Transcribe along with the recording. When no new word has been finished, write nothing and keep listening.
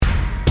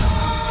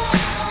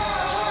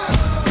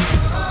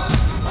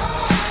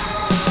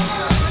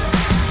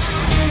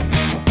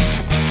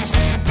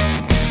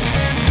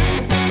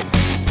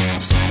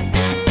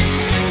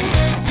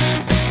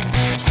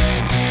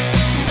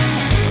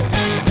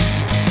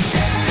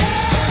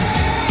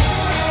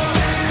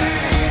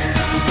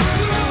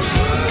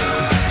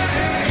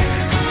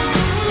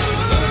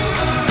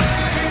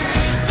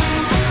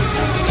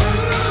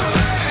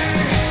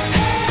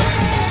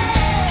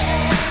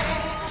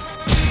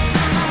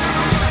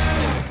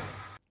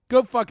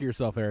Go fuck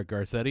yourself, Eric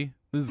Garcetti.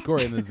 This is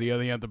Corey, and this is the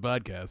Other Anthem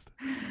podcast.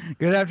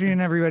 Good afternoon,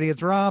 everybody.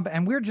 It's Rob,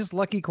 and we're just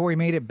lucky Corey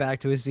made it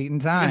back to his seat in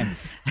time.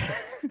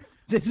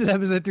 This is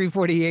episode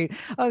 348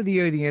 of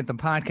the Other Anthem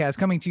podcast,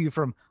 coming to you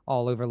from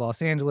all over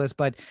Los Angeles,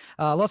 but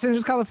Los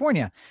Angeles,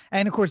 California.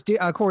 And, of course,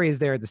 Corey is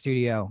there at the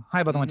studio, high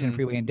above the 110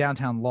 freeway in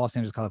downtown Los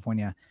Angeles,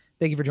 California.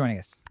 Thank you for joining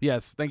us.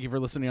 Yes, thank you for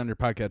listening on your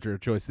podcatcher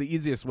of choice. The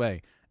easiest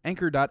way,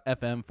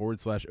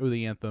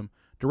 anchor.fm/Other Anthem.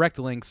 Direct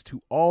links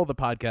to all the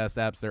podcast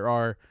apps there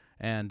are.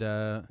 And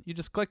you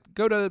just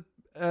go to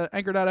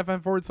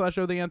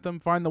anchor.fm/Other Anthem,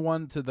 find the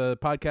one to the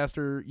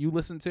podcaster you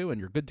listen to, and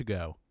you're good to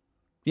go.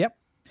 Yep.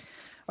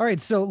 All right,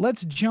 so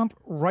let's jump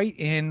right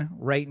in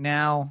right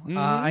now.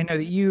 I know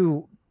that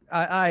you,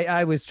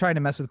 I was trying to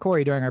mess with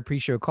Corey during our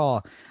pre-show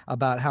call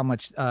about how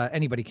much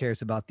anybody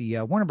cares about the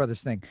Warner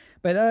Brothers thing,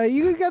 but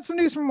you got some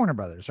news from Warner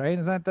Brothers, right?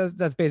 Is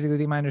that's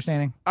basically my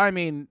understanding? I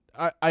mean,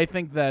 I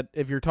think that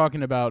if you're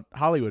talking about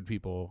Hollywood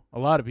people, a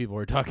lot of people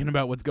are talking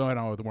about what's going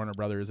on with Warner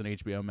Brothers and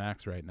HBO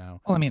Max right now.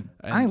 Well, I mean,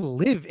 I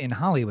live in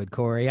Hollywood,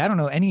 Corey. I don't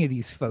know any of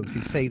these folks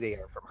who say they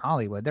are from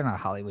Hollywood. They're not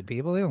Hollywood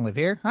people. They don't live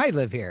here. I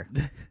live here.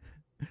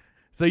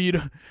 So you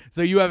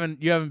haven't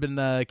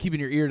been keeping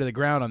your ear to the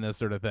ground on this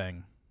sort of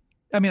thing.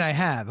 I mean, I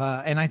have,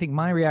 and I think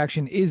my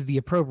reaction is the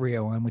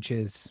appropriate one, which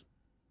is,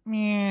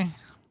 meh.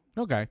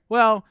 Okay.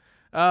 Well,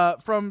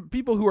 from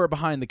people who are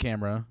behind the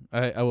camera,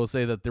 I will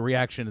say that the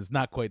reaction is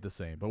not quite the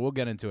same, but we'll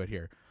get into it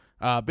here.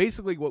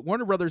 Basically, what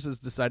Warner Brothers has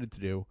decided to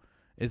do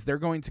is they're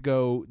going to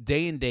go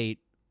day and date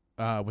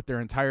with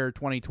their entire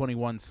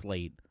 2021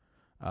 slate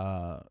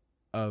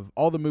of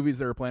all the movies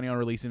they're planning on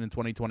releasing in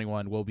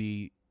 2021 will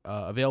be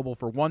available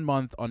for 1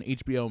 month on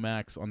HBO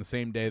Max on the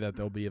same day that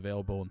they'll be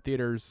available in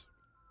theaters.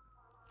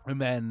 And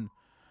then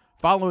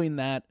following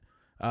that,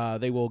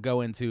 they will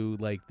go into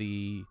like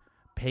the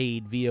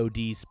paid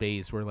VOD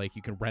space where like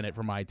you can rent it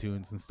from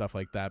iTunes and stuff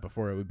like that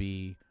before it would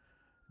be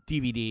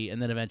DVD, and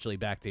then eventually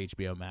back to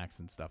HBO Max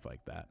and stuff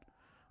like that.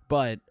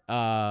 But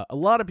a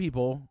lot of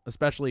people,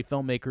 especially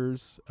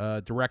filmmakers,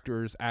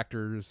 directors,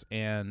 actors,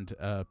 and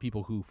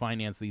people who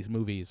finance these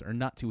movies are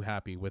not too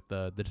happy with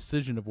the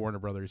decision of Warner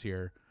Brothers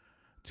here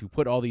to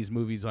put all these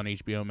movies on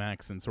HBO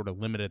Max and sort of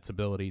limit its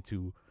ability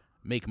to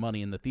make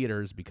money in the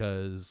theaters,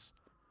 because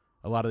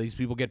a lot of these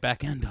people get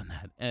back end on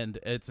that, and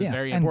it's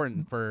very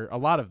important for a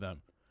lot of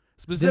them.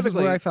 Specifically, this is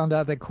where I found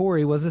out that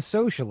Corey was a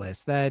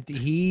socialist, that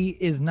he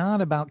is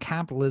not about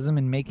capitalism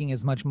and making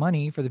as much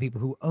money for the people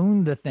who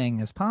own the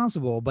thing as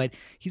possible, but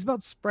he's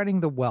about spreading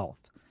the wealth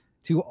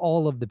to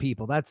all of the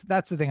people. That's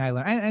the thing I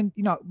learned. And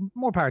you know,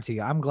 more power to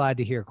you. I'm glad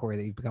to hear, Corey,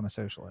 that you've become a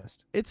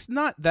socialist. It's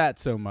not that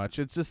so much.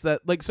 It's just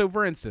that, like, so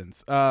for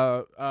instance,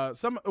 one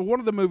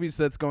of the movies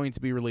that's going to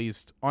be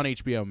released on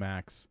HBO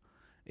Max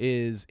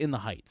is In the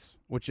Heights,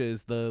 which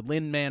is the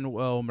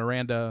Lin-Manuel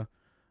Miranda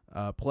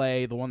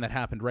play, the one that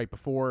happened right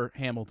before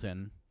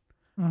Hamilton.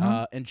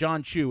 And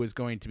John Chu is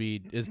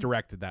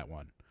directed that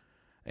one.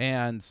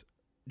 And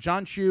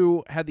John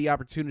Chu had the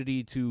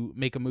opportunity to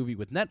make a movie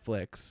with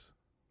Netflix,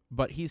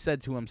 but he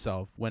said to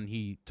himself when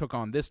he took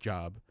on this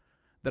job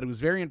that it was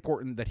very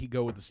important that he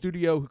go with a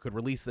studio who could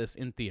release this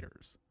in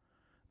theaters,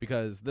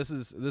 because this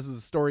is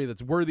a story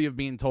that's worthy of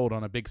being told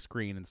on a big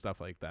screen and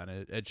stuff like that.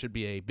 It should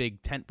be a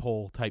big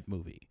tentpole type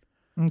movie.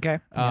 Okay.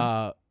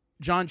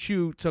 John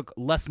Chu took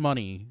less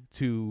money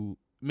to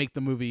make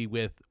the movie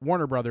with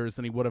Warner Brothers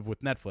than he would have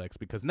with Netflix,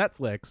 because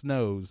Netflix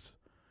knows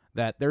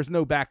that there's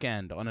no back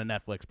end on a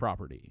Netflix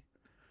property.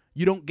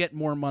 You don't get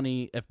more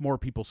money if more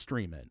people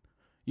stream it.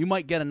 You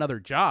might get another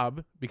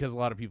job because a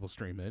lot of people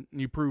stream it,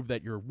 and you prove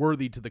that you're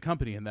worthy to the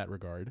company in that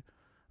regard.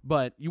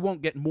 But you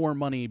won't get more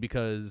money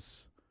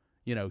because,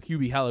 you know,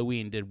 Hubie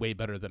Halloween did way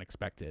better than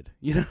expected.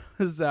 You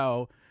know,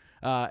 so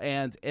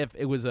and if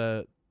it was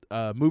a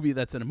movie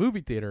that's in a movie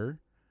theater,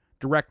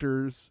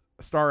 directors,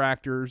 star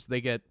actors,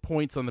 they get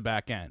points on the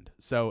back end.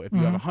 So if you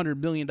have $100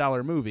 million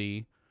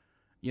movie,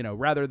 you know,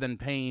 rather than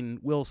paying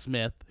Will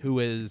Smith, who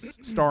is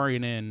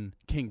starring in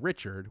King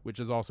Richard, which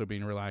is also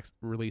being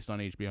released on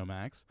HBO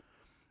Max,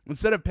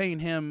 instead of paying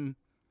him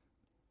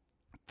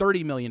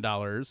 $30 million,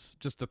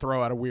 just to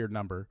throw out a weird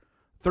number,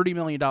 $30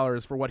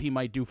 million for what he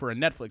might do for a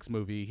Netflix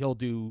movie, he'll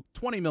do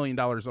 $20 million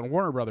on a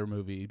Warner Brother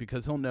movie,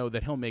 because he'll know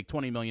that he'll make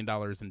 $20 million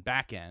in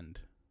back end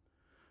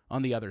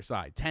on the other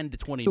side, $10 to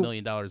 $20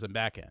 million in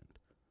back end.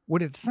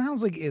 What it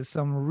sounds like is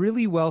some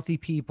really wealthy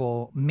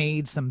people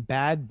made some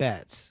bad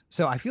bets.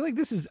 So I feel like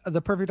this is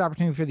the perfect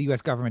opportunity for the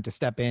U.S. government to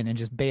step in and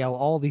just bail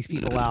all these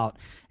people out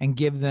and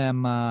give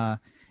them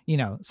you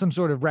know, some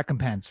sort of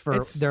recompense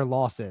for their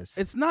losses.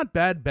 It's not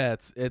bad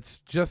bets. It's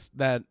just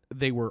that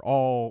they were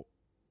all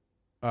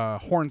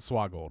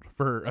hornswoggled,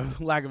 for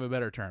lack of a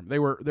better term. They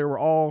were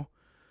all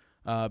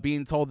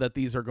being told that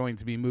these are going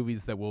to be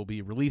movies that will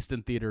be released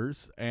in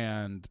theaters,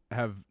 and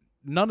have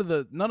none of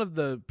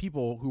the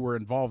people who were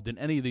involved in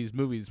any of these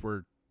movies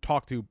were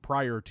talked to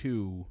prior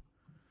to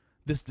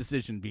this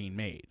decision being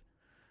made.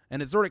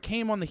 And it sort of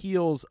came on the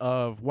heels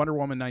of Wonder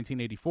Woman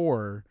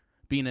 1984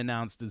 being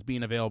announced as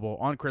being available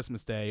on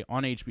Christmas Day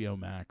on HBO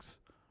Max,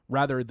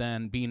 rather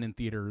than being in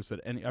theaters.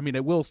 I mean,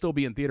 it will still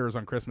be in theaters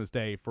on Christmas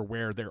Day for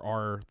where there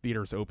are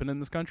theaters open in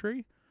this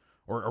country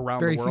or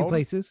around Very the world. few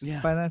places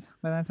Yeah. by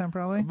that time,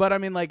 probably. But I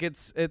mean, like it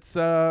seems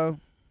like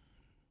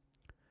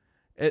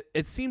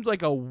it seems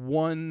like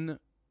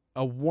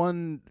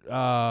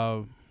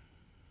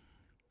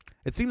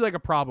a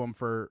problem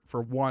for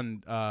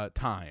one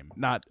time,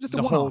 not Just a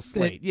the whole one-off.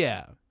 slate.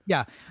 Yeah.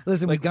 Yeah,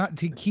 listen, Like- we got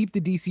to keep the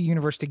DC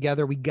universe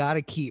together. We got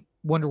to keep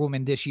Wonder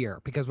Woman this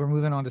year because we're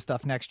moving on to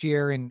stuff next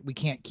year, and we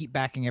can't keep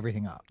backing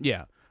everything up.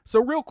 Yeah.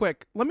 So real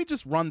quick, let me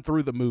just run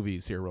through the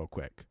movies here real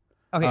quick.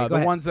 Okay, go the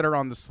ahead. ones that are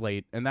on the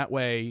slate, and that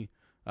way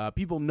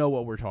people know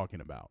what we're talking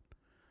about.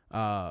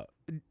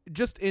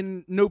 Just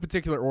in no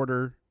particular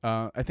order.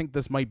 I think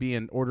this might be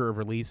in order of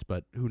release,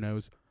 but who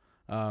knows?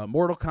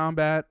 Mortal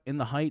Kombat, In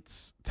the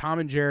Heights, Tom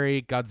and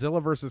Jerry,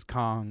 Godzilla vs.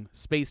 Kong,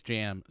 Space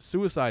Jam,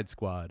 Suicide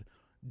Squad,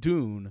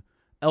 Dune,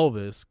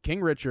 Elvis,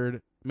 King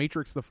Richard,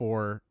 Matrix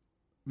 4,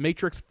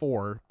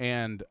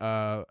 and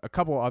a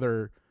couple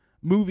other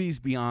movies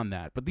beyond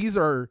that. But these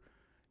are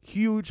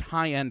huge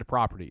high-end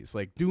properties.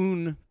 Like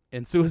Dune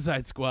and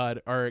Suicide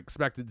Squad are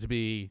expected to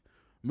be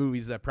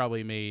movies that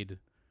probably made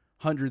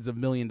hundreds of $1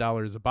 million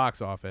of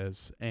box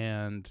office.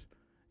 And,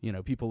 you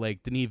know, people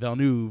like Denis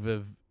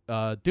Villeneuve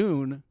of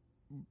Dune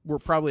were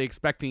probably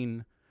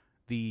expecting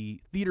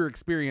the theater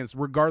experience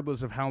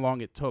regardless of how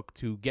long it took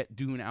to get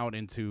Dune out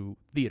into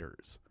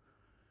theaters.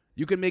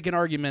 You can make an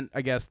argument,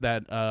 I guess,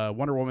 that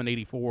Wonder Woman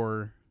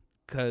 84,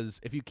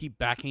 because if you keep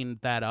backing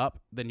that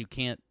up, then you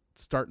can't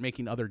start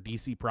making other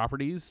DC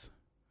properties.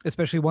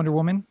 Especially Wonder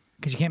Woman,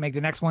 because you can't make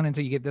the next one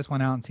until you get this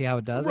one out and see how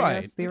it does. I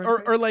Right. guess,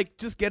 theoretically. Or like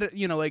just get it,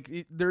 you know,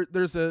 like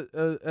there's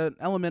an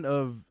element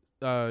of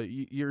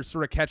you're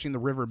sort of catching the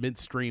river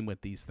midstream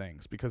with these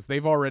things because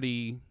they've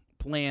already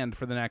planned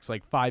for the next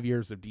like 5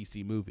 years of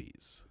DC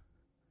movies.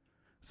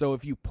 So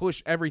if you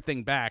push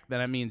everything back, then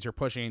that means you're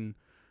pushing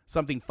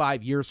something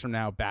 5 years from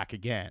now back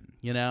again,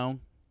 you know?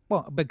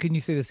 Well, but couldn't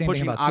you say the same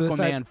Pushing thing about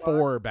Suicide Aquaman Squad?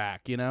 4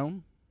 back, you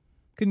know?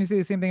 Couldn't you say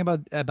the same thing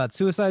about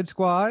Suicide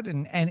Squad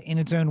and in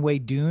its own way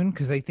Dune?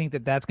 Because I think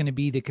that's going to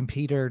be the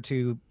competitor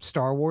to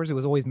Star Wars. It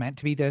was always meant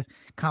to be the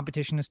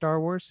competition to Star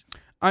Wars.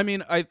 I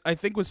mean, I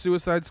think with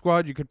Suicide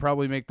Squad, you could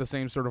probably make the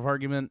same sort of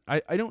argument.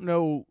 I don't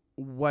know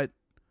what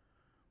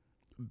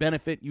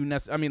benefit you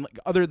I mean, like,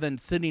 other than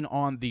sitting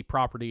on the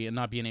property and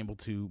not being able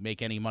to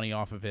make any money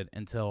off of it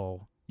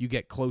until you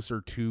get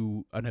closer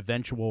to an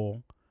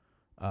eventual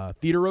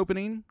theater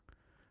opening.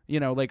 You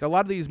know, like a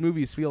lot of these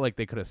movies feel like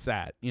they could have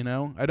sat, you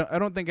know? I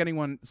don't think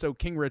anyone. So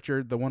King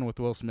Richard, the one with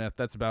Will Smith,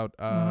 that's about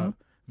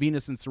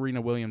Venus and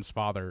Serena Williams'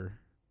 father.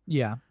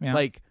 Yeah.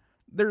 Like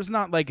there's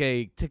not like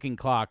a ticking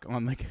clock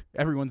on like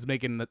everyone's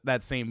making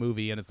that same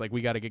movie and it's like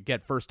we got to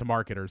get first to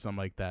market or something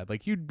like that.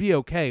 Like you'd be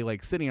okay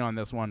like sitting on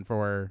this one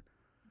for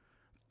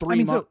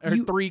 3 months or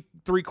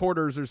three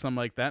quarters or something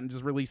like that and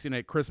just releasing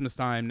it Christmas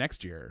time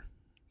next year.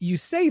 You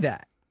say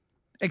that,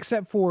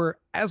 except for,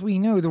 as we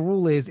know, the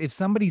rule is if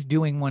somebody's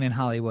doing one in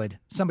Hollywood,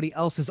 somebody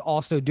else is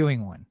also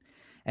doing one.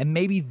 And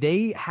maybe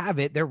they have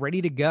it, they're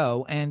ready to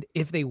go. And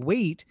if they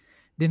wait,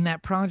 then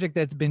that project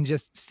that's been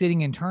just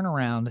sitting in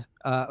turnaround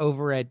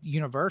over at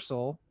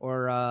Universal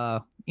or,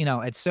 at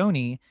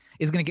Sony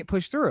is going to get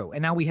pushed through.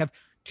 And now we have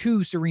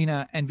 2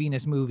 Serena and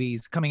Venus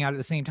movies coming out at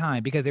the same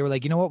time because they were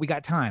like, you know what, we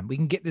got time. We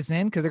can get this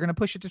in because they're going to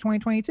push it to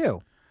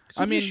 2022.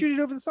 So just shoot it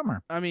over the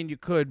summer. I mean, you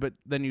could, but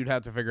then you'd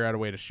have to figure out a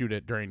way to shoot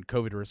it during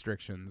COVID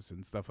restrictions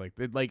and stuff like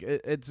that. Like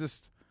it's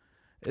just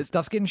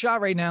stuff's getting shot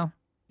right now.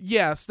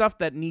 Yeah, stuff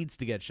that needs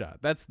to get shot.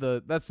 That's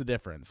the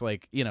difference.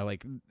 Like, you know,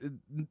 like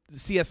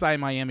CSI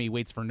Miami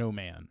waits for no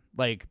man.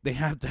 Like they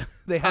have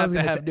to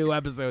have new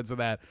episodes of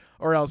that,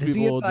 or else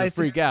people will just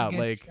freak out.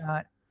 Like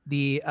shot.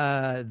 The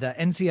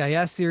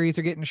NCIS series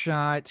are getting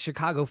shot.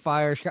 Chicago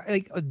Fire,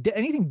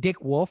 anything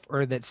Dick Wolf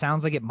or that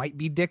sounds like it might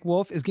be Dick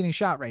Wolf is getting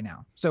shot right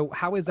now. So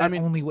how is that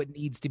only what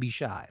needs to be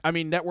shot? I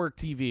mean, network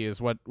TV is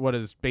what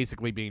is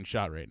basically being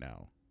shot right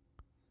now.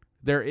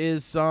 There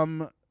is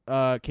some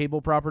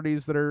cable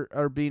properties that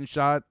are being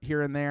shot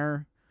here and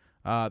there.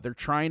 They're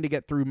trying to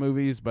get through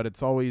movies, but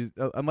it's always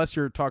unless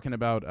you're talking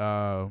about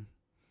in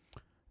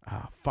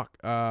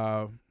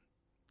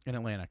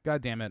Atlanta.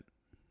 God damn it.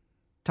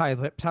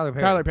 Tyler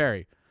Perry. Tyler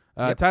Perry.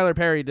 Yep. Tyler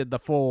Perry did the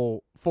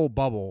full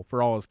bubble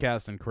for all his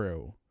cast and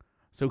crew,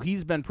 so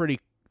he's been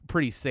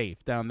pretty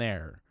safe down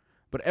there.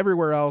 But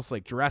everywhere else,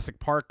 like Jurassic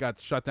Park, got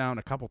shut down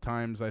a couple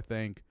times. I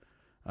think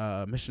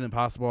Mission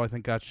Impossible, I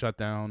think, got shut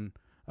down.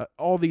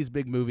 All these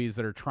big movies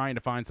that are trying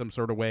to find some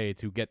sort of way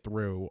to get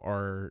through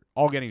are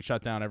all getting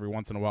shut down every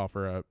once in a while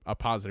for a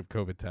positive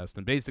COVID test.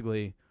 And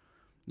basically,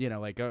 you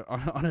know, like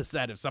on a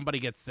set, if somebody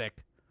gets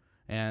sick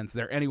and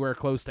they're anywhere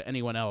close to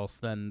anyone else,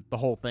 then the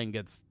whole thing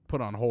gets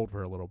put on hold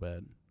for a little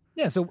bit.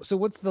 Yeah, so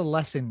what's the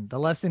lesson? The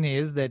lesson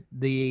is that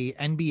the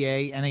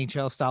NBA,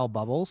 NHL style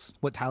bubbles,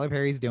 what Tyler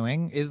Perry's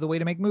doing, is the way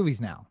to make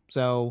movies now.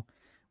 So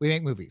we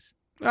make movies.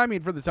 I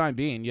mean, for the time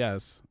being,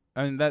 yes.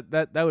 I mean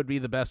that would be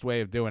the best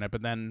way of doing it,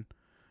 but then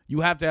you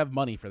have to have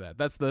money for that.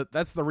 That's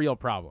the real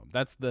problem.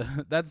 That's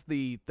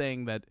the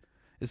thing that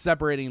is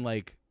separating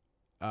like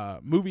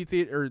movie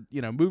theater,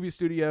 movie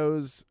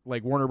studios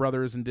like Warner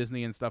Brothers and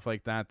Disney and stuff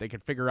like that, they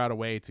could figure out a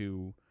way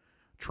to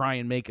try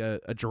and make a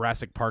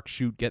Jurassic Park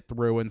shoot get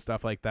through and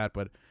stuff like that.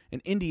 But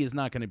an indie is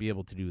not going to be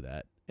able to do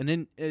that.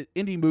 And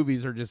indie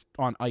movies are just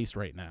on ice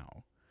right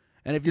now.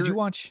 And if you're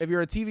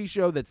a TV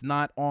show that's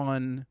not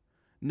on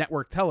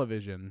network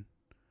television,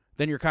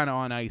 then you're kind of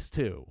on ice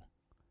too.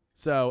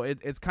 So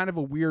it's kind of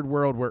a weird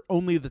world where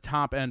only the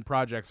top end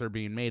projects are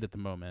being made at the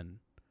moment.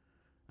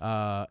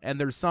 And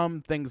there's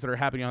some things that are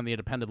happening on the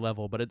independent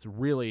level, but it's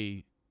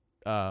really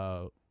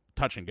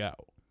touch and go.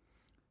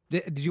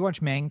 Did you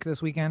watch Mank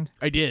this weekend?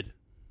 I did.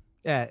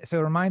 Yeah, so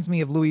it reminds me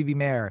of Louis B.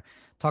 Mayer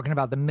talking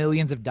about the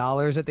millions of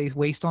dollars that they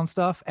waste on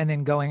stuff, and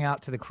then going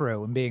out to the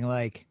crew and being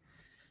like,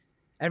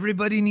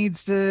 everybody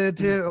needs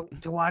to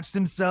watch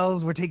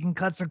themselves. We're taking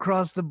cuts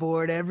across the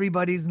board.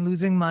 Everybody's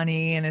losing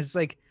money. And it's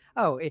like,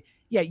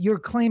 yeah, you're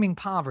claiming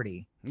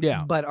poverty.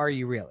 Yeah. But are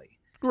you really?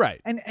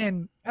 Right.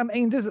 And I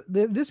mean,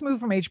 this move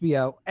from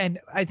HBO, and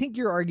I think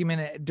your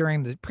argument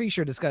during the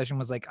pre-show discussion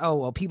was like, oh,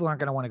 well, people aren't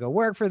going to want to go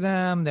work for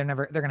them. They're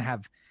going to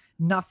have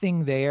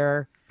nothing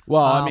there.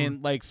 Well, I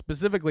mean, like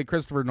specifically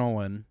Christopher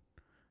Nolan,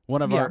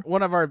 one of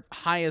our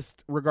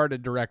highest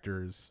regarded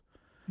directors.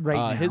 Right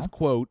now. His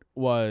quote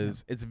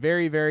was, "It's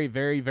very, very,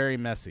 very, very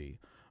messy.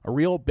 A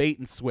real bait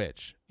and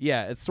switch.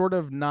 Yeah, it's sort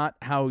of not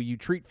how you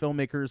treat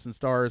filmmakers and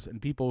stars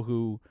and people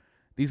who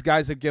these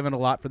guys have given a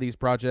lot for these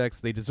projects.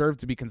 They deserve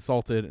to be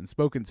consulted and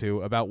spoken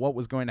to about what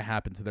was going to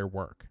happen to their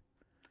work."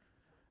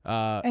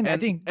 And I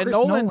think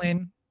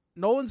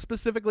Nolan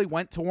specifically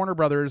went to Warner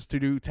Brothers to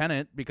do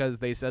Tenet because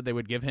they said they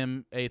would give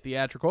him a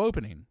theatrical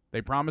opening.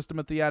 They promised him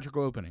a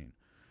theatrical opening.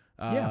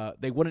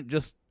 They wouldn't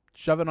just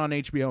shove it on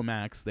HBO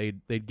Max.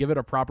 They'd give it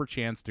a proper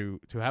chance to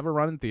have a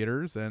run in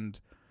theaters, and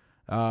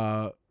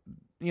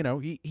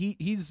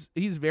he's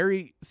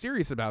very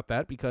serious about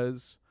that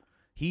because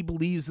he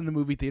believes in the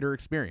movie theater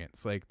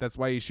experience. Like, that's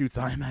why he shoots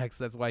IMAX.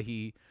 That's why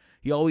he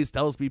always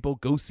tells people,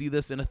 go see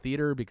this in a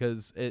theater,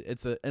 because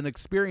it's an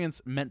experience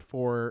meant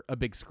for a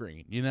big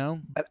screen,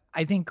 But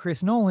I think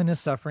Chris Nolan is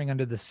suffering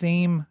under the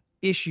same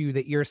issue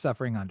that you're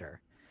suffering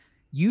under.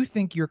 You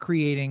think you're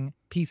creating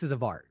pieces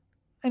of art,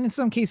 and in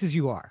some cases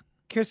you are.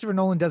 Christopher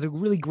Nolan does a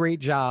really great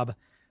job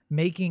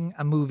making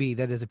a movie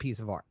that is a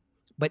piece of art.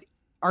 But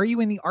are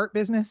you in the art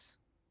business?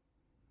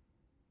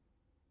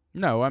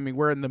 No, I mean,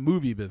 we're in the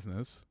movie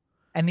business.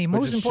 And the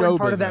most important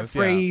part of that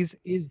phrase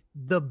is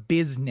the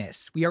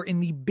business. We are in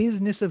the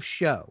business of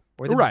show,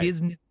 or the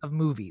business of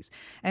movies.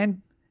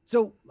 And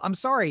so I'm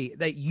sorry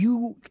that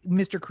you,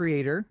 Mr.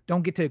 Creator,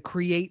 don't get to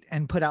create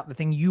and put out the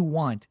thing you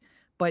want,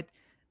 but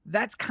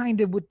that's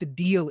kind of what the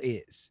deal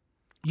is.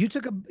 You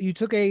took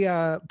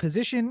a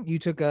position, you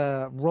took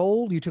a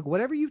role, you took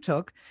whatever you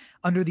took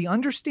under the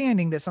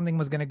understanding that something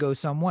was going to go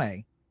some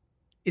way.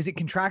 Is it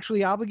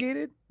contractually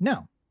obligated?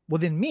 No. Well,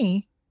 then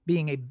me,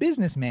 being a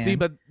businessman, see,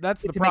 but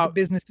that's the problem. Make a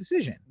business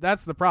decision.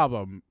 That's the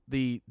problem.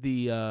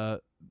 There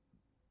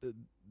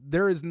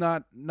is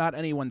not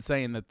anyone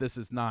saying that this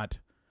is not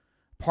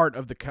part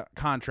of the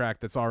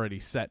contract that's already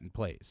set in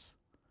place,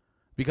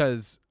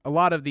 because a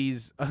lot of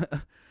these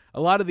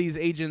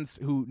agents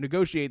who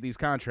negotiate these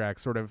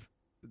contracts sort of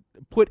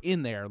put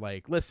in there,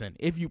 like, listen,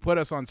 if you put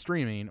us on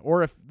streaming,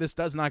 or if this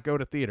does not go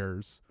to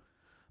theaters,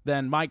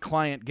 then my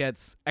client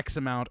gets X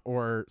amount,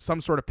 or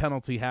some sort of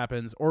penalty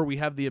happens, or we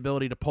have the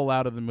ability to pull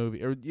out of the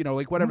movie, or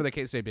like whatever the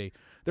case may be.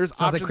 There's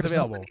options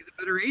available. He's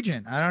a better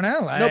agent. I don't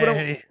know.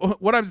 No,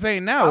 but what I'm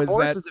saying now is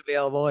that is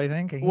available. I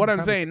think what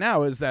I'm saying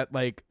now is that,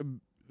 like,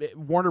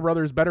 Warner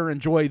Brothers better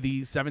enjoy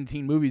these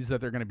 17 movies that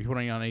they're going to be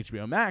putting on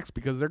HBO Max,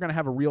 because they're going to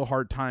have a real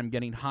hard time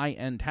getting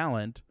high-end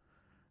talent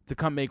to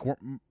come make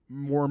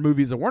more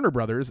movies of Warner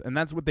Brothers, and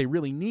that's what they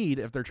really need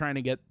if they're trying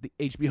to get the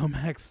HBO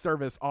Max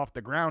service off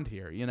the ground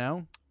here,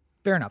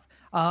 Fair enough.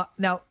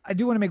 Now, I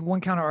do want to make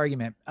one counter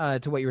argument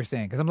to what you were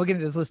saying, because I'm looking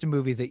at this list of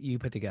movies that you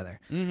put together.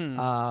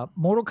 Mm-hmm.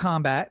 Mortal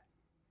Kombat,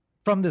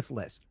 from this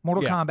list,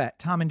 Mortal Kombat,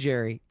 Tom and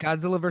Jerry,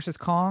 Godzilla vs.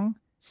 Kong,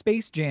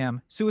 Space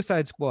Jam,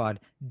 Suicide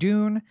Squad,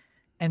 Dune,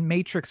 and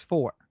Matrix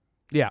 4.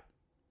 Yeah.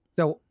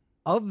 So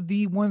of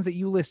the ones that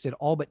you listed,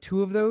 all but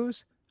two of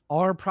those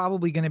are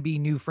probably going to be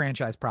new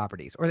franchise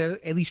properties, or they're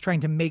at least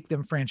trying to make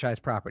them franchise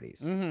properties.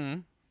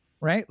 Mm-hmm.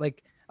 Right?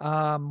 Like,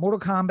 Mortal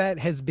Kombat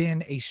has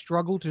been a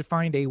struggle to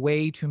find a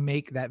way to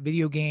make that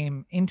video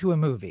game into a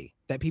movie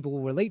that people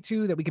will relate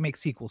to, that we can make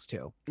sequels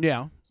to.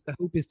 Yeah. The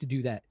hope is to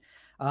do that.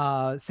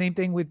 Same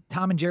thing with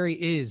Tom and Jerry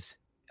is,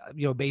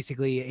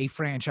 basically a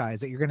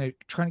franchise that you're going to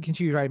try to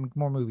continue to write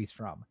more movies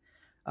from.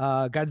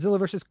 Godzilla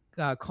versus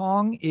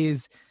Kong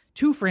is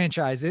two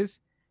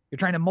franchises you're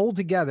trying to mold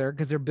together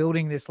because they're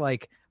building this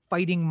like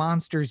fighting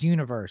monsters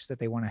universe that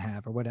they want to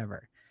have, or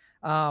whatever.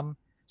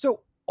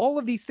 So all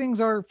of these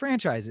things are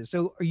franchises.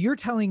 So you're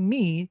telling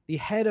me, the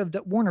head of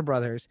the Warner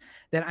Brothers,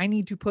 that I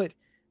need to put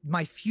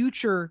my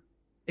future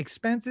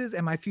expenses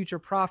and my future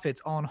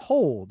profits on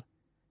hold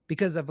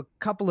because of a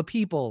couple of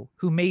people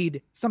who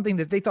made something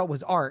that they thought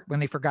was art when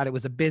they forgot it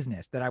was a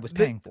business that I was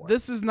paying for.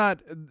 This is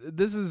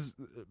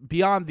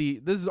beyond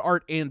this is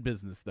art and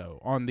business, though,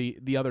 on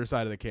the other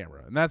side of the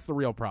camera. And that's the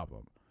real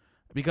problem,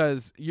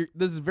 because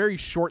this is very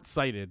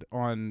short-sighted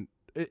on,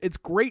 it's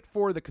great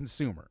for the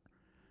consumer.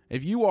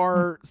 If you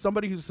are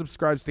somebody who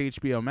subscribes to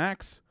HBO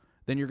Max,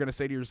 then you're going to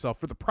say to yourself,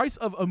 for the price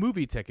of a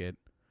movie ticket,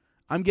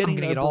 I'm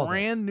getting a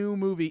brand new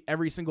movie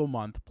every single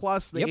month,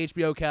 plus the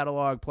HBO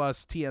catalog,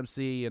 plus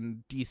TMC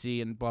and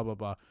DC and blah, blah,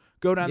 blah.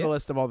 Go down the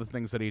list of all the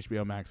things that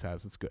HBO Max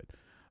has. It's good.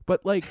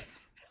 But, like,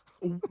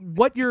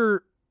 what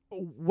you're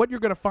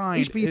going to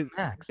find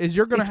is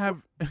you're going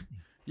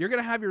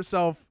to have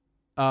yourself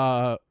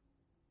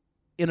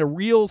in a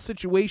real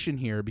situation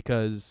here,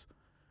 because,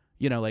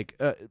 you know, like,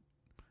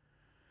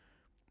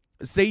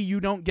 say you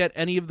don't get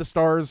any of the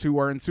stars who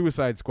are in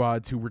Suicide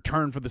Squad to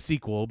return for the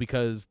sequel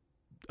because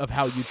of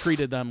how you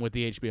treated them with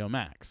the HBO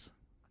Max.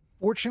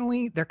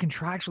 Fortunately, they're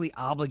contractually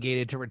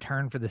obligated to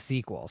return for the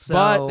sequel.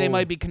 But they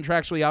might be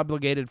contractually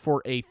obligated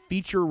for a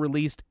feature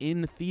released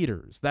in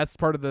theaters. That's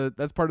part of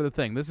the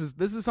thing. This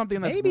is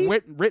something that's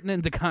written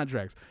into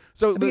contracts.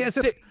 So,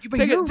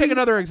 take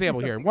another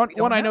example here.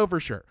 One I know for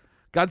sure.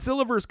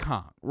 Godzilla vs.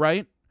 Kong,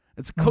 right?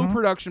 It's a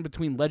co-production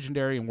between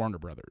Legendary and Warner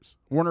Brothers.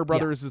 Warner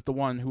Brothers is the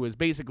one who is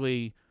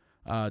basically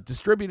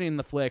distributing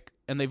the flick,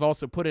 and they've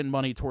also put in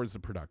money towards the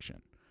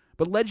production.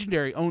 But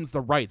Legendary owns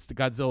the rights to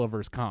Godzilla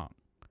vs. Kong.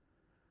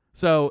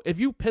 So if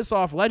you piss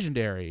off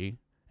Legendary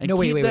and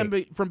keep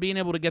them from being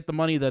able to get the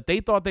money that they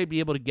thought they'd be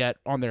able to get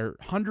on their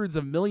hundreds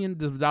of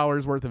millions of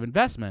dollars worth of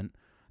investment,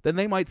 then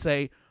they might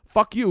say,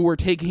 fuck you, we're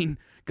taking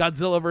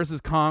Godzilla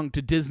vs. Kong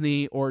to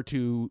Disney or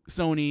to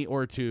Sony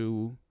or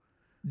to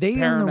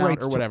Paramount own the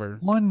rights or whatever.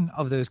 To one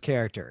of those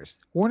characters.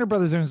 Warner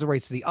Brothers owns the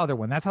rights to the other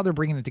one. That's how they're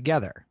bringing it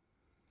together.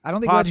 I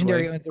don't think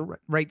Legendary owns the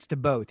rights to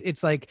both.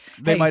 It's like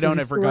they might own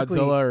it for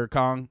Godzilla or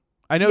Kong.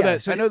 I know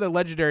that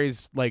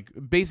Legendary's like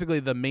basically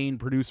the main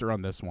producer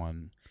on this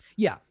one.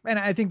 Yeah, and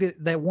I think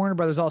that Warner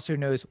Brothers also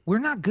knows we're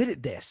not good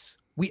at this.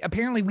 We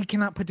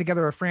cannot put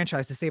together a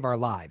franchise to save our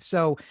lives.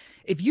 So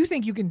if you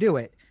think you can do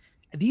it,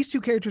 these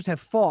two characters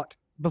have fought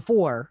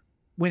before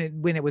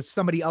when it was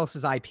somebody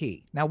else's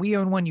IP. Now we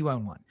own one, you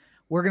own one.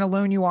 We're going to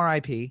loan you our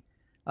IP.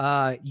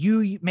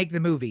 You make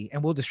the movie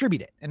and we'll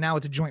distribute it. And now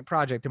it's a joint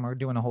project and we're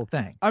doing a whole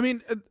thing. I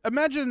mean,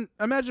 imagine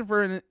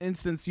for an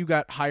instance, you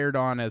got hired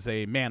on as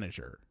a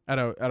manager at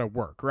a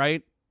work,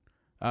 right?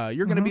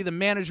 You're going to be the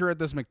manager at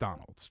this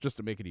McDonald's, just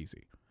to make it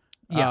easy.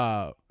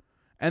 Yeah.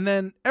 And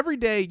then every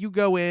day you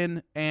go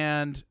in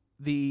and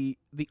the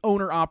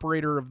owner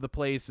operator of the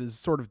place is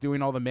sort of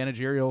doing all the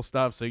managerial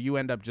stuff. So you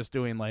end up just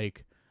doing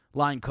like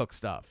line cook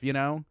stuff, you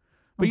know,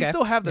 but you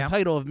still have the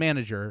title of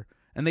manager.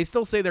 And they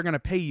still say they're going to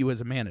pay you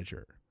as a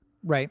manager.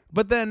 Right.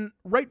 But then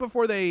right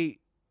before they,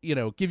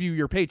 give you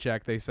your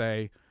paycheck, they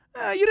say,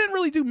 you didn't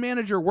really do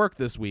manager work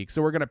this week,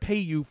 so we're going to pay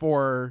you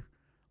for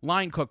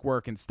line cook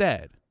work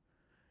instead.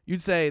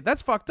 You'd say,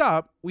 that's fucked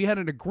up. We had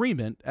an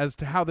agreement as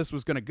to how this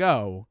was going to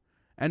go,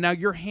 and now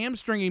you're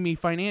hamstringing me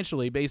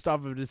financially based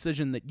off of a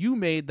decision that you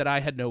made that I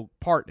had no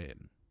part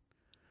in.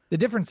 The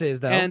difference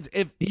is, though, and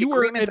if you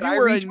were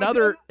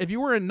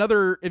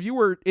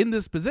in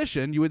this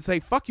position, you would say,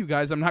 "Fuck you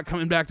guys, I'm not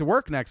coming back to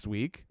work next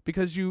week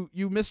because you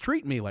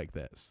mistreat me like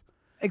this."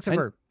 Except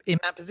for in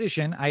that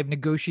position, I've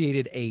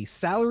negotiated a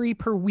salary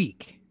per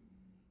week,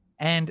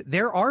 and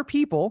there are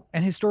people,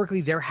 and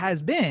historically there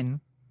has been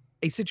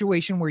a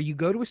situation where you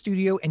go to a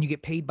studio and you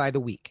get paid by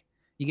the week.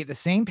 You get the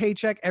same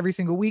paycheck every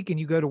single week, and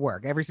you go to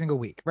work every single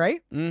week,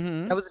 right?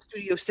 Mm-hmm. That was a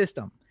studio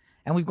system,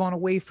 and we've gone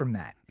away from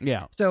that.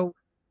 Yeah. So,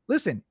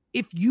 listen.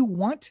 If you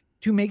want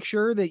to make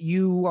sure that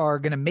you are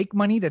going to make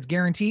money that's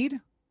guaranteed,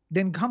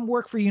 then come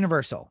work for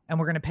Universal, and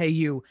we're going to pay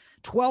you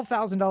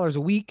 $12,000 a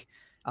week.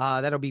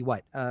 That'll be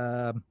what?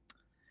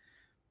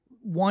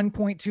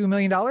 $1.2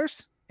 million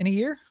in a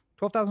year?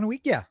 12,000 a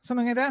week? Yeah,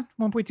 something like that.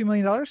 $1.2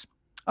 million.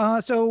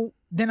 So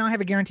then I have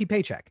a guaranteed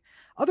paycheck.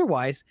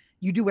 Otherwise,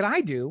 you do what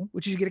I do,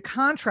 which is you get a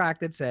contract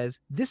that says,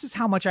 this is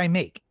how much I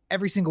make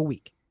every single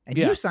week. And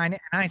you sign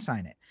it and I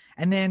sign it.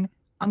 And then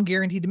I'm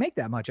guaranteed to make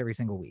that much every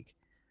single week.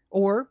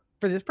 Or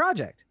for this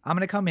project, I'm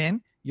going to come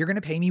in, you're going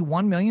to pay me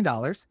 $1 million,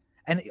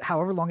 and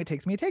however long it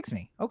takes me.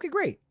 Okay,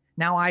 great.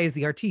 Now I, as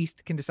the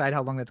artiste, can decide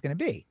how long that's going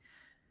to be.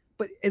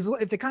 But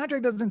if the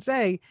contract doesn't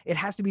say it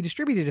has to be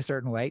distributed a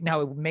certain way,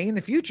 now it may in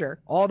the future,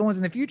 all the ones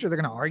in the future, they're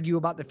going to argue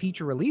about the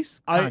feature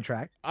release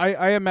contract.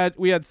 I imagine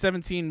we had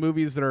 17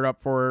 movies that are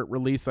up for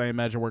release. I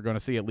imagine we're going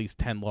to see at least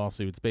 10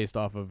 lawsuits based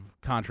off of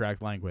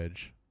contract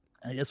language.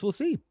 I guess we'll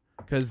see.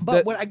 Because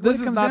this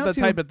is not the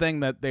type of thing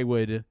that they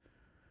would...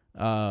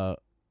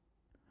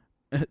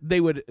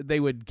 they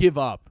would give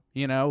up,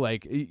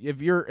 like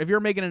if you're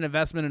making an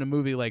investment in a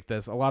movie like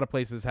this, a lot of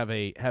places have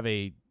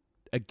a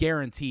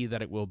guarantee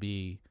that it will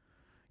be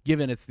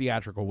given its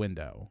theatrical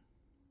window.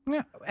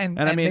 Yeah, and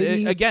I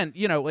mean, again,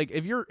 like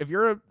if you're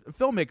a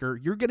filmmaker,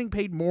 you're getting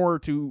paid more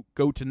to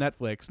go to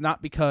Netflix,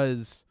 not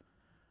because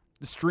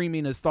the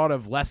streaming is thought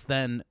of less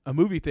than a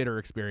movie theater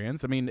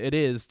experience. I mean, it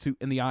is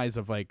in the eyes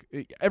of like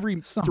every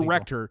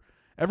director.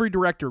 every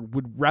director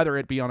would rather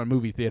it be on a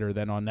movie theater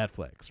than on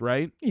Netflix,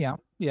 right? Yeah.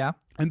 Yeah.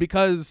 And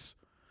because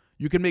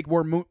you can make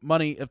more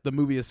money if the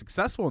movie is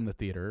successful in the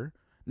theater,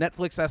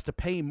 Netflix has to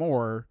pay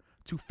more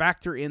to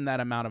factor in that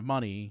amount of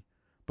money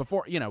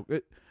before,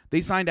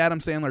 they signed Adam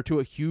Sandler to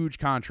a huge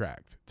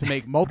contract to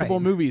make multiple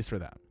Right. movies for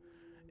them.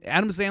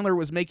 Adam Sandler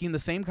was making the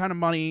same kind of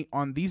money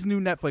on these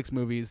new Netflix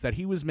movies that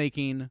he was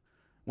making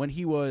when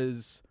he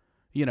was,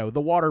 The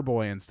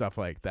Waterboy and stuff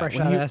like that. Fresh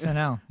when out he, of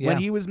SNL. Yeah. when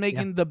he was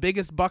making the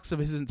biggest bucks of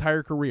his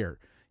entire career.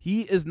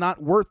 He is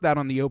not worth that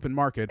on the open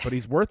market, but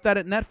he's worth that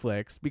at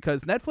Netflix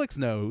because Netflix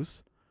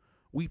knows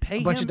we pay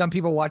a bunch him. of dumb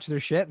people watch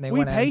their shit and they We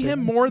want to pay him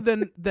more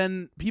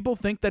than people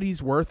think that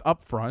he's worth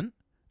up front,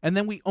 and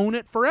then we own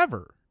it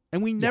forever.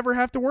 And we never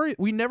have to worry.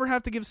 We never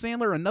have to give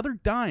Sandler another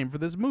dime for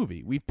this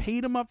movie. We've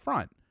paid him up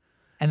front.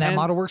 And that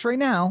model works right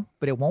now,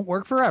 but it won't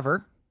work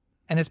forever.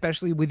 And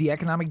especially with the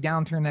economic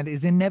downturn that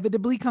is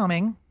inevitably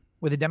coming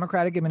with a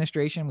Democratic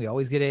administration, we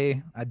always get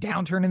a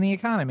downturn in the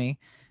economy.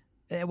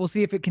 We'll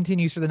see if it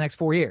continues for the next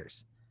 4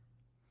 years.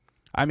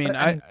 I mean,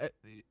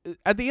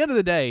 at the end of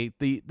the day,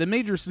 the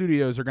major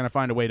studios are going to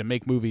find a way to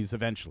make movies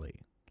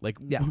eventually. Like,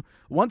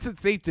 once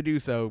it's safe to do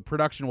so,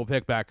 production will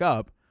pick back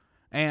up.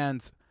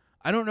 And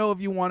I don't know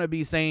if you want to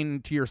be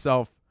saying to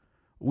yourself,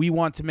 we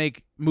want to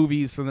make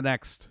movies for the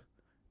next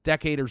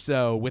decade or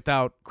so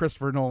without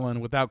Christopher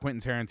Nolan, without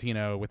Quentin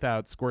Tarantino,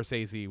 without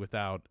Scorsese,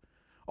 without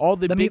all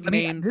the big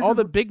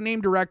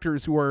name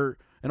directors who are,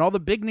 and all the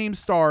big name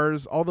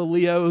stars, all the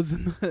Leos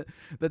and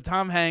the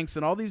Tom Hanks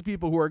and all these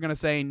people who are going to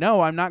say,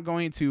 no, I'm not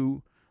going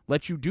to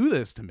let you do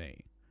this to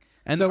me.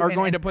 And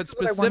going to put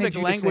specific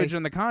language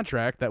in the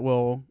contract that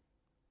will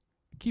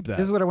keep that.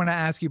 This is what I want to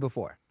ask you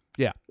before.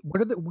 Yeah.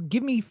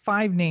 Give me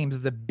 5 names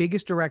of the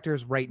biggest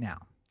directors right now.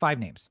 5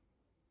 names.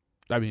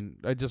 I mean,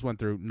 I just went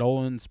through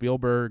Nolan,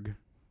 Spielberg,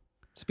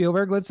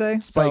 let's say.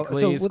 Spike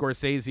Lee,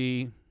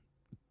 Scorsese,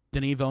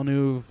 Denis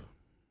Villeneuve,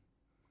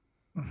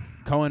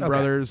 Coen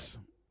brothers.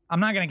 I'm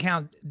not going to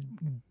count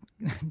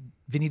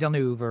Vinny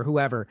Villeneuve or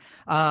whoever.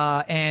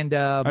 I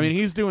mean,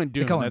 he's doing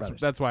Dune.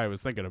 That's why I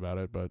was thinking about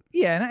it. But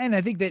yeah, and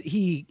I think that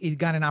he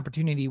got an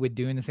opportunity with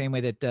Dune the same way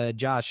that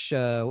Josh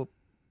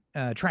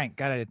Trank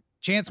got a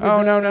chance with.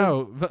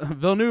 No.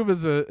 Villeneuve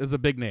is a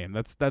big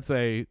name.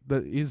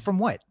 He's from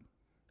what?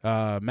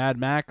 Mad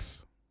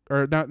Max,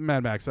 or not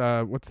Mad Max.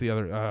 What's the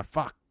other?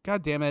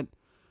 God damn it.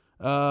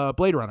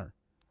 Blade Runner,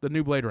 the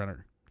new Blade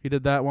Runner. He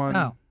did that one.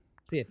 Oh,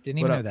 yeah, didn't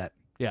even know that.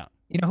 Yeah.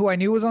 You know who I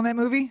knew was on that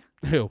movie?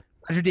 Who?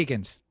 Roger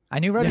Deakins. I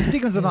knew Roger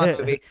Deakins was on the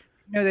movie.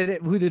 You know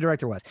who the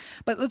director was.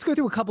 But let's go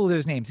through a couple of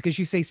those names because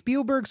you say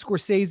Spielberg,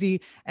 Scorsese,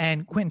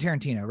 and Quentin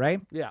Tarantino,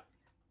 right? Yeah.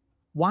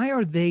 Why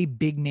are they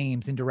big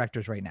names and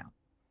directors right now?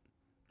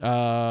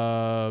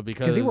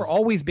 Because they were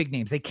always big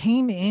names. They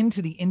came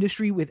into the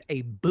industry with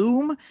a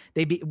boom.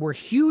 They were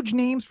huge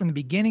names from the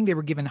beginning. They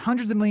were given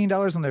hundreds of $1 million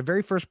on their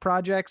very first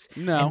projects.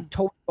 No. And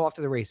totally off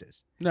to the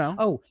races. No.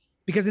 Oh,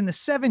 because in the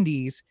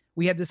 70s,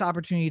 we had this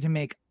opportunity to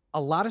make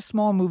a lot of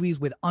small movies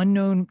with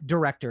unknown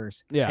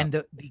directors. Yeah. And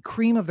the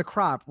cream of the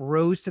crop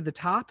rose to the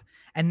top.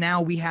 And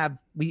now we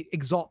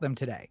exalt them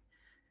today.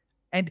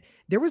 And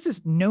there was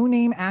this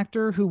no-name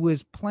actor who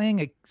was playing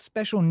a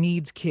special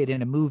needs kid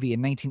in a movie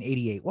in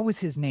 1988. What was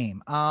his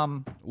name?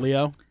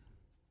 Leo.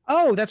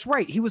 Oh, that's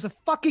right. He was a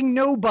fucking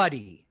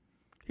nobody.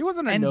 He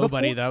wasn't a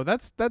nobody though.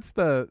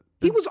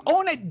 He was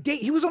on a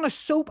date. He was on a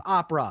soap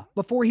opera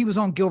before he was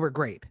on Gilbert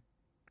Grape.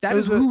 That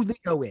is who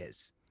Leo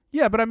is.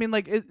 Yeah, but I mean,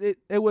 like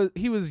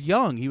he was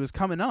young. He was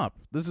coming up.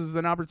 This is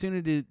an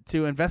opportunity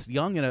to invest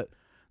young in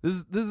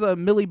This is a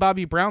Millie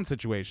Bobby Brown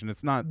situation.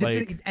 It's not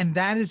and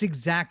that is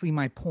exactly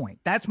my point.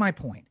 That's my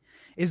point,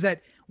 is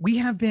that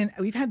we've had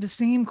the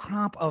same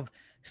crop of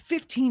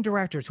 15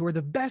 directors who are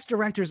the best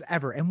directors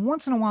ever. And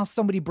once in a while,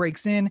 somebody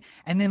breaks in,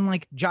 and then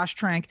like Josh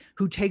Trank,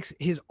 who takes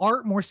his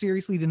art more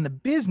seriously than the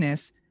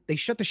business, they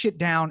shut the shit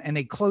down and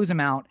they close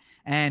him out.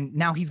 And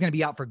now he's going to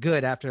be out for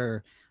good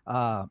after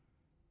the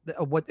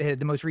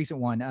most recent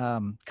one.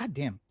 God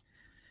damn.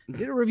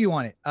 Did a review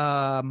on it.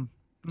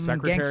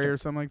 Secretary Gangster. or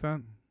something like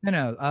that.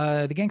 No,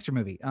 the gangster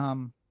movie.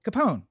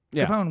 Capone.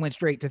 Yeah. Capone went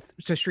straight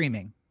to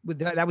streaming.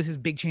 That was his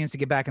big chance to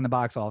get back in the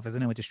box office,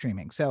 and it went to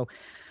streaming. So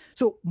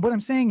what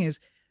I'm saying is,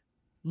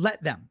 let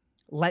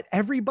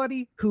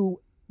everybody who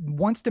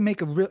wants to make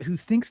who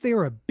thinks they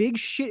are a big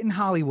shit in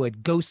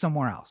Hollywood go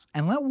somewhere else,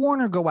 and let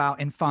Warner go out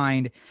and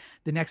find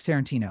the next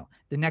Tarantino,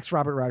 the next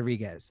Robert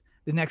Rodriguez,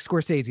 the next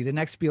Scorsese, the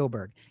next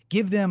Spielberg.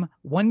 Give them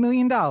 $1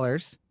 million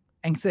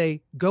and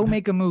say, go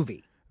make a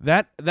movie.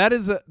 That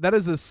is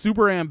a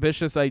super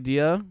ambitious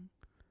idea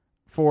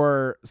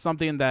for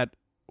something that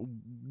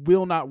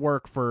will not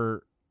work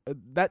for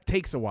that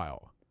takes a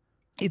while.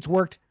 It's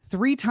worked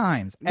 3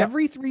 times. Yep.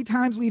 Every 3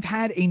 times we've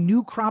had a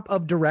new crop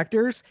of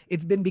directors,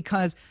 it's been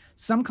because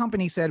some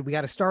company said we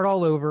got to start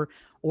all over,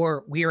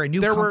 or we are a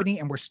new company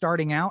and we're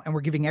starting out and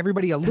we're giving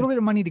everybody a little bit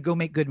of money to go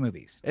make good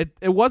movies.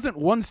 It wasn't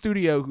one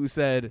studio who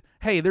said,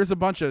 hey, there's a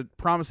bunch of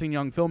promising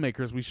young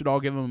filmmakers. We should all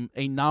give them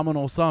a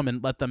nominal sum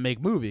and let them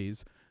make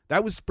movies.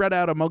 that was spread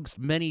out amongst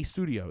many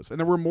studios, and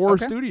there were more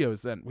Okay.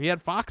 studios then. We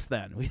had Fox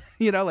then.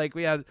 We like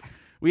we had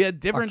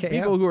different RKO.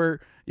 people who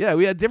were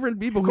we had different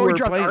people who Corey were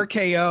dropped playing.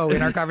 RKO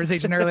in our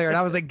conversation earlier, and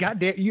I was like, God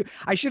damn,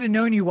 I should have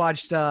known you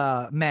watched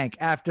Mank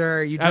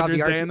after you dropped After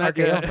the saying that,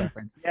 RKO yeah.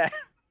 reference. Yeah.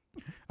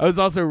 I was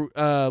also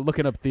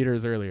looking up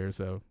theaters earlier,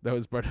 so that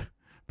was part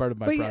of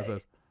my But yeah,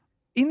 process.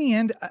 in the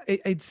end,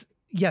 it's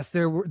yes,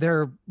 there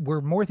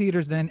were more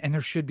theaters then, and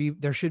there should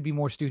be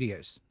more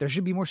studios. There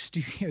should be more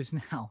studios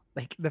now.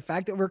 Like the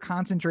fact that we're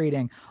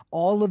concentrating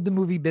all of the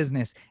movie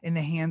business in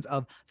the hands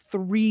of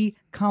 3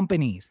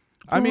 companies.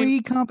 I mean,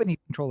 3 companies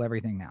control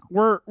everything now.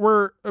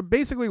 We're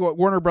basically what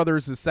Warner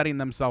Brothers is setting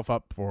themselves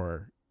up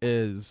for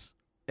is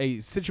a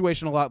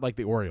situation a lot like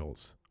the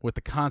Orioles with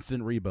the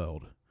constant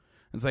rebuild.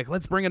 It's like,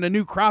 let's bring in a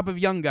new crop of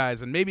young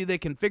guys and maybe they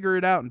can figure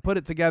it out and put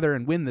it together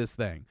and win this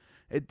thing.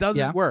 It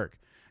doesn't work.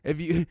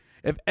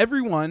 If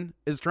everyone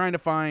is trying to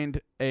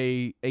find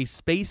a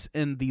space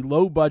in the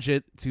low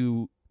budget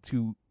to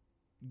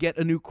get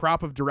a new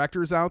crop of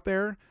directors out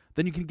there,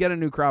 then you can get a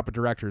new crop of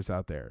directors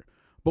out there.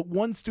 But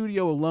one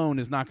studio alone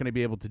is not going to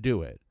be able to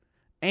do it.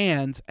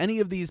 And any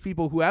of these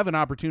people who have an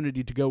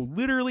opportunity to go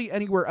literally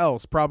anywhere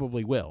else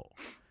probably will.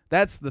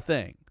 That's the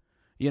thing.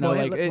 You know,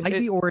 Well, like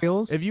the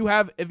Orioles. If you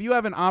have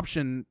an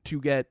option to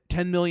get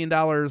 $10 million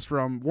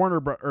from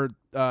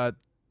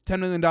 $10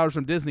 million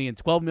from Disney and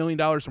 $12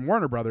 million from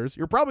Warner Brothers,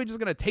 you're probably just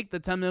going to take the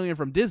 $10 million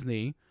from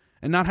Disney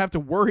and not have to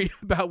worry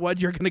about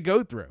what you're going to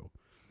go through.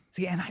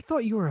 See, and I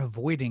thought you were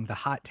avoiding the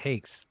hot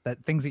takes,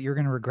 that things that you're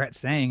going to regret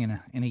saying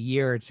in a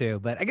year or two.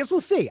 But I guess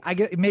we'll see.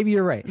 Maybe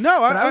you're right.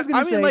 No, But I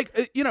gonna mean, say, like,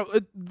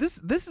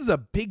 this is a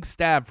big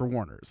stab for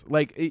Warner's.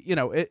 Like,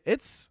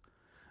 it's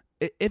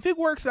if it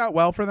works out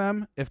well for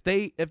them, if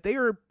they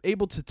are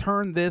able to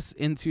turn this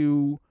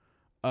into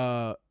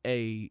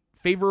a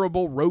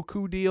favorable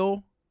Roku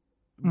deal,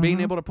 being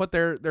able to put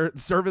their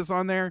service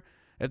on there,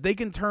 if they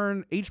can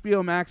turn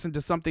HBO Max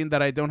into something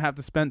that I don't have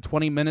to spend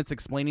 20 minutes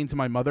explaining to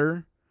my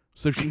mother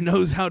so she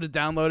knows how to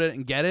download it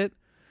and get it,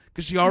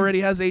 because she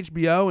already has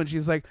HBO, and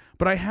she's like,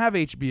 but I have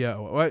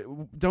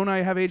HBO. Don't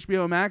I have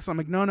HBO Max? I'm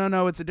like,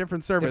 no, it's a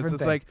different service. Different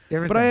It's thing. like,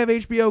 Different but I thing.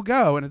 have HBO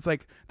Go, and it's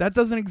like, that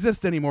doesn't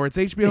exist anymore. It's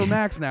HBO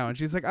Max now. And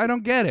she's like, I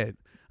don't get it.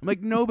 I'm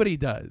like, nobody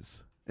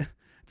does.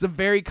 It's a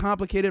very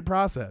complicated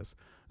process.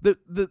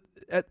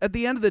 At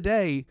the end of the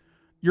day,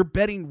 you're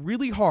betting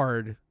really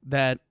hard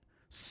that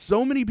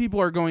so many people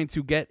are going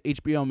to get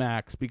HBO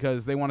Max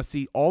because they want to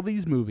see all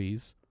these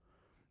movies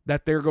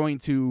that they're going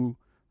to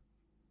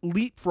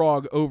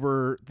leapfrog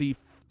over the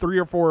 3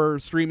 or 4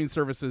 streaming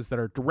services that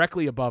are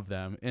directly above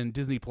them in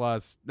Disney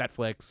Plus,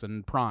 Netflix,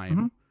 and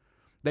Prime,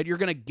 that you're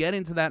going to get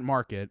into that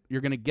market. You're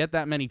going to get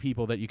that many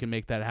people that you can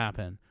make that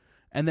happen.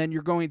 And then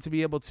you're going to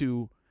be able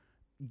to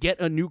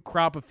get a new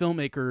crop of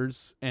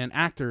filmmakers and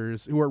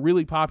actors who are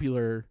really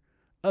popular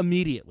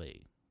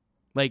immediately.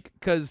 Like,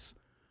 because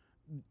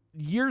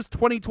years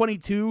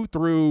 2022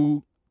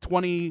 through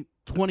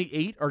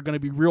 2028 are going to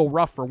be real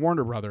rough for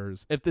Warner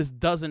Brothers if this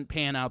doesn't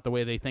pan out the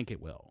way they think it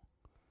will.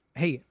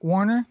 Hey,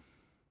 Warner,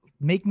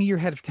 make me your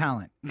head of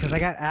talent, because I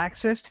got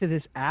access to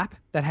this app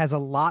that has a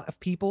lot of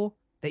people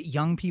that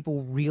young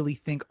people really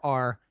think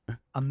are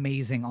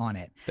amazing on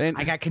it.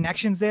 I got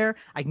connections there.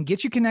 I can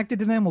get you connected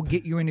to them. We'll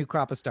get you a new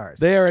crop of stars.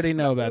 They already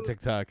know about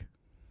TikTok.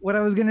 What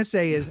I was going to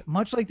say is,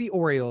 much like the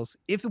Orioles,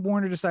 if the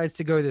Warner decides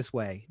to go this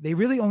way, they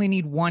really only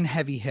need one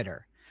heavy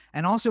hitter.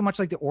 And also, much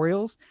like the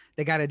Orioles,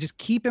 they got to just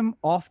keep him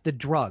off the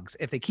drugs.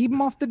 If they keep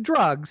him off the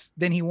drugs,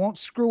 then he won't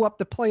screw up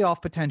the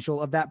playoff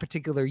potential of that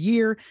particular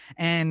year,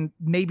 and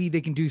maybe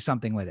they can do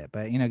something with it.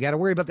 But, got to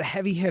worry about the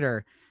heavy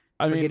hitter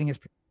getting his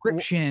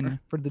prescription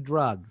for the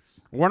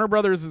drugs. Warner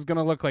Brothers is going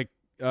to look like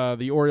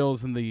the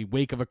Orioles in the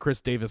wake of a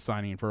Chris Davis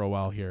signing for a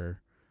while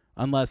here,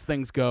 unless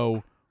things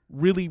go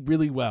really,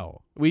 really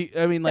well. The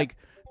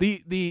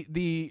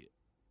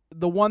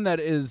one that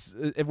is,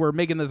 if we're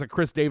making this a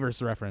Chris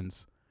Davis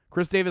reference,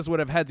 Chris Davis would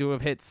have had to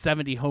have hit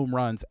 70 home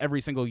runs every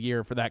single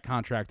year for that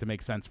contract to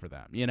make sense for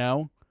them,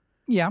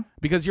 Yeah.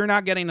 Because you're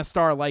not getting a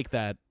star like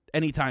that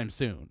anytime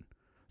soon.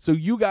 So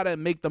you got to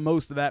make the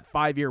most of that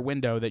 5-year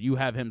window that you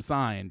have him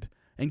signed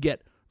and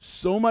get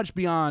so much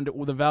beyond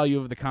the value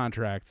of the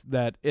contract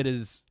that it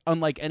is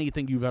unlike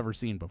anything you've ever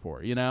seen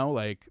before,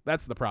 Like,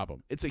 that's the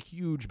problem. It's a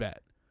huge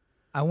bet.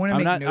 I want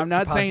to make I'm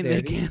not saying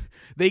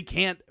they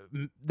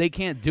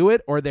can't do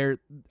it, or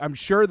I'm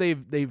sure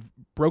they've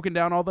broken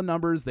down all the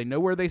numbers. They know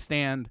where they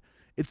stand.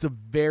 It's a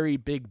very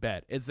big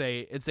bet. It's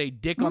a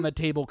dick on the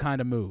table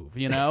kind of move,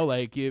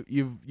 Like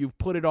you've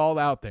put it all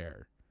out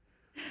there.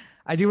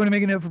 I do want to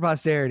make a note for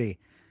posterity.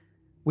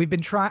 I've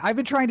been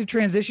trying to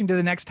transition to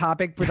the next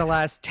topic for the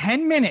last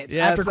 10 minutes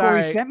after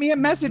Corey sent me a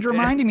message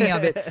reminding me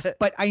of it.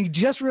 But I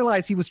just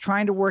realized he was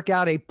trying to work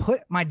out a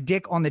put my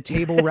dick on the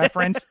table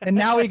reference, and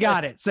now we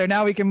got it. So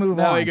now we can move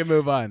on. Now we can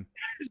move on.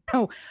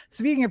 So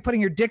speaking of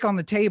putting your dick on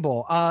the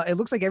table, it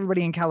looks like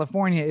everybody in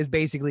California is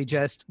basically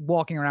just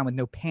walking around with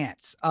no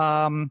pants.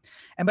 And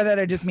by that,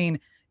 I just mean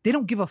they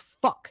don't give a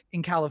fuck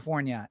in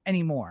California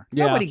anymore.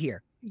 Yeah. Nobody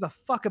here gives a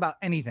fuck about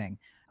anything.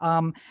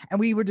 And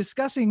we were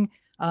discussing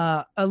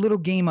a little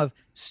game of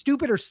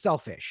stupid or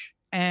selfish.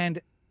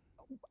 And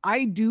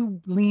I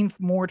do lean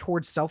more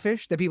towards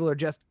selfish, that people are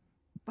just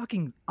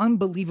fucking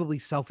unbelievably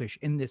selfish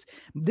in this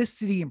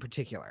city in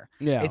particular.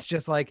 Yeah. It's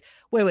just like,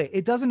 wait,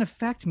 it doesn't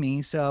affect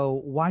me,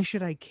 so why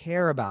should I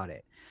care about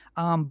it?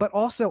 But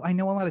also I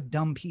know a lot of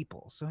dumb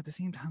people. So at the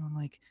same time, I'm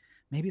like,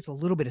 maybe it's a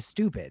little bit of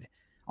stupid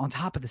on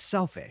top of the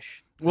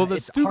selfish. Well, the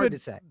it's hard to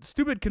say.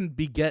 stupid can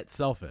beget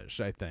selfish,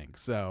 I think.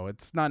 So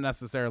it's not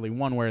necessarily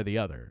one way or the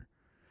other.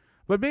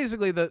 But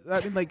basically,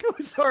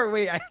 Sorry,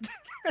 wait.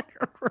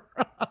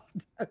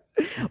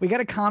 We got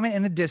a comment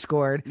in the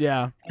Discord.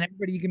 Yeah. And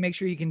everybody, you can make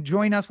sure you can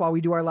join us while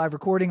we do our live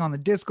recording on the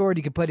Discord.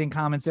 You can put in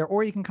comments there,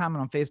 or you can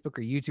comment on Facebook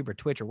or YouTube or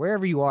Twitch or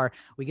wherever you are.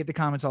 We get the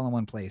comments all in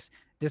one place.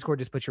 Discord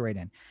just puts you right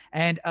in.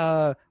 And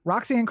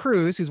Roxanne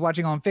Cruz, who's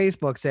watching on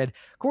Facebook, said,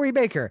 Corey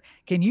Baker,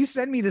 can you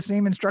send me the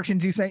same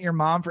instructions you sent your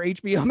mom for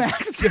HBO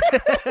Max?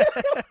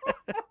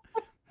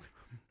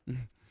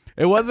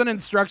 It wasn't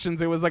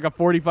instructions. It was like a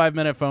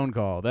 45-minute phone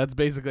call. That's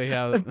basically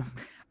how.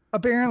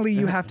 Apparently,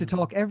 you have to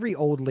talk every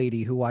old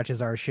lady who watches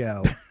our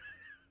show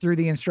through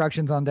the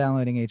instructions on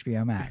downloading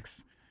HBO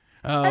Max.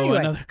 Oh,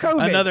 anyway,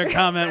 another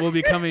comment will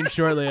be coming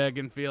shortly. I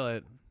can feel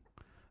it.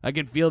 I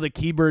can feel the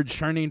keyboard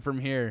churning from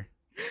here.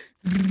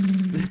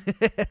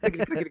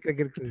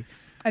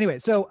 Anyway,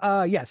 so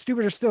yeah,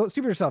 stupid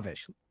or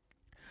selfish.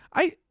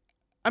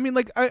 I mean,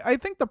 like, I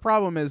think the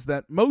problem is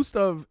that most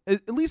of,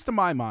 at least to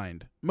my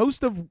mind,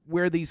 most of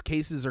where these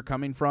cases are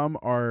coming from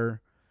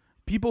are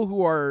people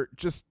who are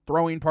just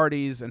throwing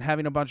parties and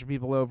having a bunch of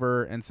people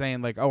over and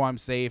saying like, oh, I'm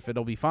safe,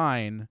 it'll be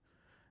fine.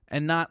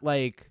 And not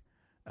like...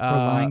 or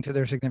lying to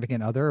their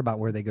significant other about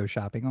where they go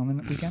shopping on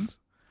the weekends.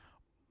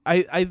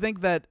 I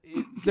think that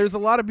there's a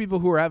lot of people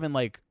who are having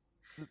like...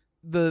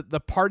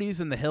 The parties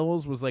in the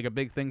hills was like a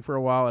big thing for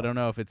a while. I don't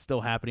know if it's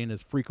still happening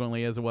as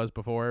frequently as it was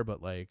before,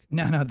 but like...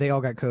 No, they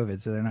all got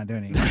COVID, so they're not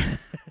doing anything.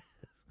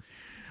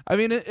 I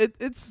mean,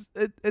 it's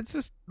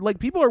just like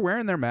people are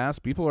wearing their masks.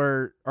 People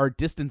are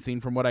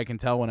distancing from what I can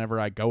tell whenever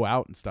I go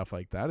out and stuff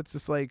like that. It's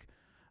just like,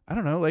 I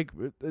don't know, like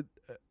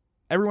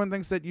everyone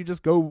thinks that you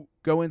just go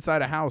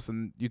inside a house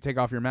and you take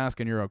off your mask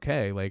and you're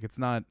okay. Like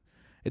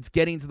it's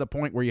getting to the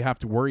point where you have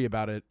to worry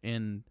about it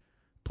in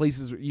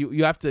places.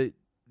 You have to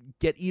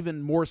get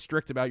even more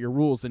strict about your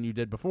rules than you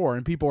did before.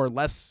 And people are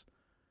less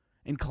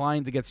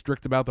inclined to get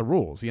strict about the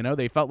rules. You know,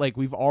 they felt like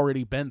we've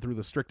already been through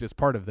the strictest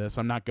part of this.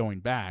 I'm not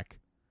going back.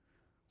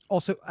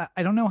 Also,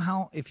 I don't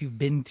know if you've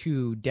been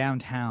to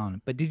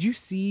downtown, but did you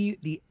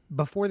see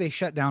before they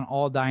shut down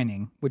all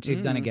dining, which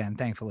they've done again,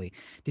 thankfully,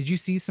 did you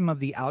see some of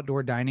the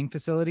outdoor dining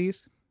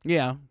facilities?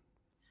 Yeah.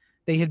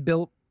 They had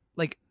built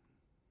like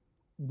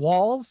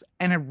walls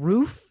and a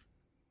roof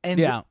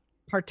and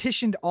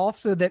partitioned off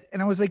so that,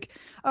 and I was like,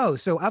 oh,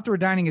 so outdoor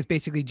dining is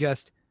basically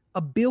just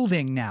a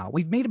building now.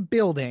 We've made a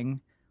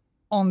building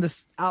on the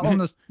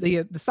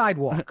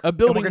sidewalk. A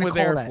building with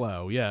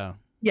airflow, yeah.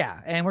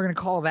 Yeah, and we're gonna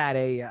call that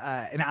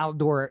an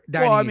outdoor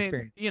dining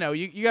experience. You know,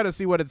 you got to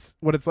see what it's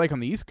like on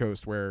the East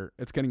Coast where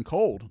it's getting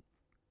cold.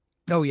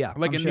 Oh yeah,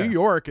 like in New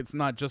York, it's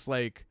not just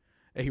like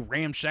a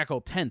ramshackle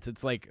tent.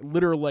 It's like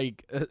literally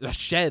like a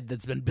shed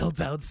that's been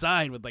built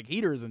outside with like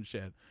heaters and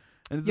shit.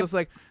 And it's just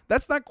like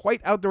that's not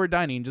quite outdoor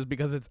dining just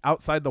because it's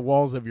outside the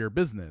walls of your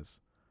business.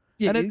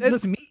 Yeah, and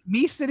listen,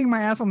 me sitting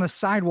my ass on the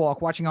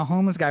sidewalk watching a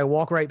homeless guy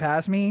walk right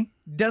past me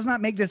does not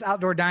make this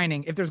outdoor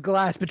dining if there's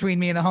glass between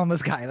me and the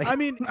homeless guy. Like, I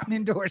mean, I'm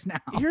indoors now.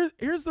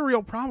 Here's the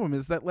real problem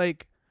is that,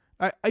 like,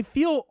 I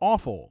feel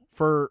awful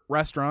for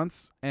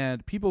restaurants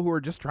and people who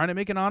are just trying to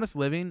make an honest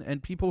living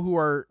and people who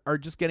are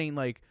just getting,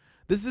 like,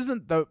 this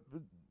isn't the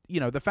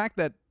fact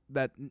that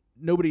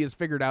nobody has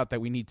figured out that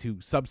we need to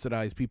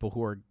subsidize people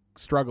who are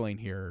struggling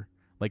here.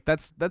 Like,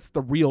 that's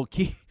the real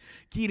key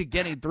to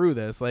getting through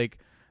this. Like,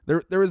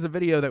 There was a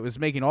video that was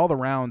making all the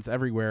rounds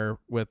everywhere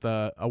with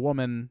a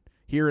woman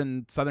here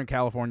in Southern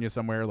California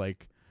somewhere,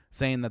 like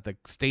saying that the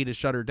state has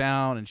shut her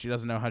down and she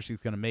doesn't know how she's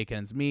going to make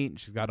ends meet. And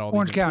she's got all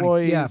Orange these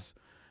employees. County.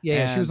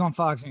 Yeah, she was on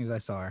Fox News. I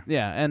saw her.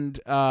 Yeah, and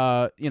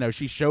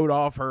she showed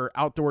off her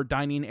outdoor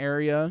dining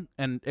area,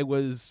 and it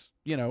was,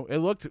 it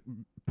looked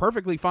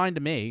perfectly fine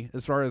to me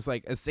as far as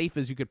like as safe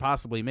as you could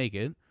possibly make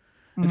it.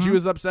 Mm-hmm. And she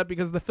was upset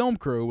because the film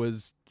crew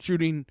was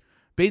shooting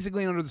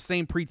basically under the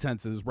same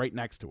pretenses right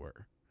next to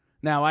her.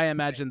 Now, I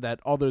imagine that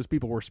all those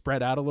people were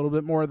spread out a little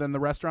bit more than the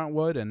restaurant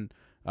would, and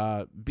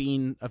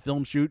being a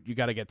film shoot, you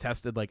got to get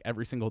tested like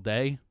every single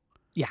day.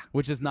 Yeah.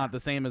 Which is not the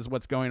same as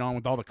what's going on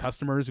with all the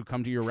customers who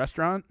come to your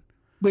restaurant.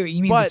 Wait,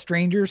 you mean the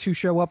strangers who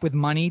show up with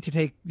money to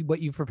take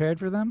what you've prepared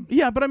for them?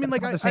 Yeah, but I mean, that's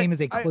like not the same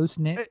as a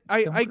close-knit.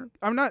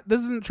 I'm not.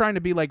 This isn't trying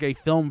to be like a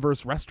film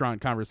versus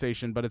restaurant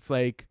conversation, but it's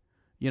like,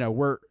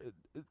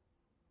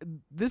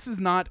 this is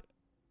not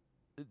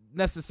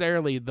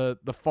necessarily the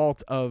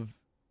fault of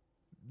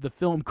the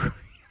film crew.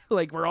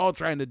 Like, we're all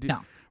trying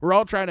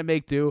to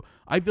make do.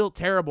 I feel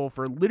terrible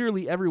for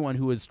literally everyone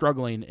who is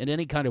struggling in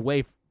any kind of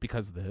way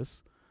because of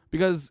this,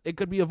 because it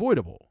could be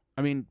avoidable.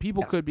 I mean,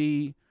 people could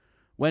be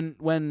when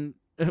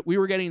we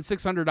were getting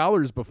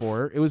 $600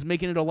 before, it was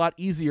making it a lot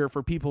easier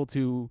for people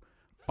to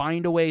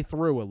find a way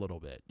through a little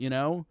bit, you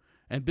know?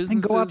 And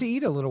businesses And go out to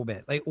eat a little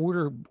bit, like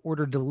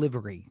order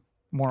delivery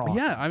more often.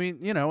 Yeah, I mean,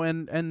 you know,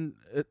 and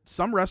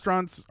some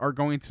restaurants are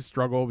going to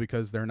struggle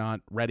because they're not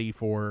ready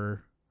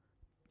for,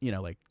 you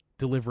know, like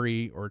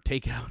delivery or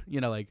takeout.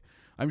 You know, like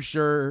I'm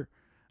sure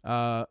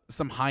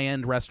some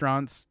high-end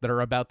restaurants that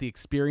are about the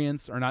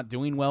experience are not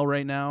doing well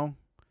right now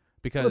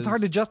because It's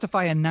hard to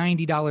justify a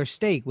 $90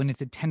 steak when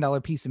it's a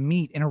 $10 piece of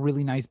meat in a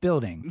really nice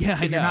building. Yeah, I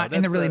if you're know. not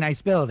in a really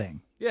nice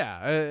building.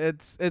 Yeah,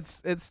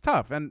 it's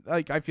tough, and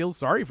like I feel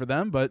sorry for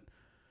them, but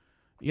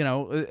you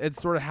know,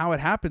 it's sort of how it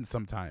happens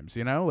sometimes.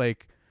 You know,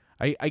 like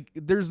I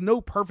there's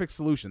no perfect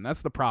solution.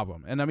 That's the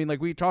problem. And I mean,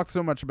 like we talked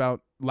so much about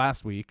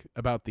last week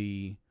about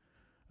the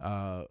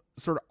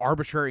sort of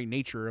arbitrary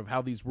nature of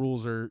how these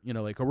rules are, you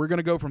know, like, oh, we're going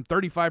to go from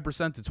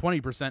 35% to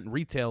 20% in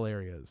retail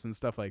areas and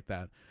stuff like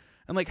that.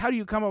 And like, how do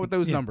you come up with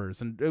those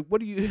numbers? And what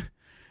do you,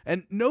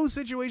 and no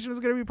situation is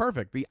going to be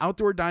perfect. The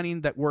outdoor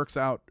dining that works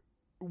out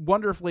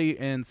wonderfully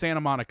in Santa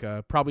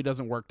Monica probably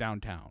doesn't work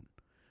downtown.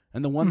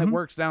 And the one that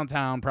works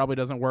downtown probably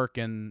doesn't work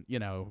in, you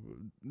know,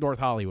 North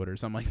Hollywood or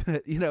something like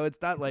that. You know,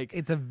 it's not like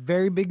it's a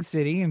very big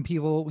city and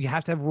we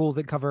have to have rules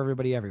that cover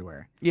everybody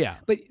everywhere. Yeah.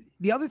 But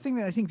the other thing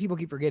that I think people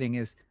keep forgetting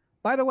is,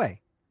 by the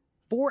way,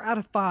 4 out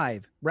of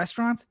 5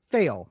 restaurants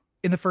fail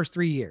in the first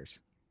 3 years.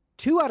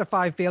 2 out of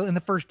 5 fail in the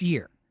first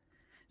year.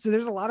 So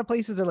there's a lot of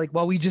places that are like,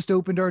 well, we just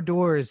opened our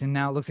doors and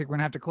now it looks like we're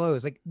gonna have to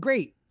close. Like,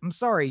 great. I'm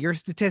sorry, you're a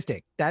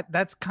statistic.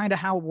 That's kind of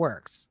how it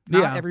works.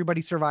 Not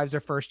everybody survives their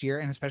first year,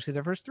 and especially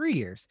their first 3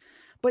 years.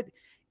 But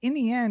in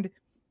the end,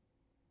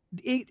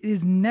 it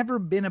has never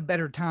been a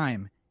better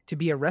time to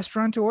be a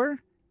restaurateur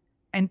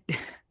and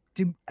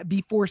to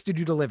be forced to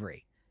do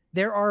delivery.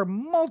 There are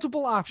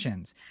multiple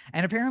options,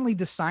 and apparently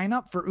the sign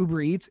up for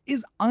Uber Eats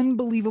is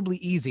unbelievably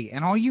easy.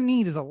 And all you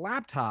need is a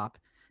laptop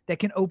that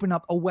can open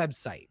up a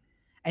website,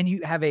 and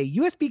you have a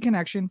USB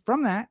connection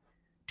from that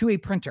to a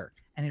printer,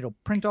 and it'll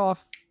print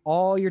off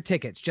all your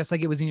tickets just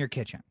like it was in your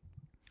kitchen.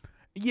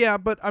 Yeah,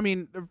 but I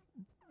mean,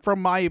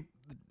 from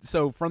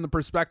the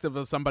perspective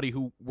of somebody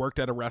who worked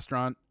at a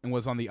restaurant and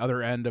was on the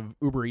other end of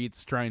Uber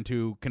Eats trying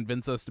to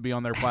convince us to be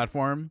on their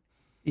platform.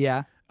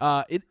 Yeah.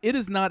 It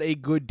is not a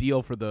good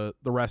deal for the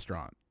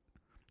restaurant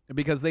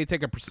because they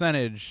take a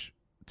percentage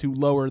to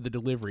lower the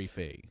delivery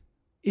fee.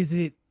 Is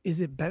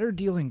it better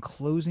deal than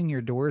closing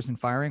your doors and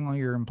firing all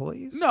your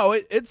employees? No,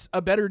 it's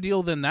a better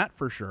deal than that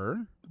for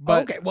sure.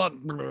 But okay, well,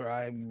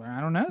 I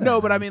don't know.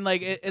 No, but I mean,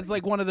 like it's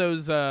like one of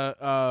those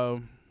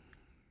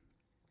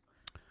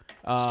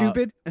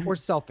stupid or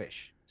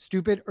selfish.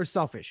 Stupid or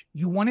selfish.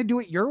 You want to do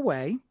it your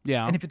way.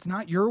 Yeah. And if it's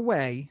not your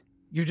way,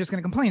 you're just going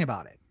to complain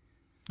about it.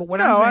 But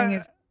what I'm saying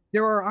is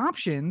there are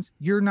options.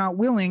 You're not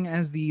willing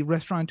as the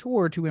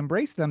restaurateur to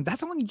embrace them.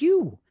 That's on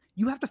you.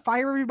 You have to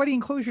fire everybody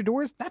and close your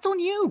doors. That's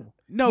on you.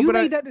 No, you but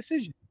made that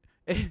decision.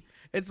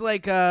 It's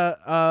like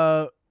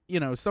you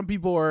know, some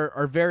people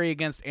are very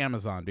against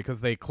Amazon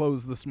because they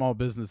close the small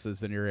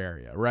businesses in your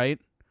area,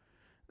 right?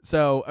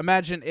 So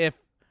imagine if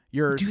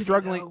you're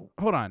struggling.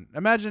 Hold on.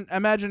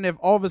 Imagine if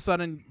all of a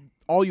sudden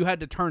all you had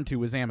to turn to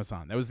was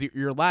Amazon. That was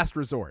your last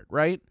resort,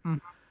 right?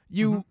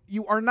 You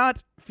are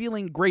not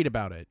feeling great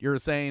about it. You're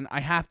saying, I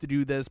have to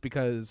do this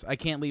because I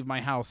can't leave my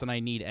house and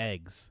I need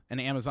eggs,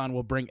 and Amazon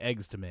will bring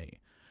eggs to me.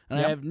 And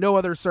I have no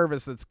other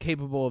service that's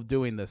capable of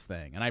doing this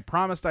thing. And I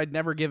promised I'd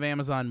never give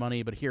Amazon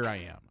money, but here I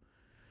am.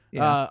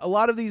 Yeah. A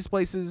lot of these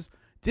places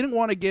didn't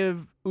want to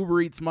give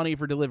Uber Eats money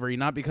for delivery,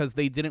 not because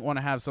they didn't want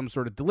to have some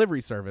sort of delivery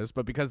service,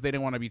 but because they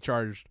didn't want to be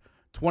charged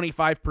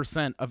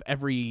 25% of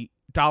every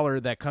dollar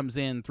that comes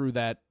in through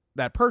that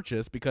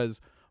purchase,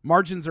 because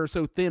margins are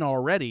so thin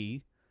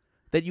already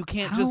that you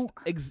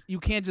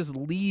can't just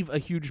leave a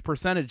huge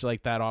percentage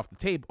like that off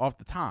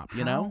the top,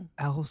 you know?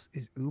 How else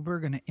is Uber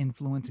going to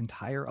influence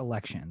entire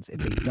elections if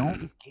they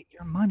don't get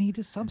your money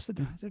to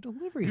subsidize their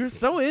delivery? You're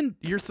so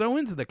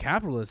into the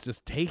capitalists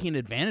just taking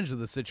advantage of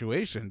the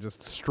situation,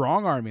 just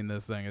strong-arming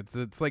this thing.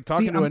 It's like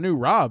talking to a new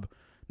Rob.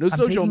 No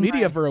social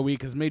media for a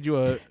week has made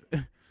you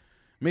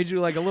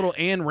like a little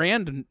Ayn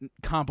Rand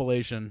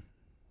compilation.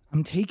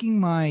 I'm taking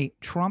my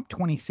Trump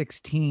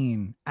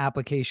 2016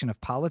 application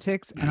of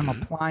politics and I'm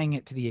applying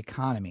it to the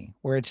economy,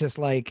 where it's just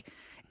like,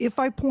 if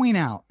I point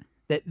out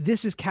that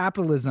this is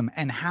capitalism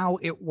and how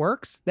it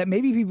works, that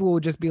maybe people will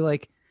just be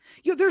like,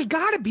 there's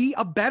got to be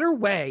a better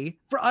way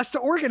for us to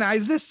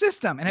organize this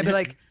system. And I'd be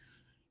like,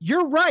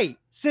 you're right.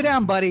 Sit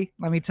down, buddy.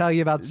 Let me tell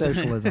you about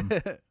socialism.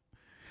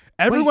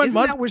 Everyone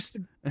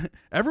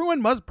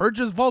must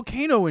purchase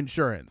volcano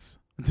insurance.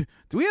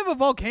 Do we have a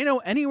volcano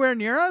anywhere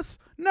near us?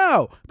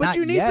 No, but Not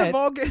you need yet.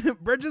 some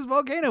purchase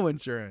volcano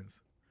insurance.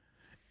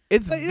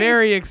 It's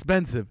very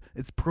expensive.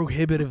 It's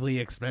prohibitively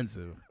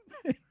expensive.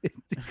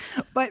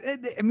 But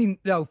I mean,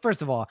 no,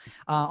 first of all,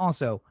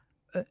 also,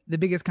 the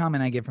biggest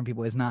comment I get from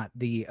people is not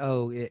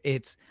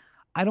it's,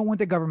 I don't want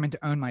the government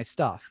to own my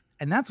stuff.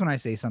 And that's when I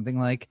say something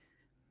like,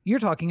 you're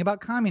talking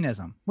about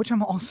communism, which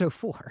I'm also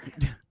for.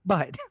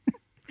 But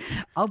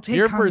I'll take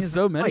You're communism for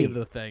so many right. of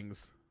the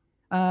things.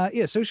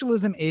 Yeah,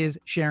 socialism is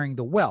sharing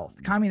the wealth.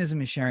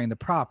 Communism is sharing the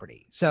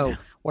property. So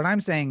what I'm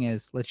saying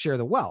is, let's share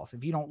the wealth.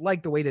 If you don't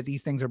like the way that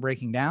these things are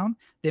breaking down,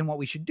 then what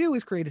we should do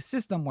is create a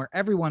system where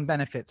everyone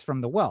benefits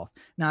from the wealth,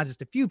 not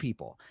just a few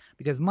people,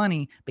 because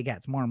money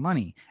begets more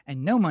money,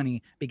 and no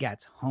money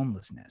begets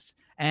homelessness.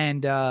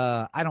 And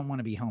I don't want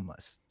to be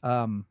homeless.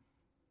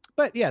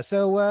 But yeah,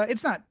 so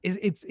it's not.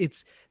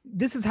 It's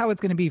this is how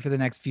it's going to be for the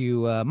next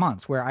few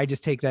months, where I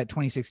just take that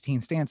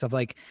 2016 stance of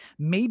like,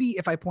 maybe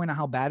if I point out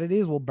how bad it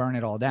is, we'll burn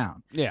it all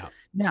down. Yeah.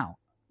 Now,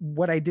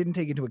 what I didn't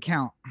take into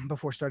account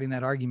before starting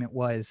that argument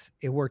was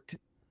it worked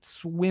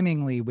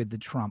swimmingly with the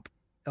Trump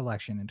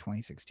election in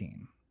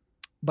 2016,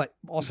 but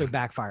also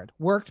backfired.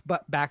 Worked,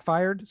 but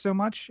backfired so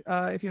much.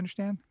 If you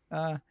understand,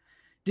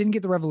 didn't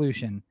get the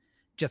revolution,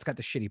 just got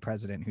the shitty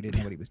president who didn't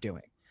know what he was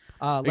doing.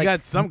 We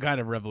got some kind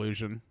of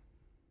revolution.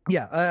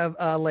 Yeah,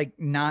 like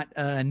not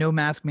no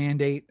mask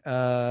mandate,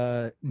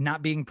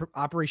 not being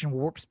Operation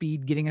Warp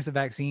Speed, getting us a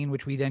vaccine,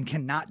 which we then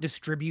cannot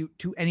distribute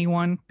to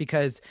anyone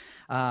because,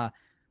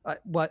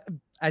 what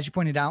as you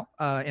pointed out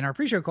in our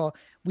pre-show call,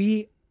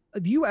 the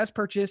U.S.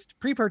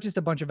 pre-purchased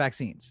a bunch of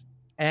vaccines,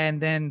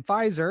 and then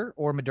Pfizer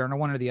or Moderna,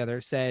 one or the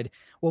other, said,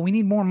 "Well, we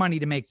need more money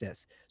to make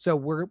this, so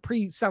we're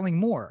pre-selling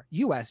more."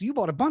 U.S., you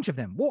bought a bunch of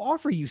them. We'll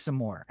offer you some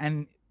more,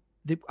 and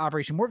the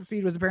Operation Warp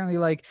Speed was apparently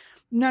like,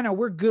 no,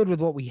 we're good with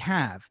what we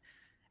have.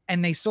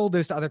 And they sold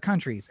those to other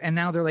countries. And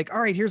now they're like, all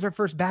right, here's our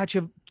first batch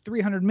of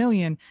 300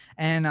 million.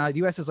 And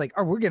the US is like,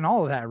 oh, we're getting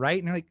all of that, right?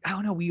 And they're like,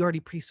 oh no, we already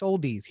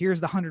pre-sold these. Here's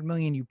the 100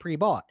 million you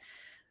pre-bought.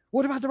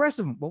 What about the rest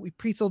of them? Well, we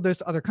pre-sold those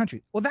to other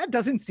countries. Well, that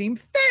doesn't seem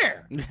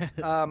fair.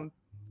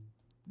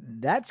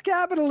 That's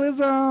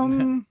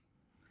capitalism.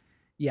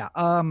 Yeah.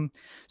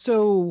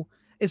 So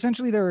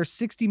essentially there are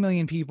 60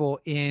 million people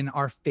in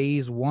our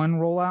phase 1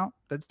 rollout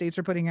that states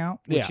are putting out,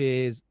 which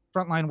is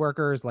frontline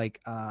workers like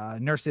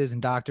nurses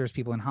and doctors,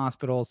 people in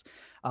hospitals,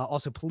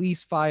 also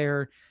police,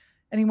 fire,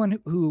 anyone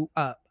who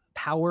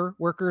power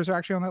workers are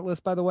actually on that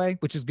list, by the way,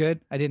 which is good.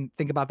 I didn't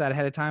think about that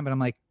ahead of time, but I'm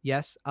like,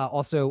 yes.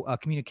 Also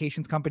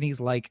communications companies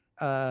like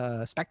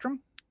Spectrum,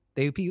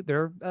 their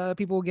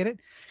people will get it.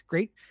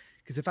 Great.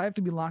 Because if I have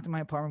to be locked in my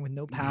apartment with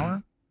no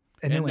power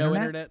and no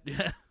internet,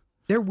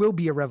 there will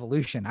be a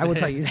revolution. I will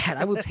tell you that.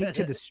 I will take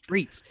to the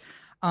streets.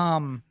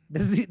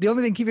 This is the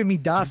only thing keeping me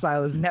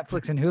docile is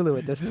Netflix and Hulu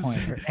at this point,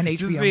 and HBO.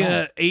 Just see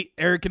an 8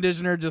 air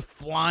conditioner just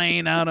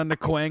flying out on the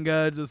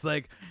Cahuenga, just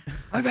like,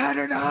 I've had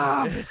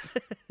enough.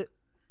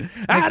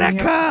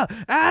 Attica.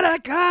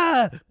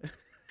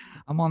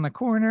 I'm on the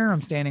corner.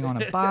 I'm standing on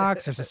a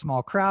box. There's a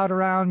small crowd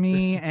around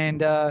me,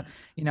 and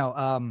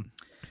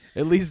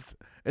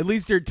At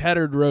least your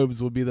tattered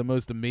robes will be the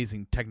most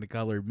amazing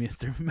Technicolor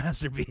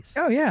masterpiece.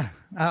 Oh, yeah.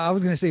 I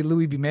was going to say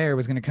Louis B. Mayer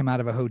was going to come out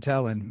of a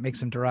hotel and make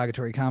some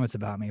derogatory comments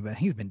about me, but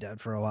he's been dead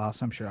for a while,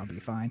 so I'm sure I'll be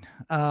fine.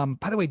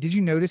 By the way, did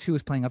you notice who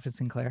was playing Upton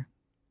Sinclair?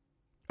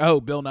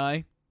 Oh, Bill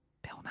Nye?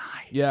 Bill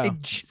Nye. Yeah.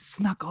 It just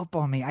snuck up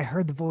on me. I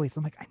heard the voice.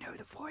 I'm like, I know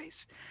the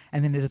voice.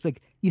 And then it's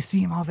like, you see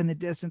him off in the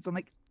distance. I'm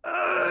like,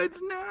 oh,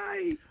 it's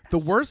Nye. The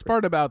worst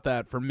part about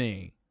that for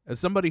me, as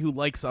somebody who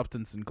likes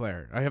Upton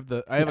Sinclair, I have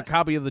a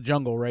copy of The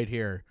Jungle right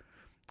here,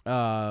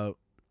 why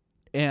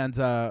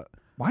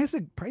is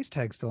the price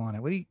tag still on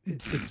it?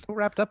 It's still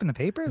wrapped up in the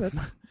paper?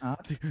 That's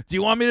do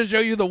you want me to show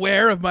you the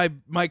wear of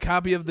my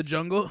copy of The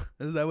Jungle?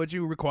 Is that what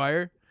you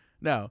require?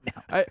 No.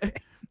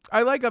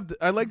 I liked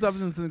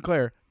Upton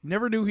Sinclair.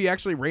 Never knew he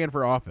actually ran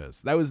for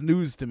office. That was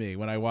news to me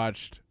when I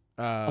watched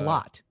a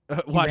lot.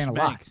 Watched a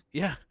lot.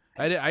 Yeah,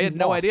 I had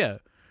no idea.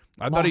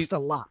 I thought a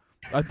lot.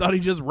 I thought he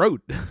just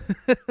wrote.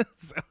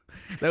 So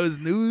that was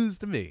news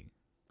to me.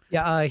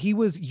 Yeah, he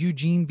was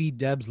Eugene V.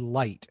 Debs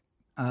light.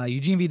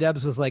 Eugene V.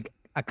 Debs was like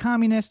a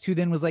communist who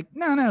then was like,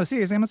 no,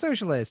 seriously, I'm a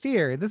socialist.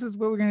 Here, this is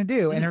what we're going to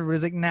do. And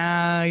everybody's like,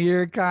 nah,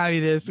 you're a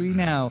communist. We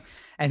know.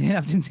 And then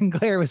Upton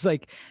Sinclair was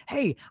like,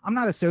 hey, I'm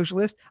not a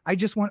socialist. I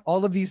just want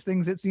all of these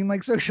things that seem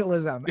like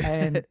socialism.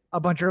 And a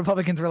bunch of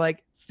Republicans were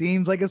like,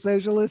 seems like a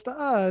socialist to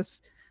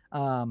us.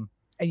 And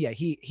yeah,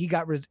 he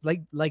got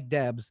like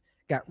Debs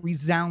got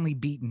resoundingly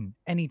beaten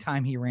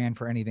anytime he ran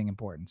for anything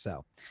important.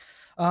 So,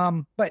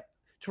 but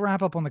to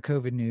wrap up on the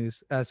COVID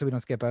news, so we don't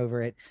skip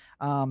over it.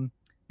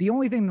 The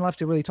only thing left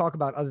to really talk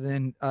about other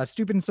than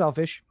stupid and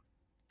selfish,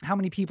 how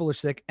many people are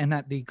sick, and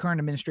that the current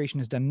administration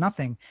has done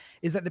nothing,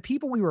 is that the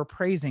people we were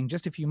praising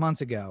just a few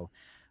months ago,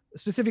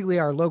 specifically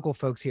our local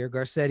folks here,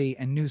 Garcetti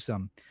and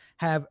Newsom,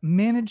 have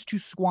managed to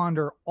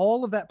squander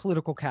all of that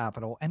political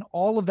capital and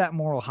all of that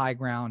moral high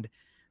ground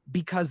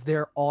because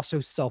they're also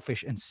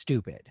selfish and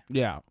stupid.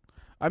 Yeah.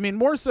 I mean,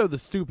 more so the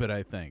stupid,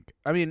 I think.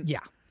 I mean, yeah.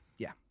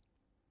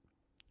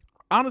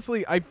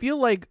 Honestly, I feel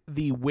like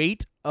the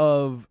weight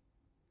of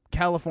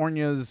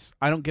California's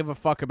I don't give a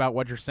fuck about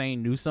what you're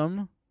saying,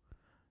 Newsom,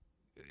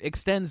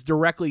 extends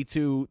directly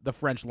to the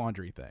French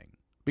Laundry thing.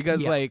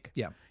 Because,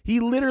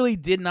 he literally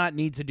did not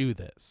need to do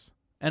this.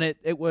 And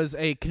it was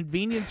a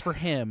convenience for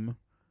him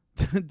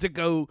to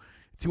go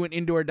to an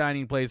indoor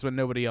dining place when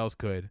nobody else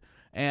could.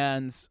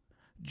 And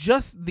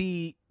just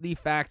the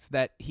fact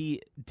that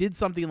he did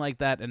something like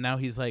that and now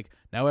he's like,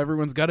 now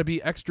everyone's got to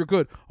be extra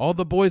good. All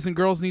the boys and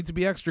girls need to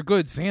be extra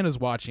good. Santa's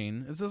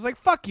watching. It's just like,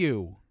 fuck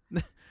you.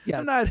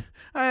 Yeah.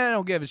 I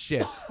don't give a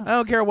shit. I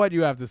don't care what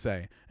you have to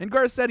say. And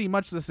Garcetti,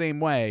 much the same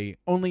way,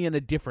 only in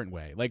a different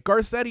way. Like,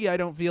 Garcetti, I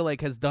don't feel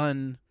like has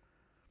done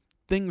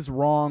things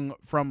wrong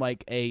from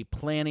like a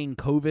planning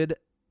COVID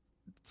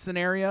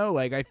scenario.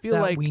 Like, I feel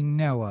that like we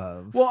know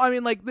of. well, I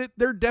mean, like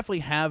there definitely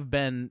have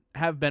been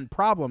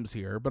problems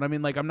here, but I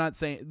mean, like, I'm not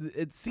saying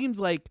it seems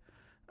like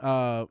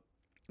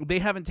they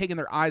haven't taken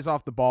their eyes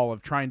off the ball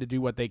of trying to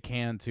do what they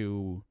can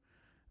to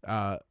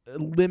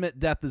limit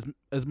death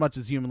as much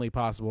as humanly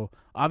possible.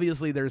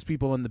 Obviously, there's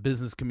people in the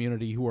business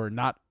community who are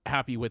not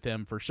happy with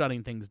him for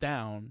shutting things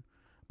down,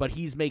 but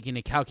he's making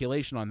a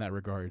calculation on that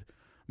regard.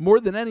 More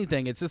than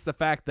anything, it's just the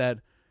fact that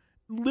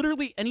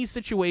literally any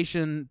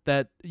situation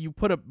that you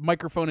put a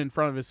microphone in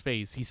front of his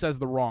face, he says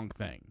the wrong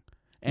thing.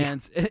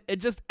 And it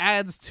just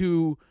adds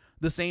to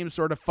the same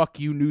sort of fuck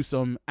you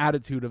Newsom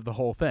attitude of the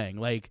whole thing.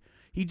 Like,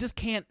 he just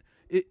can't.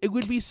 It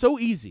would be so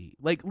easy.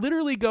 Like,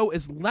 literally go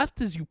as left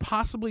as you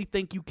possibly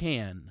think you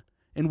can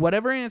in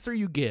whatever answer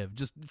you give.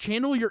 Just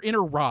channel your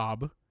inner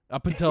Rob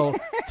up until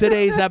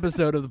today's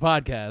episode of the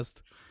podcast.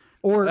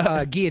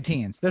 Or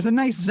guillotines. There's a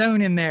nice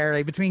zone in there,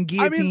 like, between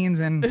guillotines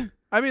and...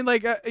 I mean,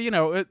 like,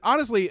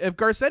 honestly, if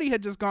Garcetti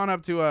had just gone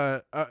up to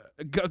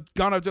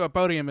a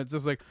podium, it's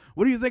just like,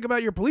 what do you think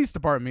about your police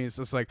department? It's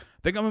just like,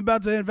 think I'm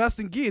about to invest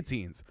in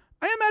guillotines.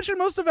 I imagine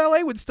most of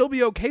LA would still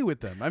be okay with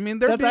them. I mean,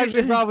 that's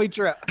actually probably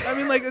true. I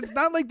mean, like, it's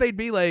not like they'd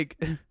be like,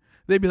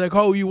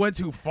 oh, you went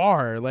too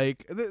far.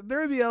 Like, there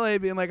would be LA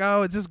being like,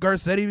 oh, it's just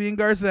Garcetti being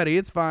Garcetti.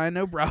 It's fine,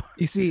 no problem.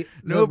 You see,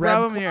 no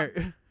problem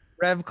here.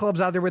 Rev clubs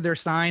out there with their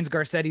signs.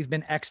 Garcetti's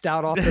been X'd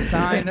out off the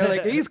sign. They're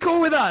like, he's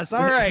cool with us.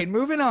 All right,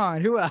 moving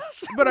on. Who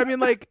else? But I mean,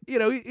 like,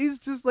 he's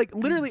just like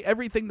literally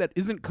everything that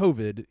isn't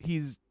COVID.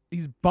 He's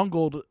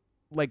bungled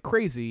like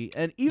crazy,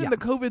 and even the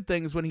COVID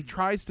things when he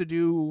tries to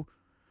do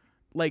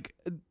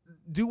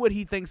what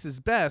he thinks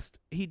is best,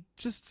 he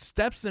just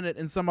steps in it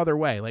in some other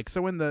way. Like,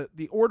 so in the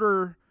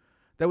order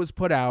that was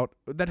put out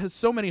that has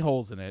so many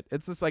holes in it,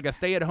 it's just like a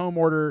stay-at-home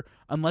order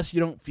unless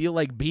you don't feel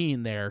like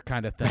being there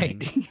kind of thing.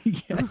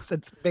 Right. Yes,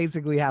 that's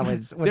basically how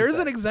it's. There's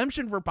an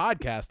exemption for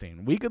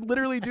podcasting. We could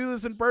literally do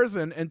this in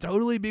person and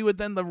totally be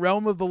within the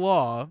realm of the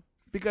law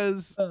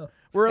because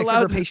we're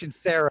allowed. Except for patient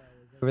Sarah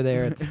over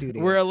there at the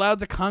studio. We're allowed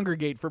to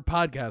congregate for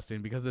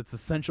podcasting because it's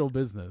essential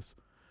business.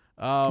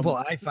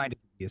 Well, I find it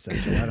to be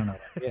essential. I don't know.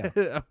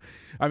 Yeah.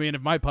 I mean,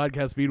 if my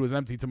podcast feed was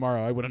empty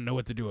tomorrow, I wouldn't know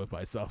what to do with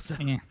myself. So.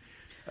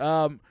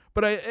 Yeah.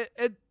 But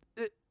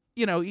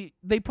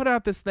they put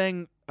out this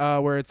thing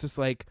where it's just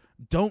like,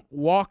 don't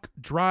walk,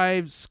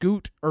 drive,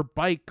 scoot, or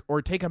bike,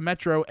 or take a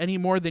metro any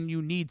more than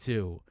you need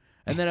to.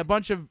 And then a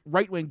bunch of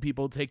right-wing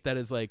people take that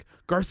as like,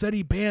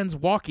 Garcetti bans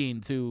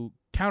walking to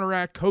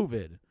counteract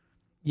COVID.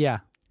 Yeah.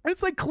 And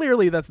it's like,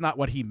 clearly that's not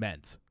what he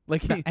meant.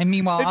 Like, and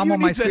meanwhile, I'm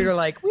on my scooter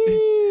like,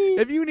 wee.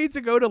 If you need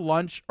to go to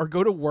lunch or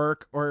go to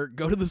work or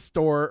go to the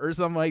store or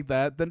something like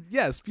that, then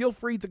yes, feel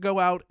free to go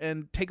out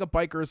and take a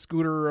bike or a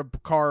scooter or a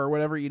car or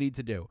whatever you need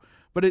to do.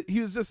 But he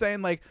was just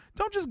saying, like,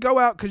 don't just go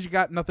out because you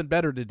got nothing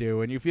better to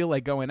do and you feel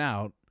like going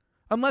out.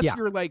 Unless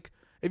you're like,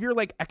 if you're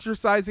like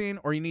exercising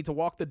or you need to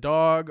walk the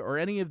dog or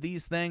any of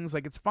these things,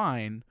 like, it's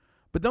fine.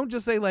 But don't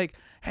just say like,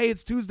 hey,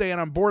 it's Tuesday and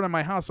I'm bored in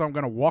my house, so I'm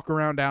going to walk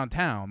around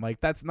downtown.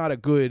 Like, that's not a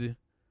good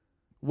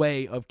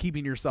way of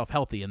keeping yourself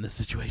healthy in this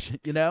situation,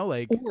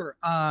 like, or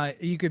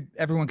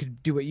everyone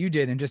could do what you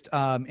did and just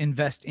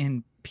invest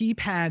in pee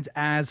pads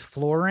as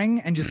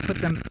flooring and just put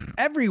them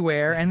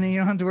everywhere, and then you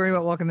don't have to worry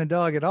about walking the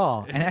dog at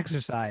all and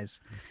exercise.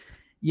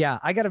 Yeah,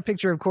 I got a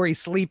picture of Corey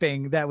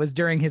sleeping that was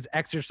during his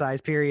exercise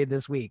period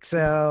this week,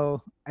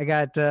 so I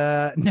got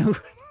no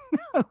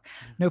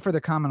further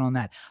comment on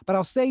that. But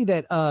I'll say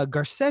that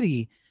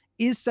Garcetti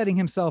is setting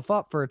himself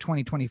up for a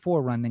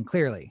 2024 run then,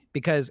 clearly,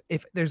 because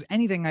if there's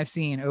anything I've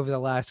seen over the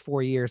last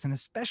 4 years, and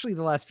especially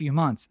the last few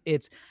months,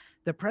 it's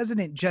the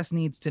president just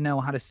needs to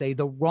know how to say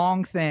the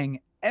wrong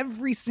thing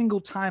every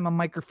single time a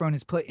microphone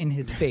is put in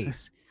his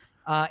face,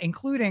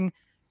 including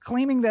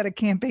claiming that a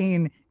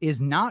campaign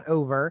is not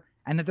over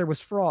and that there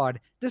was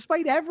fraud,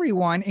 despite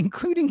everyone,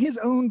 including his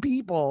own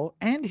people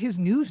and his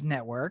news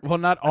network. Well,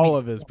 not all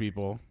of his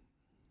people.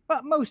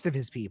 But most of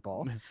his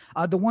people,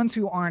 the ones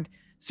who aren't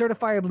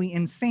certifiably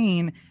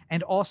insane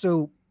and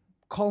also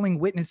calling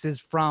witnesses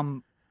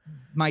from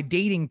my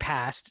dating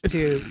past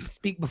to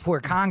speak before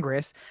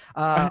Congress,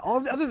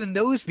 all other than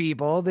those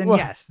people, then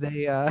yes,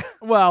 they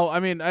well, I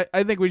mean,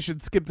 I think we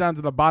should skip down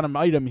to the bottom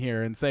item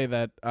here and say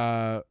that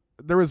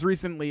there was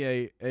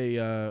recently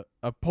a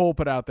poll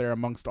put out there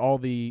amongst all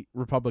the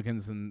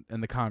Republicans in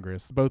the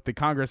Congress, both the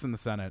Congress and the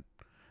Senate,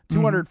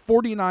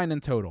 249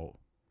 in total.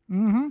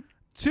 Mm-hmm.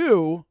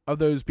 2 of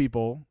those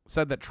people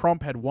said that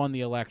Trump had won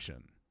the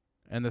election.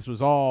 And this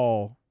was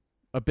all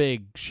a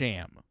big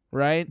sham,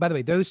 right? By the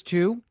way, those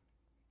 2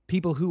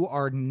 people who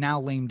are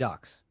now lame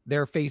ducks,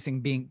 they're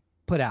facing being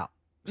put out.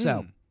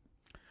 So,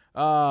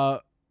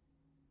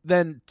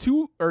 then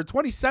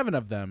 27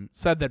 of them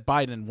said that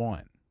Biden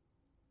won.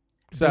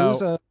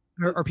 So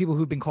are people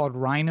who've been called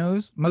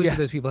rhinos. Most Yeah. of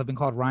those people have been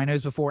called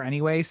rhinos before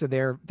anyway, so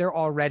they're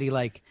already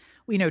like,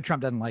 we know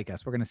Trump doesn't like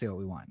us. We're going to say what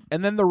we want.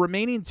 And then the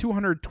remaining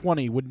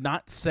 220 would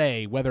not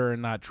say whether or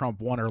not Trump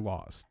won or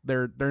lost.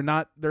 They're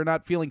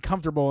not feeling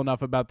comfortable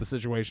enough about the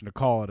situation to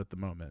call it at the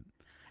moment.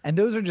 And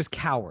those are just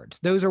cowards.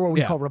 Those are what we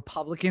Yeah. call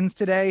Republicans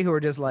today, who are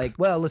just like,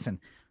 well, listen,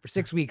 for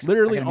 6 weeks,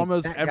 Literally I gotta make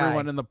almost that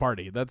everyone guy- in the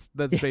party. That's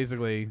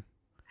basically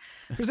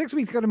for 6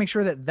 weeks, got to make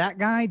sure that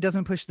guy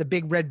doesn't push the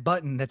big red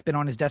button that's been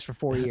on his desk for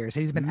 4 years.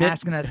 He's been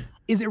asking us,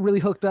 is it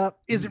really hooked up?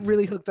 Is it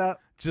really hooked up?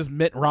 just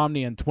Mitt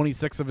Romney and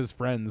 26 of his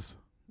friends.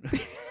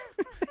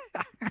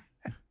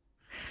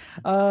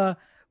 But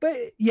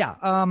yeah,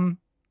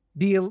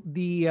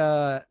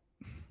 the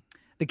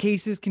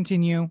cases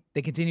continue.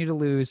 They continue to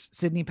lose.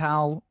 Sidney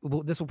Powell,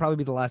 this will probably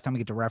be the last time we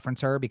get to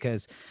reference her,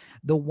 because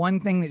the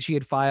one thing that she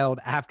had filed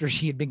after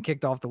she had been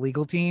kicked off the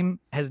legal team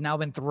has now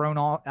been thrown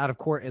out of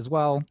court as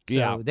well. So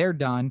Yeah. they're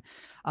done.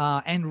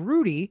 And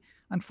Rudy,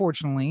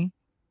 unfortunately,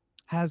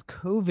 has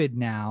COVID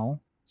now.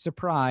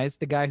 Surprise,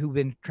 the guy who'd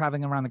been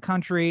traveling around the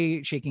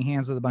country, shaking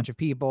hands with a bunch of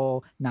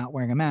people, not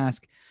wearing a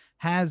mask,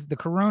 has the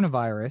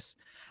coronavirus.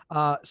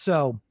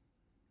 So,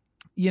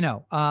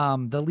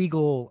 the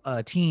legal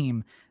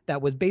team that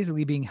was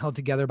basically being held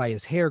together by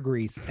his hair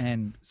grease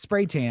and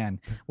spray tan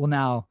will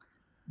now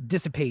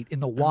dissipate in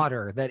the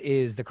water that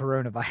is the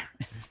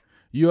coronavirus.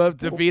 You have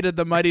defeated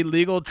the mighty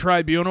legal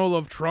tribunal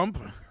of Trump.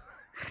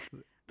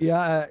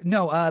 Yeah,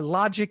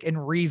 logic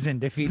and reason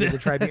defeated the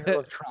tribunal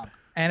of Trump,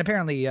 and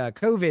apparently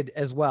COVID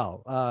as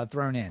well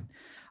thrown in.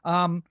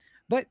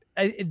 But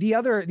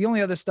the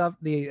only other stuff,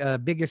 the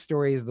biggest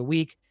story is the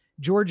week.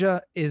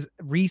 Georgia is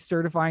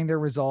recertifying their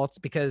results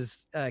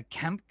because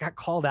Kemp got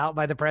called out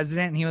by the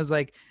president, and he was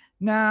like,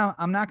 "No,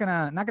 I'm not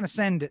gonna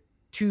send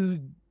 2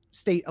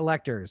 state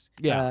electors.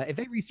 Yeah. If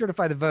they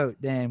recertify the vote,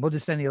 then we'll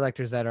just send the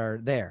electors that are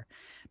there,"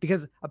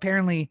 because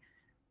apparently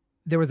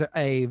there was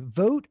a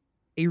vote,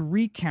 a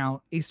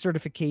recount, a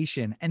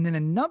certification, and then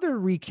another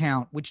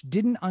recount which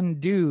didn't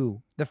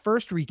undo the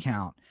first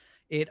recount.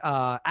 It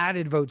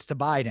added votes to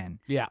Biden.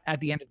 Yeah. At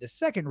the end of the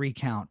second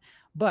recount,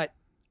 but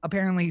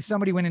apparently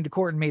somebody went into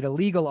court and made a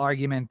legal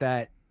argument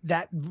that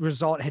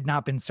result had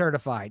not been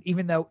certified,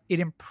 even though it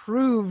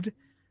improved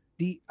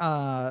the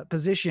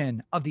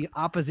position of the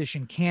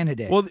opposition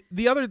candidate. Well,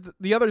 the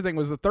other thing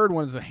was the third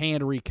one is a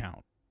hand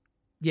recount.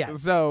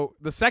 Yes. So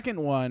the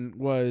second one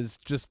was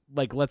just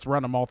like, let's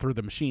run them all through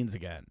the machines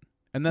again.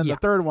 And then Yeah. the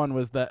third one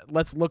was that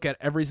let's look at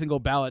every single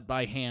ballot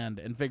by hand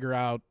and figure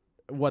out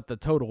what the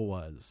total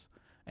was.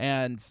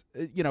 And,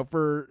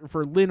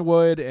 for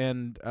Linwood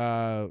and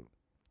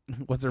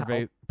what's her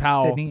face?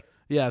 Powell. Sydney.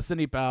 Yeah,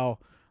 Sidney Powell.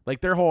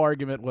 Like, their whole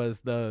argument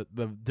was the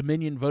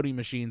Dominion voting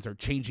machines are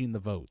changing the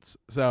votes.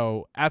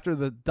 So after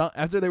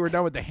they were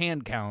done with the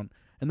hand count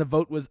and the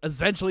vote was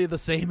essentially the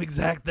same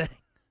exact thing.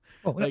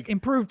 Well, like,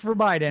 improved for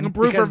Biden.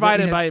 Improved for because,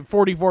 Biden by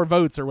 44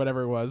 votes or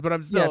whatever it was. But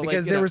I'm still yeah,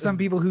 because there were some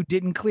people who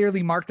didn't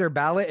clearly mark their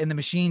ballot, and the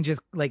machine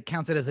just like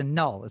counts it as a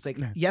null. It's like,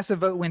 yes, a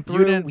vote went through.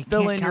 You didn't we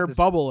fill can't in count your this.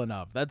 bubble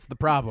enough. That's the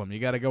problem. You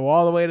got to go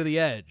all the way to the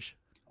edge.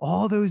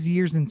 All those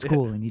years in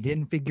school, and you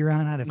didn't figure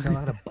out how to fill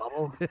out a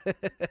bubble.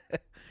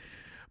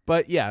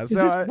 But yeah, Is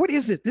so this, what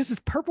is it? This is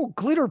purple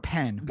glitter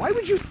pen. Why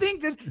would you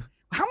think that?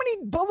 How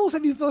many bubbles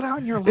have you filled out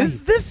in your life?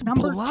 is this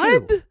Number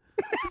blood? 2.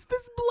 Is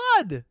this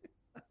blood?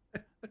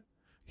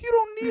 You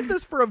don't need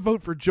this for a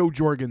vote for Joe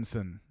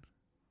Jorgensen.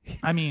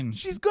 I mean,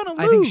 She's gonna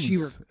I think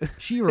lose.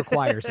 she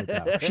requires it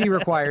though. She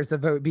requires the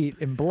vote be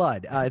in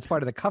blood. It's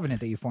part of the covenant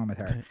that you form with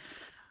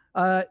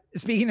her.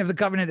 Speaking of the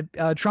covenant,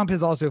 Trump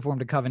has also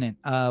formed a covenant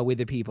with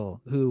the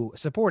people who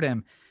support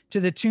him to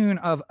the tune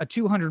of a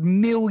 $200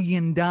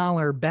 million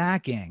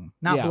backing,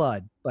 not Yeah.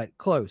 blood, but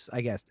close,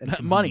 I guess. at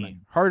 $200 money,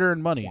 million.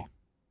 hard-earned money.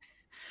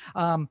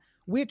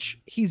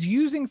 Which he's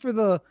using for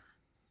the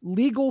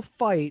legal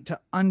fight to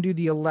undo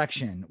the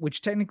election,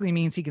 which technically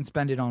means he can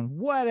spend it on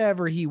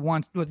whatever he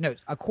wants. Well, no,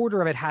 a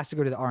quarter of it has to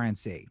go to the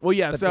RNC. Well,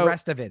 yeah. But So the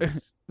rest of it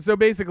is So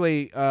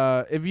basically,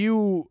 if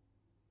you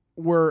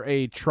were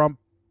a Trump,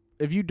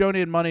 if you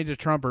donated money to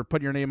Trump or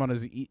put your name on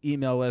his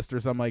email list or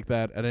something like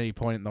that at any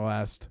point in the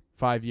last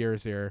 5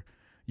 years here,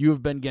 you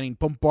have been getting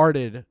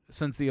bombarded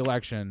since the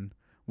election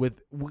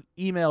with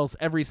emails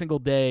every single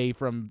day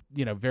from,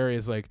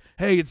 various like,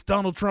 hey, it's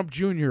Donald Trump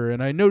Jr.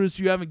 and I noticed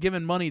you haven't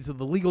given money to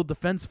the Legal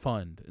Defense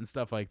Fund and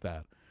stuff like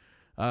that.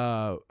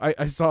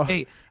 I saw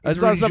Hey, I it's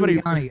saw Rudy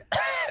somebody.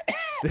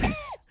 Giuliani.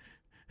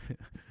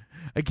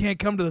 I can't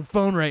come to the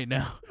phone right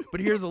now,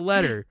 but here's a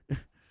letter.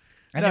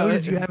 I No,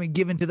 noticed you haven't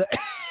given to the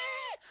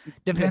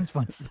defense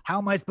fund. How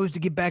am I supposed to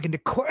get back into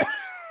court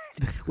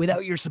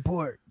without your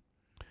support?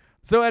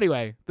 So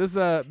anyway, this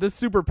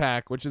super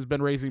PAC, which has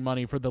been raising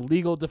money for the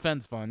Legal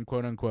Defense Fund,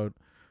 quote unquote,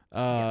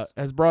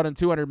 has brought in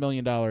 $200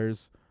 million.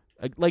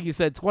 Like you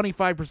said,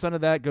 25%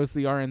 of that goes to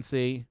the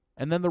RNC,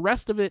 and then the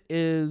rest of it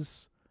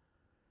is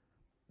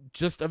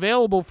just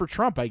available for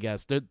Trump, I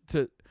guess,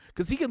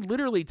 because he can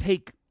literally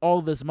take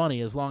all this money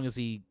as long as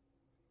he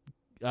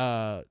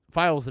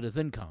files it as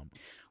income.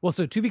 Well,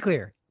 so to be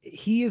clear,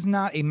 he is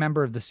not a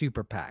member of the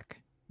super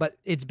PAC. but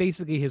it's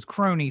basically his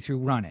cronies who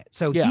run it.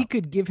 So Yeah. he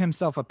could give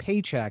himself a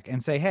paycheck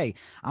and say, hey,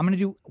 I'm going to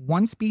do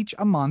one speech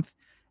a month,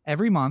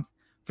 every month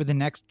for the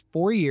next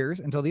 4 years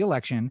until the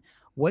election.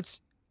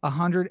 What's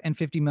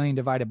 150 million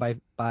divided by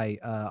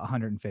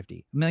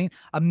 150 million?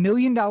 $1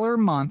 million a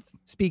month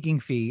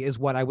speaking fee is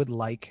what I would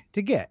like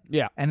to get.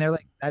 Yeah. And they're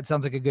like, that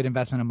sounds like a good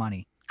investment of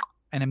money.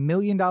 And $1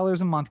 million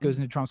a month goes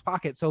into Trump's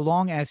pocket, so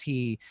long as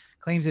he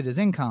claims it as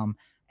income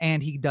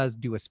and he does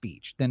do a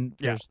speech. Then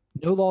there's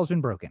no law has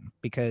been broken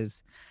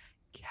because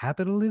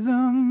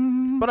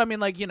capitalism. But I mean,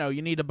 like, you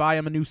need to buy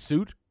him a new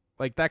suit.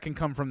 Like, that can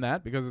come from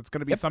that because it's going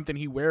to be something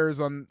he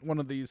wears on one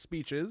of these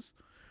speeches,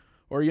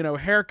 or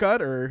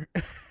haircut, or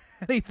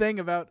anything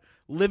about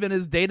living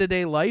his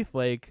day-to-day life.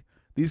 Like,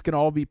 these can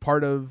all be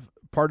part of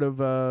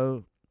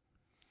the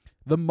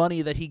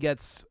money that he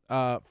gets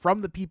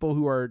from the people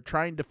who are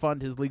trying to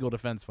fund his legal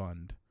defense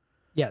fund.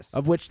 Yes,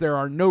 of which there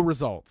are no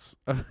results,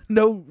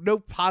 no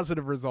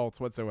positive results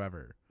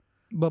whatsoever.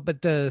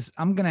 But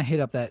I'm gonna hit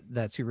up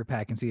that super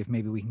PAC and see if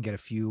maybe we can get a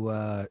few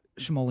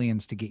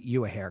schmolians to get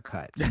you a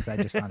haircut, since I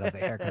just found out the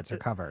haircuts are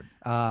covered.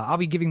 I'll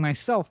be giving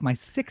myself my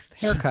 6th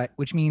haircut,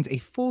 which means a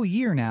full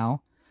year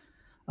now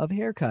of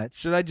haircuts.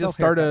 Should I just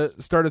start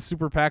a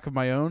super PAC of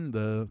my own,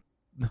 the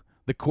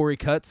Corey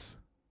Cuts?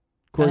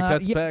 Corey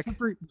Cuts PAC?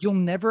 You'll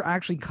never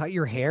actually cut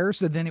your hair,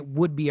 so then it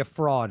would be a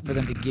fraud for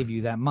them to give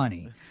you that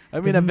money. I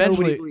mean,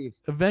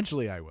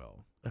 eventually I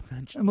will.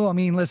 Eventually. Well, I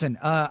mean, listen,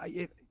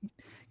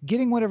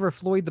 getting whatever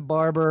Floyd the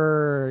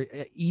Barber,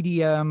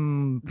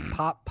 EDM,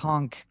 pop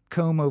punk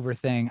comb over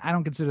thing, I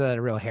don't consider that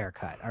a real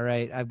haircut. All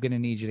right, I'm gonna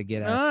need you to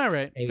get a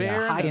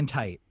high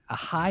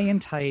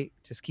and tight,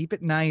 Just keep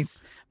it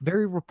nice,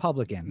 very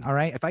Republican. All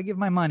right, if I give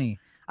my money,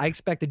 I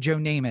expect a Joe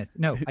Namath.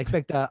 No, I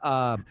expect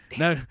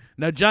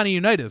no Johnny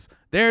Unitas.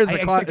 There's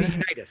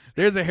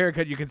a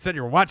haircut you can set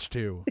your watch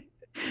to.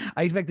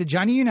 I expect the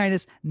Johnny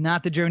Unitas,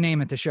 not the Joe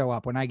Namath, to show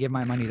up when I give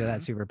my money to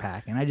that super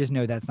PAC, and I just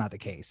know that's not the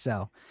case.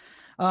 So,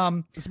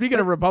 speaking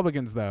of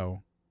Republicans,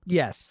 though,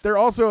 yes, they're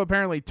also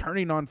apparently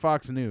turning on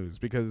Fox News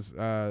because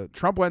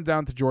Trump went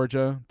down to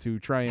Georgia to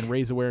try and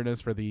raise awareness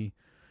for the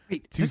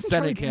two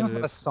Senate candidates.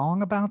 Have a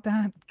song about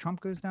that? Trump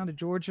goes down to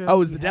Georgia.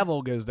 Oh, the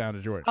devil goes down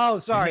to Georgia. Oh,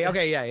 sorry.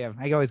 Okay, yeah.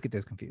 I always get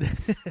those confused.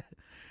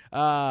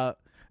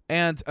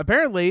 And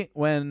apparently,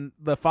 when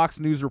the Fox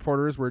News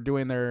reporters were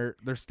doing their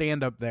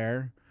stand up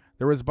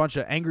there was a bunch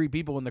of angry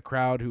people in the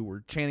crowd who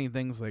were chanting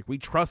things like, "We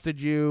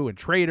trusted you," and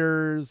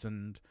 "traitors,"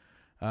 and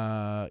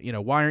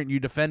 "Why aren't you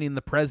defending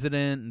the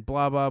president?" and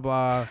blah blah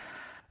blah.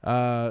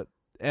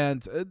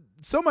 And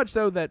so much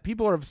so that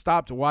people have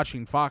stopped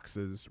watching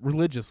Foxes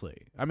religiously.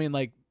 I mean,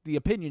 like, the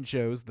opinion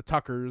shows, the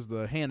Tuckers,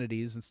 the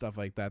Hannitys, and stuff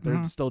like that,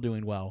 they're still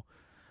doing well.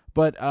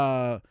 But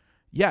the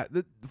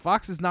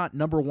Fox is not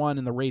number one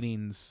in the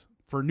ratings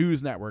for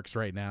news networks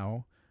right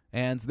now,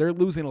 and they're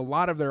losing a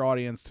lot of their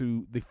audience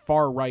to the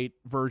far right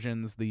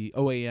versions, the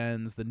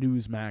OANs, the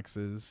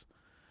Newsmaxes,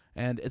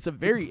 and it's a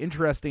very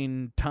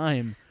interesting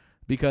time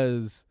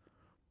because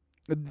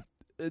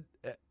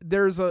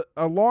there's a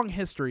long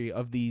history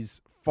of these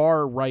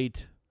far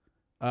right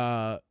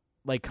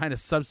like kind of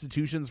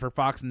substitutions for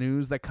Fox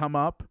News that come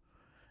up,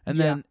 and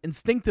then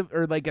instinctive,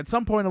 or like at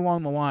some point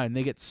along the line,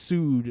 they get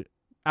sued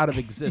out of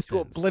existence. To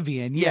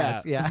oblivion.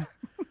 Yes. Yeah.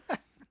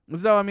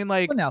 So, I mean,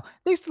 like, well, no,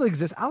 they still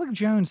exist. Alec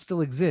Jones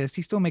still exists.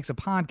 He still makes a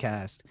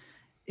podcast.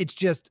 It's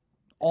just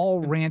all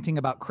ranting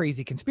about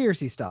crazy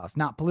conspiracy stuff,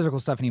 not political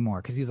stuff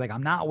anymore. Cause he's like,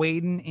 I'm not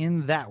wading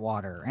in that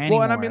water anymore.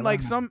 Well, and I mean,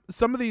 like, some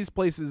of these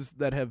places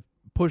that have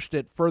pushed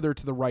it further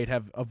to the right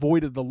have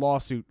avoided the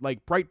lawsuit.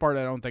 Like Breitbart,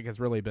 I don't think has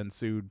really been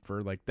sued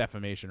for like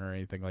defamation or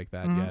anything like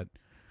that yet.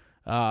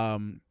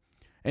 And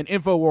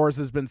InfoWars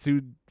has been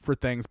sued for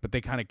things, but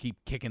they kind of keep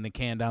kicking the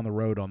can down the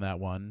road on that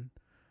one.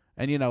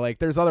 And like,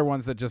 there's other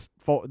ones that just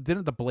fold.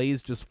 Didn't the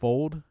Blaze just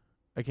fold?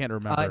 I can't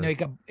remember. No,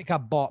 it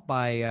got bought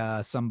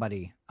by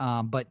somebody.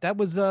 But that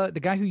was the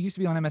guy who used to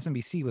be on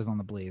MSNBC was on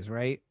the Blaze,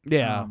 right?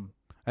 Yeah.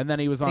 And then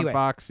he was on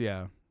Fox.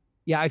 Yeah.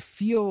 Yeah, I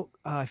feel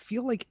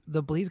like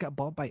the Blaze got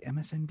bought by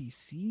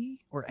MSNBC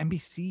or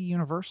NBC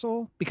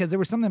Universal, because there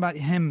was something about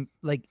him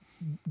like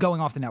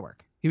going off the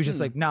network. He was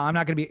just like, no, I'm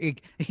not going to be.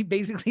 He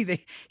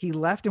basically he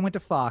left and went to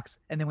Fox,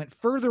 and then went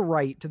further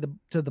right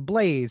to the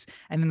Blaze,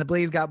 and then the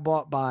Blaze got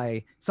bought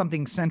by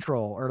something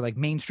central or like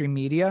mainstream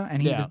media,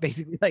 and he was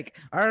basically like,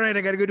 all right,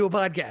 I got to go do a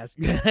podcast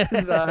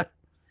because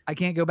I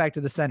can't go back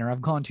to the center.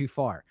 I've gone too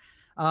far.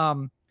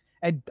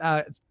 And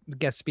I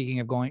guess speaking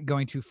of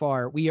going too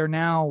far, we are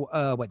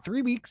now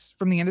 3 weeks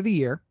from the end of the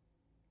year,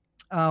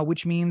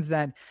 which means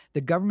that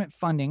the government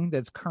funding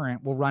that's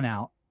current will run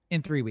out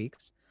in 3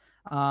 weeks.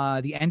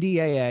 The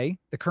NDAA,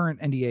 the current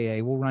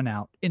NDAA, will run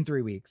out in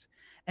 3 weeks,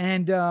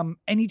 and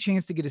any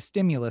chance to get a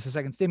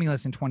second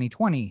stimulus in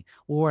 2020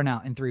 will run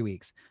out in 3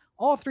 weeks.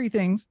 All three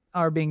things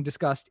are being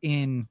discussed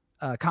in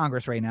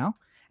Congress right now,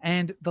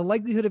 and the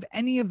likelihood of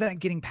any of that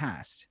getting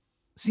passed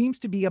seems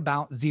to be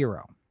about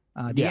zero.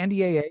 The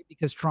NDAA,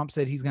 because Trump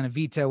said he's going to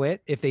veto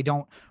it if they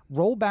don't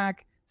roll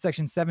back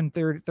Section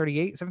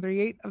 738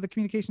 of the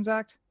Communications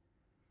Act,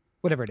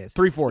 whatever it is.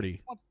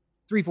 340.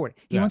 340.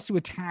 He wants to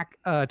attack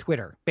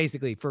Twitter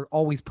basically for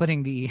always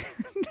putting the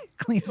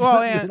claims.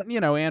 Well, and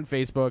and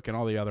Facebook and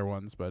all the other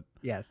ones, but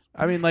yes,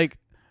 I mean, like,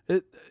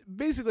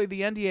 basically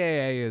the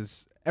NDAA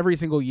is every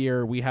single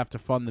year we have to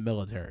fund the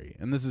military,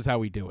 and this is how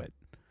we do it.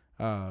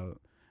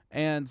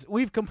 And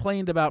we've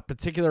complained about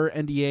particular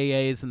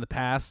NDAAs in the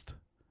past.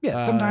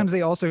 Yeah, sometimes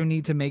they also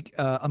need to make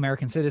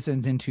American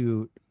citizens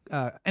into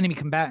enemy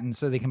combatants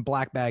so they can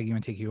black bag you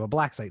and take you to a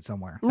black site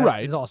somewhere.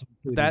 Right. Is also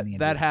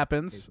that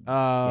happens.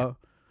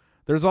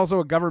 There's also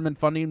a government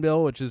funding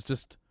bill, which is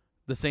just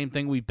the same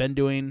thing we've been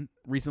doing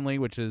recently,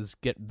 which is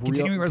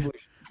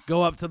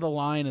go up to the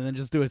line and then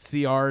just do a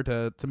CR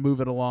to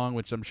move it along,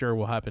 which I'm sure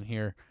will happen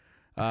here.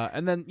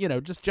 And then,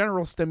 just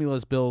general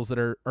stimulus bills that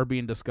are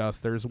being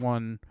discussed. There's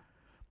one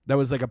that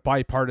was like a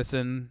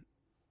bipartisan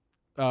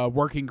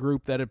working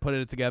group that had put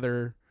it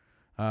together.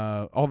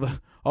 All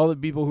the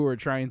people who are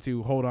trying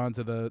to hold on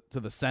to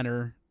the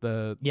center,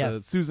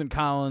 the Susan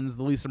Collins,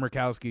 the Lisa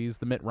Murkowskis,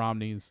 the Mitt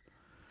Romneys.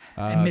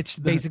 And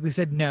Mitch basically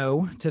said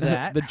no to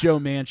that. The Joe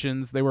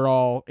Manchins, they were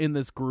all in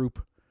this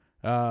group.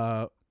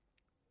 And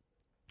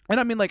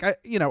I mean, like,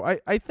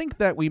 I think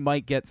that we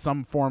might get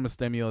some form of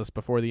stimulus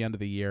before the end of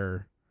the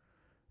year.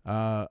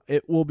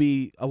 It will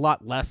be a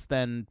lot less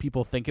than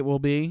people think it will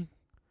be.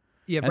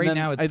 Yeah, right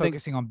now it's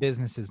focusing on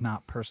businesses,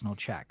 not personal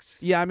checks.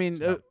 Yeah, I mean,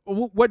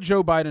 what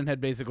Joe Biden had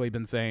basically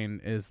been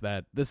saying is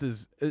that this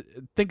is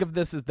think of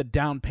this as the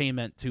down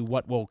payment to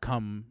what will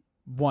come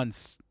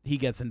once he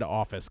gets into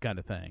office, kind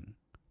of thing.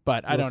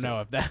 But I don't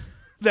know if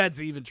that's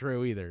even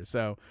true either.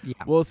 So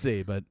we'll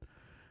see. But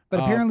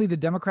apparently the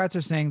Democrats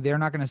are saying they're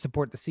not going to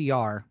support the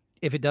CR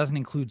if it doesn't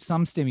include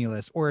some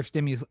stimulus or if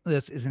stimulus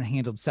isn't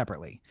handled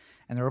separately.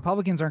 And the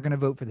Republicans aren't going to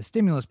vote for the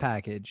stimulus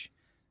package,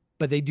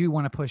 but they do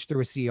want to push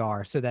through a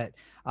CR so that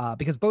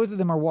because both of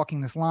them are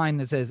walking this line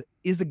that says,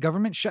 is the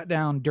government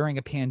shutdown during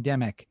a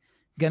pandemic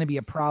going to be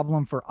a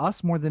problem for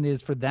us more than it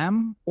is for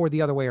them, or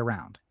the other way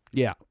around?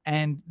 Yeah.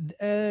 And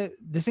the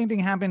same thing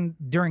happened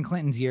during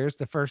Clinton's years,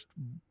 the first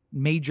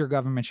major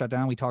government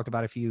shutdown. We talked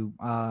about a few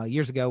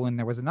years ago when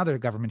there was another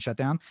government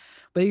shutdown.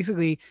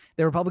 Basically,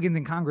 the Republicans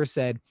in Congress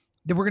said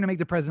that we're going to make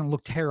the president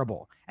look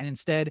terrible. And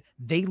instead,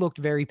 they looked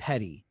very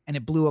petty, and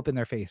it blew up in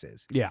their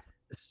faces. Yeah.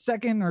 The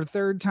second or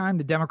third time,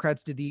 the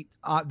Democrats did the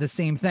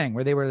same thing,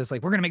 where they were just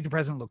like, we're going to make the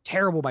president look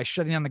terrible by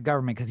shutting down the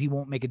government because he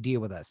won't make a deal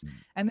with us.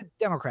 And the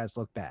Democrats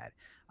look bad.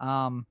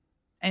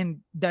 And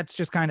that's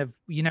just kind of,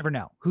 you never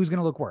know who's going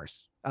to look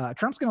worse.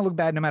 Trump's going to look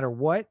bad no matter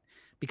what,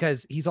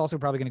 because he's also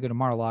probably going to go to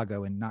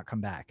Mar-a-Lago and not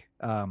come back.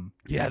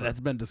 That's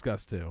been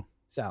discussed too.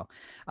 So,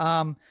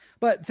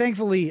 but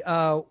thankfully,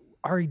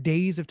 our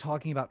days of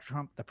talking about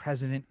Trump, the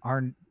president,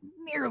 are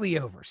nearly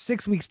over.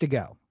 6 weeks to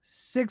go.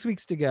 6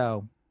 weeks to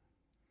go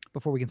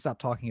before we can stop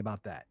talking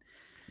about that.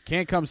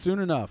 Can't come soon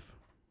enough.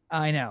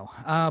 I know.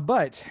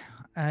 But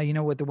you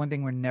know what? The one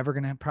thing we're never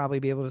going to probably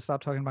be able to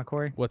stop talking about,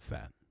 Corey? What's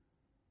that?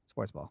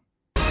 Sports ball.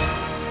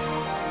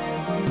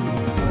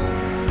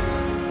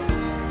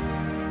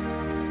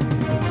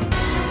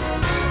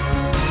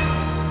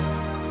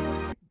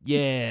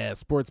 Yeah,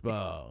 sports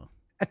ball.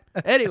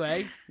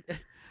 Anyway.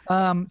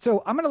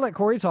 So I'm going to let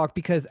Corey talk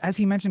because, as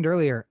he mentioned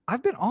earlier,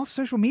 I've been off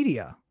social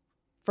media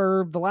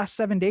for the last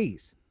 7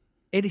 days.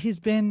 It has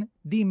been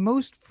the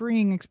most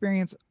freeing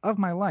experience of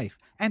my life.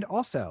 And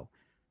also,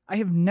 I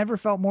have never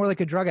felt more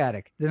like a drug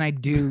addict than I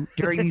do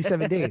during these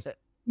 7 days.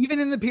 Even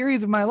in the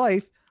periods of my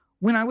life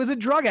when I was a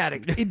drug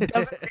addict, it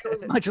doesn't feel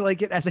as much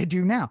like it as I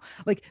do now.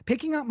 Like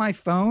picking up my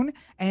phone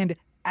and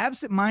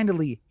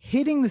absentmindedly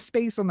hitting the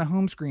space on the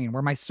home screen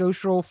where my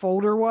social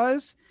folder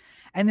was,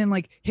 and then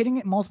like hitting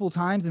it multiple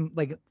times and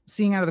like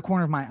seeing out of the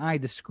corner of my eye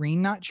the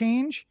screen not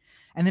change,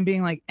 and then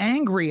being like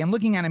angry and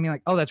looking at it and being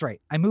like, oh, that's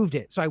right, I moved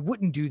it so I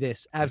wouldn't do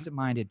this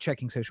absent-minded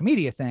checking social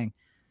media thing.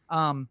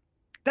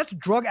 That's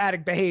drug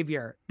addict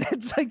behavior.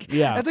 That's like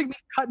me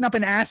cutting up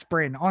an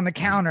aspirin on the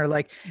counter.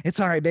 Like, it's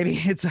all right, baby.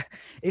 I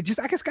just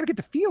gotta get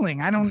the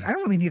feeling. I don't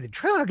really need the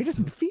drug. I just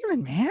need the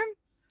feeling, man.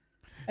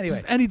 Anyway,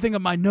 just anything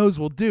on my nose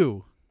will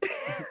do.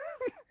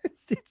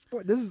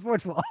 This is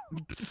sports ball.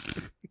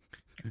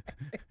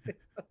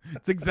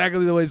 It's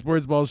exactly the way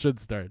sports ball should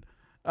start.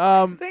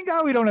 Thank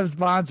God we don't have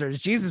sponsors.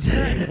 Jesus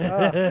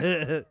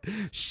Christ.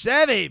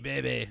 Chevy,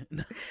 baby.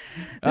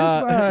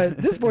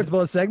 This sports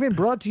ball segment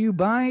brought to you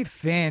by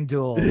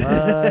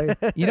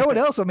FanDuel. You know what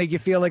else will make you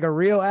feel like a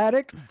real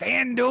addict?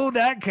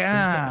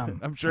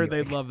 FanDuel.com. I'm sure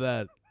they'd love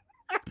that.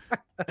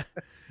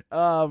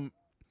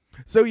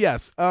 So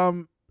yes,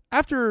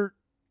 after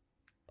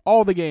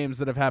all the games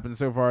that have happened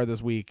so far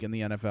this week in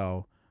the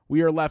NFL,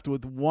 we are left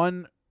with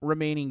one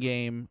remaining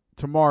game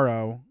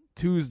tomorrow,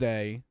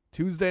 Tuesday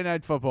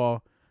Night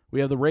Football. We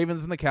have the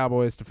Ravens and the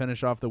Cowboys to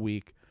finish off the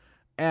week.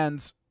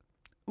 And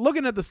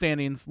looking at the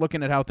standings,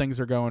 looking at how things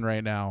are going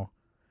right now,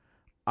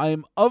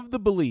 I'm of the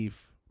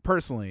belief,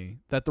 personally,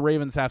 that the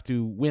Ravens have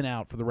to win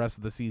out for the rest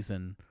of the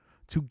season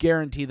to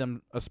guarantee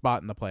them a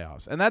spot in the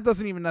playoffs. And that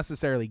doesn't even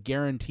necessarily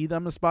guarantee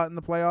them a spot in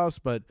the playoffs,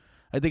 but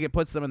I think it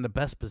puts them in the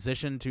best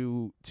position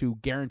to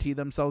guarantee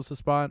themselves a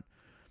spot.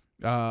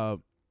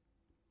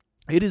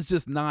 It is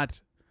just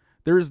not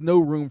there is no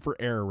room for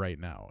error right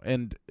now.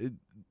 And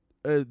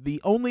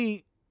the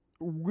only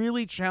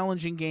really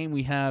challenging game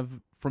we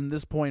have from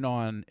this point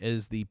on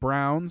is the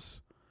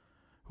Browns,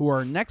 who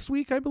are next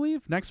week, I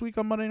believe. Next week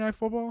on Monday Night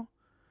Football.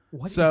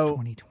 What is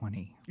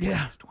 2020?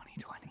 Yeah. What is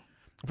 2020?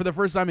 For the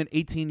first time in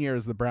 18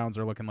 years, the Browns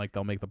are looking like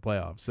they'll make the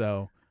playoffs.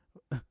 So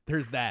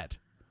there's that.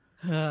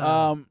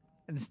 And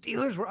the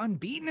Steelers were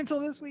unbeaten until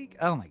this week?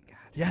 Oh, my God.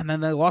 Yeah, and then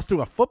they lost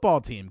to a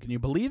football team. Can you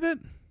believe it?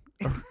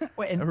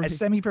 Wait, a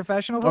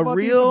semi-professional football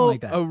team? Something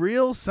like that. A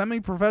real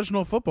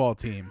semi-professional football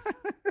team.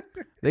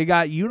 They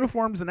got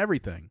uniforms and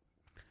everything.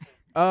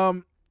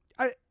 I'm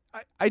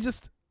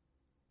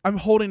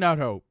holding out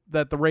hope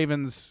that the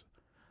Ravens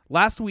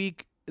last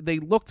week, they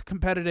looked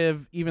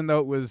competitive, even though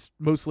it was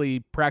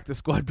mostly practice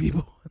squad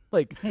people,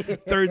 like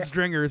third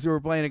stringers who were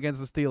playing against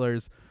the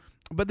Steelers.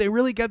 But they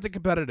really kept it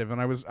competitive,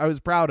 and I was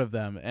proud of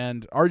them.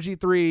 And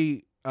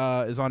RG3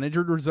 is on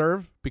injured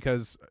reserve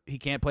because he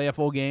can't play a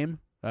full game.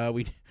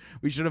 We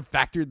should have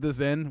factored this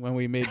in when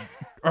we made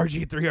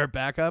RG3 our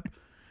backup.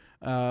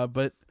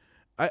 But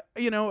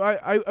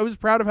I was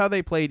proud of how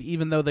they played,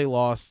 even though they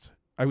lost.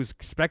 I was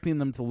expecting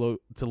them to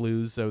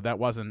lose, so that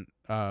wasn't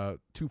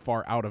too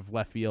far out of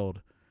left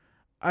field.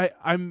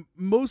 I'm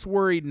most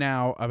worried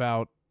now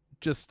about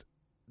just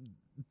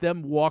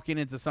them walking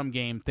into some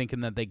game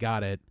thinking that they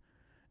got it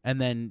and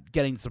then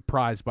getting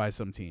surprised by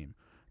some team.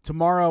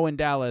 Tomorrow in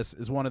Dallas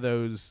is one of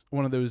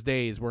those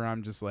days where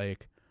I'm just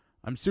like,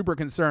 I'm super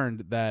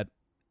concerned that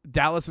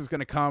Dallas is going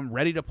to come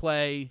ready to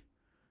play.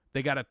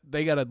 They gotta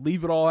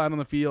leave it all out on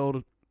the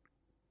field.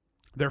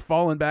 They're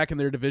falling back in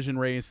their division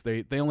race.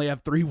 They only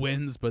have 3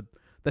 wins, but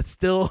that's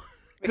still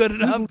good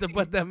enough to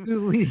put them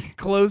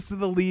close to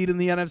the lead in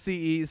the NFC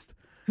East.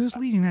 Who's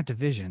leading that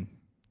division?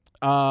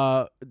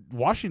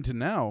 Washington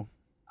now.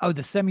 Oh,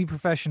 the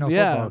semi-professional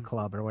football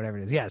club or whatever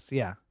it is. Yes,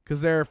 yeah.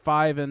 Because they're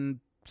 5-7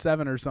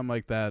 or something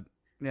like that.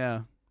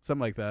 Yeah,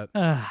 something like that.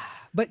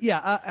 But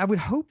yeah, I would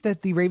hope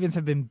that the Ravens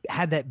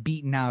had that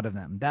beaten out of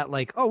them. That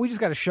like, oh, we just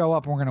got to show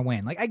up and we're going to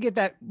win. Like, I get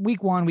that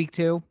week 1, week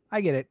 2.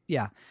 I get it.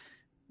 Yeah.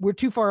 We're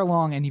too far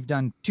along and you've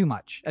done too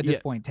much at this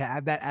point to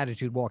have that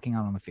attitude walking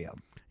out on the field.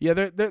 Yeah,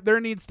 there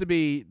needs to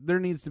be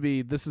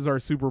this is our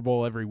Super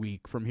Bowl every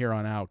week from here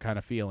on out kind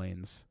of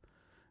feelings.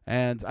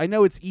 And I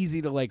know it's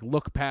easy to like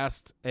look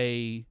past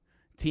a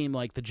team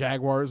like the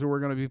Jaguars who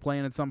we're going to be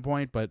playing at some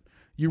point, but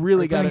you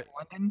really got to. Is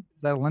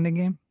that a London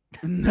game?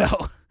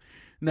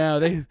 No,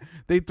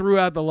 they threw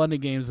out the London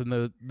games in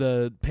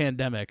the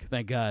pandemic.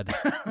 Thank God.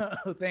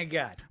 Oh, thank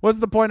God. What's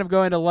the point of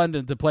going to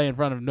London to play in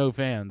front of no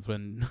fans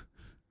when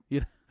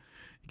you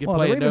can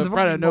play in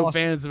front of no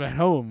fans at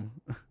home?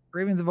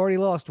 Ravens have already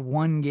lost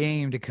 1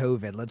 game to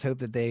COVID. Let's hope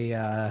that they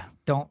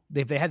don't.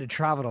 If they had to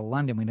travel to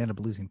London, we'd end up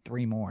losing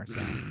 3 more.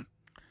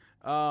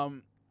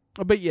 So.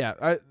 But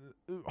yeah,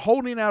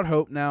 holding out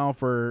hope now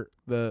for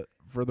the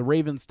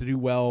Ravens to do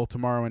well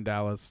tomorrow in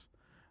Dallas.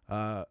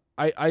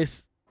 I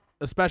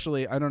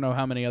especially, I don't know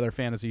how many other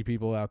fantasy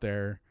people out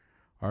there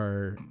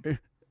are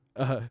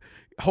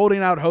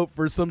holding out hope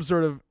for some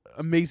sort of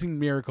amazing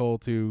miracle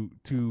to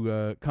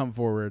come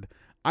forward.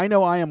 I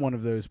know I am one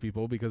of those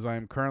people because I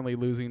am currently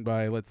losing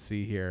by, let's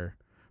see here,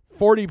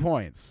 40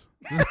 points.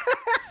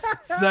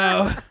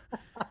 So,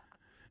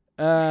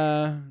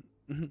 and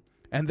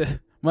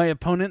my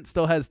opponent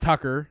still has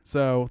Tucker,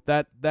 so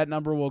that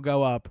number will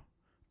go up.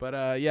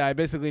 But yeah, I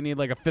basically need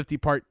like a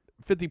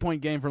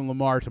 50-point game from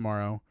Lamar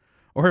tomorrow,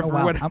 or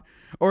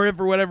if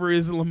for whatever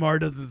reason Lamar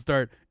doesn't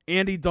start,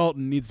 Andy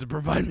Dalton needs to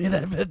provide me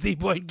that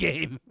 50-point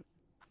game.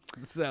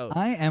 So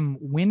I am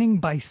winning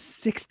by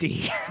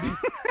 60.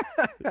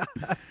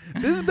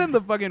 This has been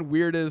the fucking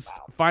weirdest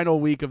final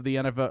week of the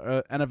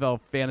NFL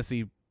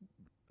fantasy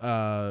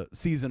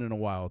season in a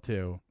while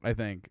too. I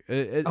think.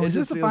 Is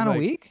this the final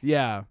week?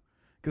 Yeah,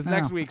 because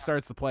next week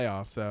starts the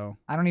playoffs. So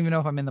I don't even know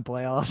if I'm in the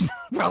playoffs.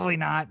 Probably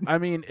not. I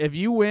mean, if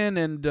you win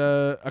and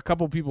a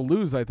couple people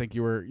lose, I think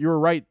you were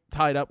right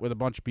tied up with a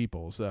bunch of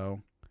people.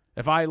 So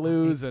if I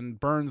lose and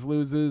Burns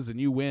loses and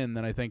you win,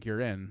 then I think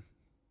you're in.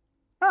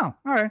 Oh,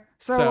 all right.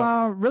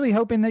 So really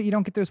hoping that you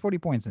don't get those 40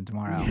 points in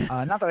tomorrow.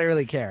 Not that I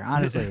really care.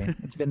 Honestly,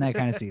 it's been that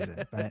kind of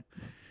season. But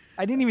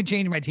I didn't even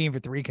change my team for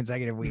 3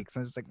 consecutive weeks. So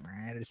I was just like,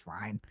 it's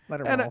fine.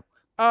 Let it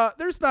roll.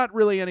 There's not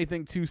really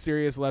anything too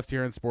serious left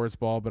here in sports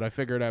ball, but I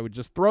figured I would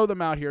just throw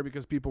them out here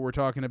because people were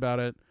talking about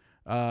it.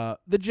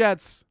 The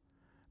Jets,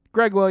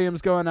 Greg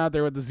Williams going out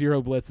there with the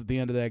 0 blitz at the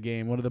end of that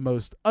game. One of the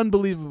most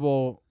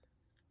unbelievable,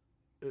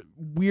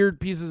 weird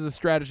pieces of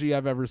strategy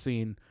I've ever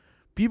seen.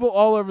 People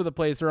all over the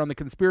place are on the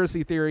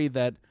conspiracy theory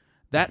that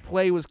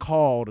play was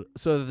called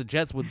so that the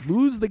Jets would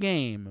lose the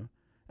game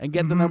and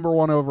get the number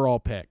 1 overall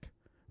pick.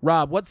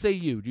 Rob, what say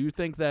you? Do you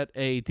think that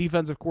a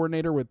defensive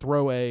coordinator would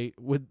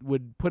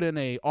would put in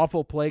a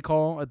awful play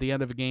call at the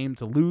end of a game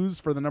to lose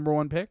for the number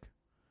 1 pick?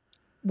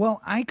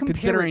 Well, I compare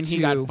considering he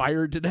got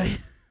fired today.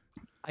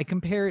 I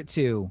compare it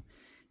to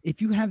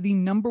if you have the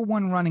number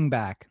 1 running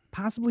back,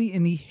 possibly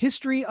in the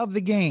history of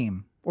the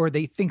game, or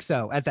they think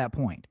so at that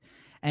point,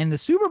 and the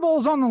Super Bowl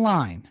is on the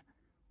line,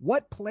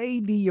 what play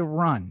do you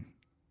run?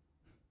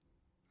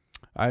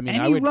 I mean,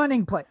 Any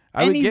running play.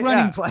 I would Any get-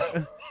 running yeah.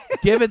 play.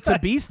 Give it to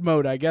beast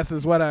mode, I guess,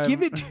 is what I'm.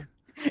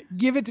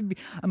 Give it to me.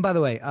 And by the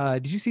way,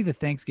 did you see the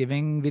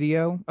Thanksgiving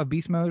video of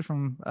Beast Mode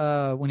from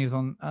when he was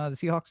on the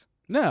Seahawks?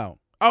 No.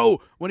 Oh,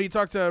 when he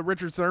talked to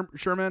Richard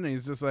Sherman, and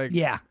he's just like,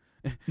 Yeah.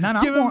 No,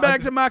 give him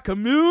back to my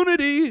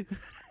community.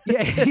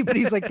 Yeah, but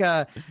he's like,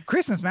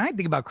 Christmas, man. I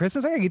think about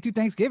Christmas. I gotta get through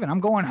Thanksgiving. I'm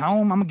going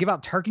home. I'm gonna give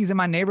out turkeys in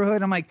my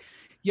neighborhood. I'm like,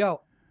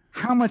 yo,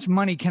 how much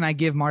money can I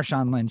give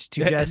Marshawn Lynch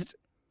to just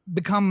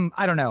become,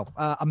 I don't know,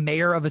 a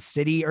mayor of a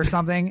city or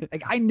something?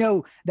 Like, I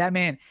know that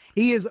man.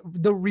 He is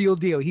the real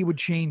deal. He would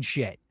change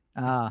shit.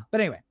 But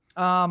anyway,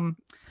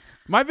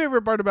 My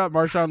favorite part about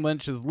Marshawn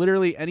Lynch is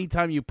literally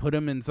anytime you put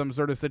him in some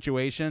sort of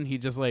situation, he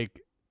just like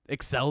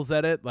excels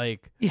at it.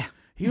 Like, yeah,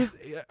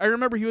 I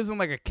remember he was in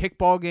like a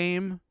kickball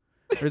game.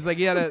 There's like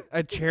he had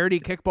a charity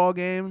kickball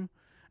game,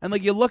 and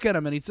like you look at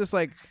him and he's just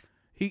like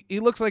he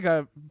looks like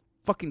a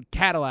fucking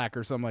Cadillac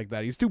or something like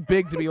that. He's too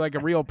big to be like a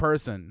real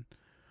person,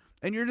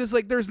 and you're just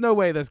like, there's no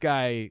way this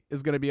guy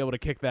is gonna be able to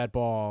kick that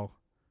ball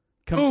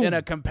in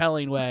a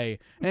compelling way,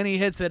 and he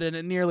hits it and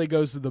it nearly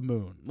goes to the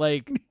moon.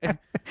 Like, and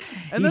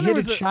he then hit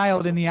a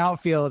child in the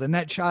outfield, and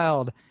that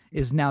child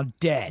is now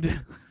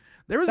dead.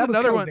 There was That was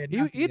another one.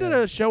 COVID, He did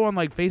a show on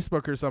like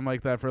Facebook or something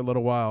like that for a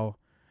little while,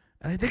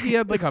 and I think he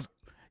had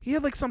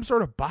like some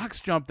sort of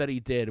box jump that he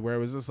did where it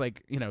was just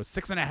like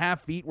 6.5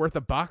 feet worth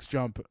of box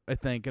jump, I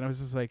think, and I was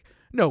just like,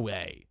 no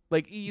way.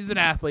 Like, he's an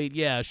athlete,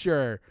 yeah,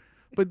 sure,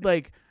 but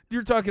like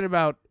you're talking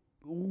about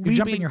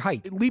jumping your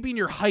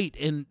height,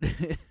 and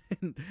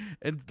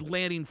and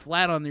landing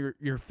flat on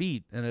your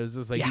feet, and it was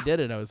just like he did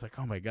it. I was like,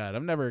 oh my god,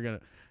 I'm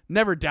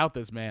never doubt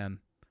this man.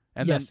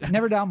 And yes, then,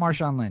 never doubt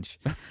Marshawn Lynch.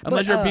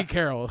 unless you're Pete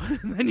Carroll,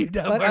 then you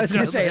doubt. But I was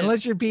going to Marshawn say, Lynch.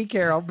 unless you're Pete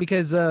Carroll,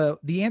 because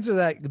the answer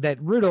to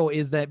that riddle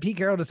is that Pete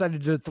Carroll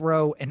decided to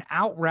throw an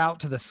out route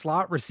to the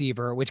slot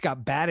receiver, which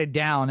got batted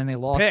down, and they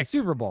lost the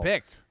Super Bowl.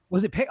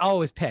 Was it picked? Oh, it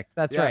was picked.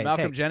 That's right.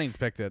 Malcolm picked. Jennings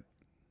picked it.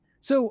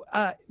 So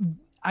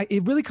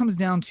it really comes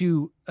down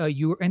to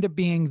you end up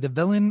being the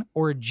villain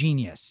or a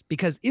genius,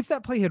 because if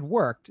that play had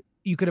worked,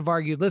 you could have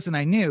argued, listen,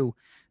 I knew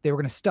they were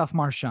going to stuff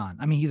Marshawn.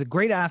 I mean, he's a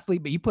great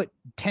athlete, but you put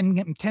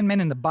 10 men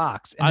in the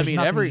box. And I mean,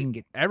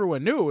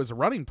 everyone knew it was a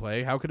running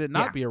play. How could it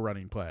not be a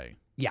running play?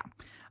 Yeah.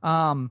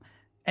 And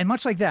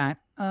much like that,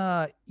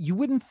 you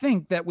wouldn't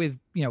think that with,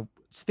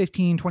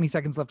 15, 20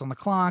 seconds left on the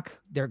clock,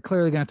 they're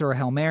clearly going to throw a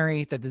Hail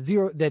Mary, that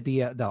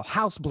the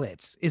house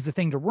blitz is the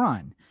thing to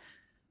run.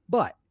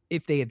 But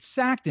if they had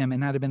sacked him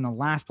and that had been the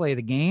last play of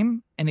the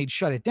game and they'd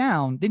shut it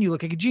down, then you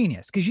look like a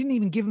genius, because you didn't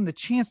even give him the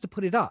chance to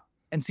put it up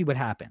and see what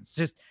happens.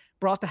 Just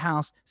brought the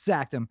house,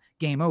 sacked him,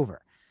 game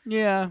over.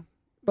 Yeah.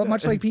 But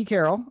much like Pete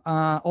Carroll,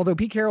 although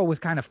Pete Carroll was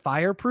kind of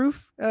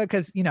fireproof,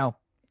 because, Pete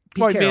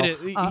Carroll,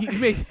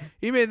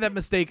 he made that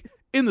mistake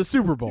in the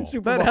Super Bowl.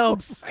 That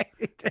helps.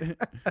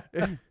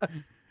 Right.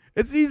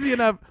 It's easy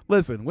enough.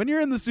 Listen, when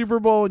you're in the Super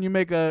Bowl and you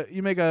make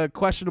a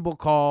questionable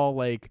call,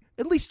 like,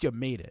 at least you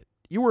made it.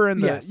 You were in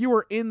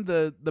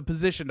the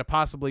position to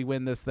possibly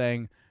win this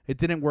thing. It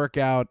didn't work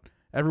out.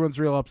 Everyone's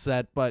real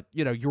upset, but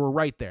you were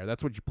right there.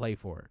 That's what you play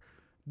for.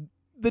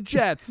 The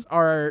Jets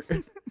are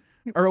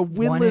a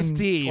winless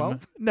team.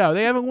 12? No,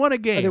 they haven't won a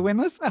game. Are they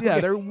winless? Okay. Yeah,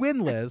 they're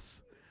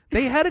winless.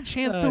 They had a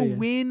chance to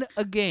win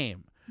a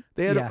game.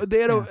 They had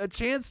a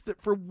chance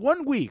for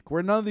 1 week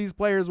where none of these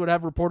players would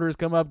have reporters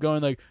come up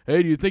going like,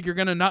 "Hey, do you think you're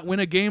gonna not win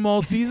a game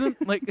all season?"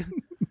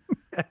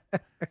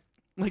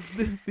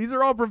 These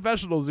are all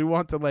professionals who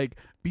want to like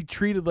be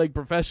treated like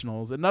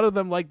professionals, and none of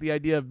them like the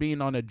idea of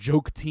being on a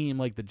joke team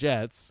like the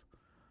Jets.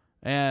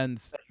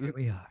 And Here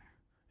we are.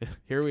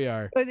 Here we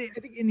are. But I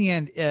think in the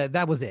end,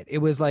 that was it. It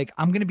was like,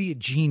 I'm going to be a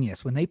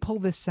genius. When they pull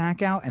this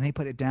sack out and they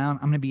put it down,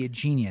 I'm going to be a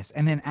genius.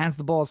 And then as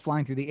the ball is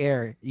flying through the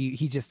air,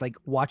 he just like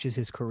watches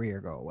his career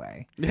go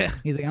away. Yeah.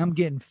 He's like, I'm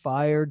getting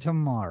fired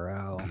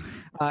tomorrow.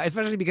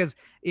 Especially because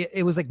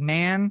it was like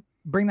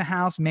bring the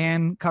house,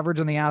 man coverage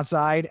on the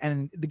outside.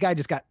 And the guy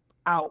just got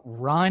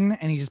outrun,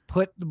 and he just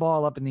put the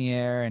ball up in the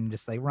air and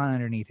just like run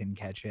underneath and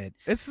catch it.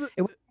 But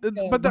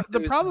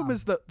the problem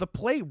is the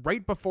play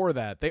right before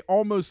that, they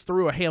almost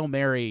threw a Hail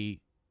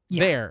Mary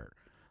there.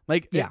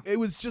 Like, it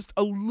was just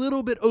a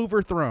little bit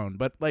overthrown,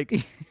 but like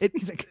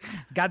he's like,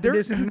 got the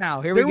distance now.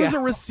 Here we go. There was a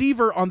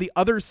receiver on the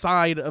other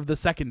side of the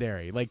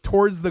secondary, like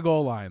towards the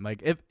goal line.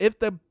 Like if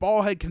the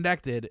ball had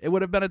connected, it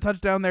would have been a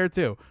touchdown there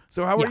too.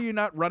 So how are you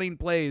not running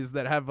plays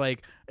that have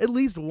like at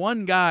least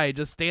one guy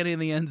just standing in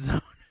the end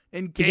zone?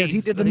 Because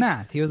he did the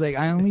math. He was like,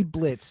 I only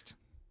blitzed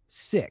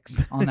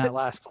 6 on that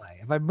last play.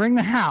 If I bring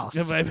the house,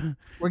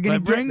 we're going to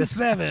bring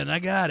 7. I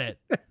got it.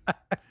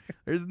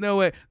 There's no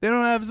way. They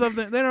don't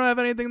have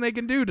anything they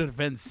can do to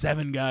defend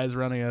 7 guys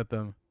running at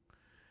them.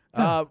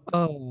 I'm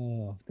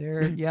going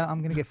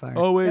to get fired.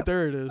 Oh, wait,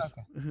 there it is.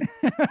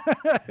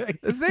 Okay.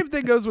 The same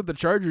thing goes with the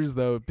Chargers,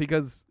 though,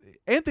 because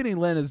Anthony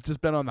Lynn has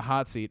just been on the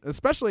hot seat,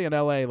 especially in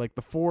L.A. Like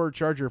the 4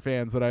 Charger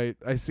fans that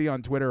I see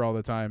on Twitter all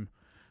the time.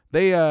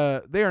 They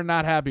are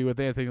not happy with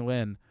Anthony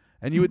Lynn.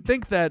 And you would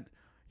think that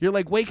you're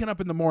like waking up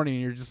in the morning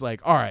and you're just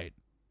like, all right,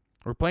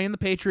 we're playing the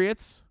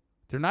Patriots.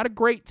 They're not a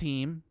great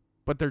team,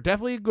 but they're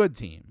definitely a good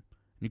team.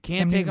 You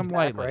can't Cam take them Newton's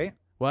back, lightly. right?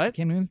 What?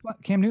 Cam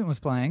Newton was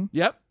playing.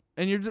 Yep.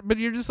 And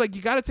you're just like,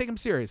 you got to take them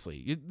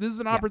seriously. This is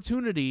an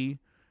opportunity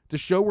to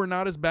show we're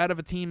not as bad of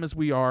a team as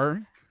we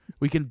are.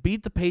 We can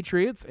beat the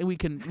Patriots, and we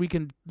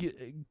can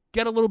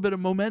get a little bit of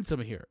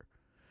momentum here.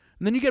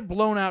 And then you get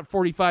blown out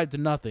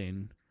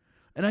 45-0,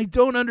 and I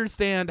don't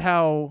understand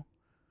how.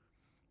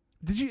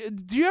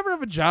 Did you ever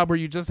have a job where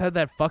you just had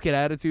that fuck it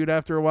attitude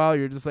after a while?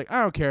 You're just like,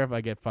 I don't care if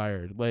I get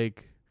fired.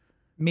 Like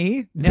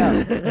me?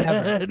 No,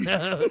 never.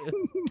 No.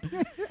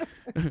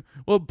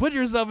 Well, put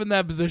yourself in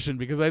that position,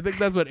 because I think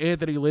that's what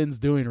Anthony Lynn's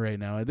doing right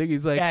now. I think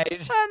he's like,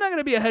 I'm not going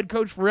to be a head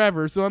coach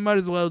forever, so I might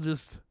as well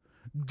just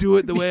do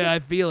it the way I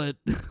feel it.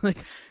 Like,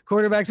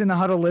 quarterback's in the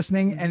huddle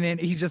listening, and then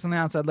he just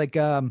announced that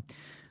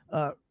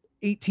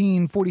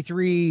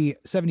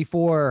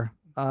 1843-74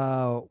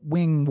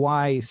 wing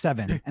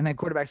Y7, and then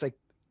quarterback's like,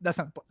 that's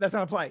not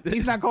a play.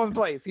 He's not calling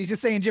plays. He's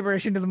just saying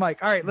gibberish into the mic.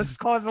 All right, let's just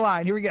call it the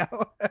line. Here we go.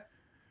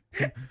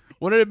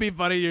 Wouldn't it be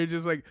funny? You're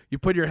just like, you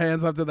put your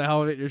hands up to the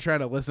helmet, you're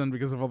trying to listen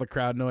because of all the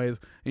crowd noise,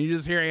 and you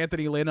just hear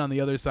Anthony Lynn on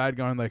the other side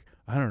going like,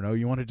 I don't know,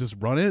 you want to just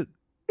run it?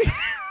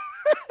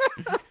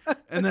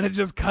 And then it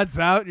just cuts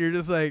out, and you're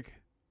just like,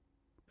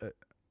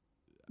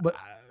 what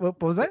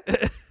was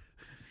that?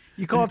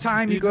 You call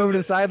time, you go over to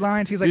the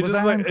sidelines. He's like, was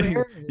that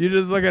unclear? You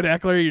just look at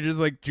Eckler, you're just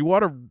like, do you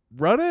want to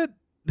run it?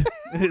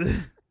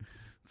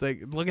 It's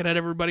like looking at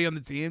everybody on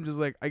the team, just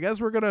like, I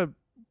guess we're going to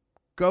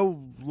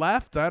go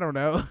left. I don't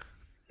know.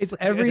 It's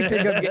every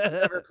pickup game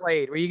ever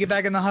played where you get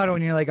back in the huddle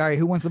and you're like, all right,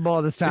 who wants the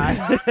ball this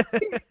time?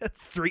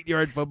 Street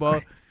yard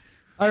football.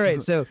 All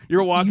right, so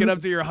you're walking up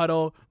to your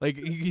huddle, like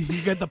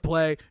you get the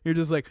play. You're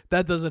just like,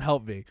 that doesn't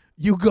help me.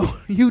 You go,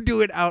 you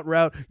do it out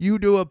route. You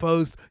do a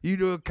post. You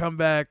do a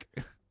comeback.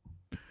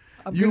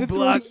 You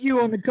block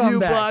you on the comeback. You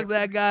block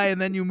that guy,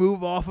 and then you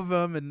move off of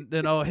him, and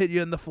then I'll hit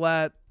you in the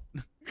flat.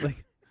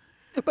 Like.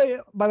 But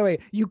by the way,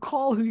 you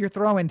call who you're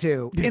throwing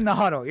to in the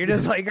huddle. You're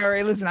just like, all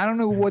right, listen, I don't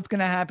know what's going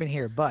to happen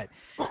here, but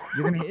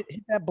you're going to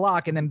hit that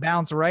block and then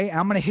bounce right.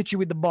 I'm going to hit you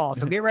with the ball.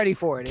 So get ready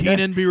for it.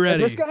 Keenan, be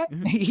ready. This guy,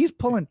 he's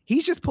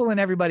just pulling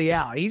everybody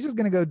out. He's just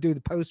going to go do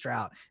the post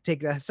route,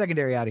 take the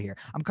secondary out of here.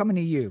 I'm coming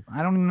to you.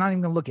 I'm not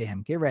even going to look at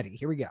him. Get ready.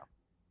 Here we go.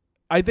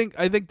 I think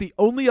the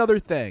only other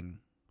thing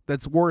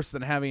that's worse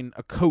than having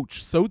a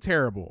coach so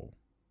terrible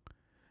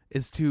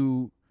is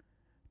to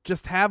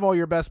just have all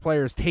your best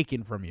players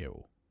taken from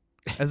you.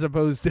 As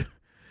opposed to,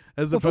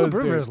 Philip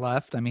Rivers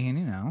left. I mean,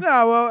 you know.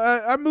 No,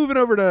 well, I'm moving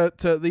over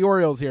to the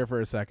Orioles here for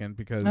a second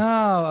because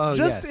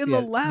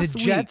the last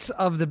week, Jets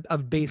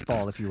of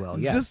baseball, if you will.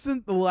 Yes. Just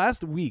in the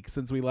last week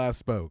since we last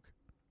spoke,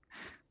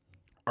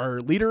 our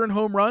leader in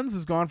home runs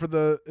has gone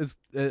for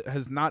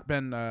has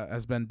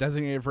been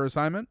designated for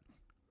assignment.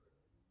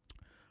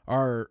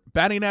 Our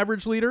batting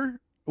average leader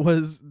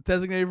was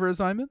designated for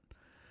assignment,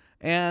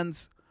 and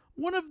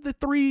one of the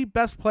three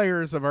best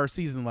players of our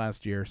season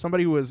last year,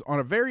 somebody who was on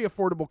a very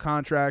affordable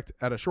contract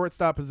at a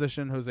shortstop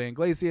position, Jose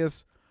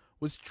Iglesias,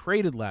 was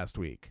traded last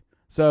week.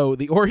 So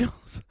the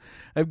Orioles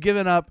have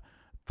given up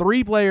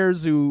three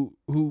players who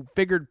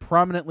figured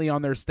prominently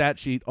on their stat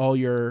sheet all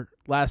year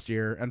last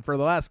year, and for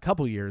the last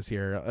couple years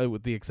here,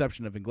 with the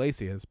exception of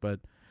Iglesias. But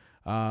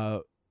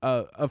a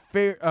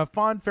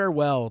fond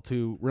farewell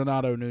to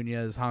Renato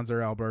Nunez,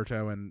 Hanser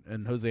Alberto,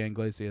 and Jose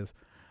Iglesias.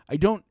 I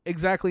don't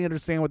exactly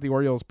understand what the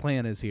Orioles'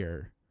 plan is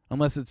here,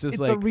 unless it's just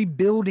it's a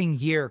rebuilding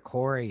year,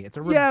 Corey. It's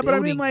a rebuilding but I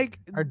mean, like,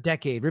 our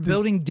decade,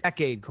 rebuilding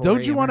decade, Corey.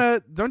 Don't you want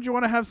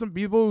to have some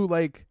people who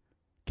like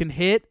can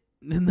hit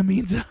in the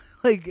meantime?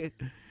 like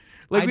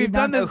we've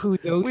done this. Who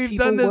those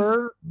people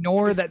were,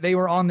 nor that they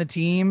were on the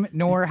team,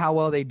 nor how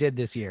well they did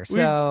this year.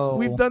 So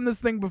we've done this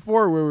thing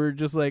before where we're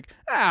just like,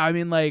 I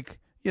mean, like,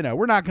 you know,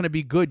 we're not going to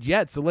be good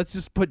yet, so let's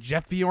just put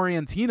Jeff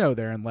Fiorentino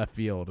there in left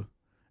field,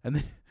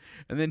 and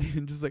then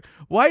you're just like,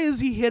 why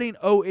is he hitting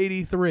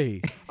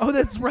 083? Oh,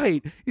 that's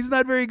right. He's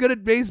not very good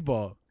at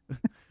baseball.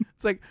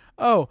 It's like,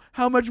 oh,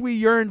 how much we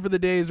yearn for the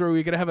days where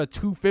we could have a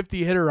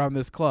 250 hitter on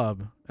this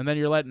club. And then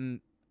you're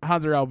letting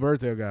Hanser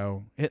Alberto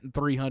go, hitting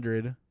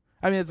 300.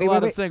 I mean, it's a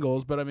lot of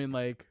singles, but I mean,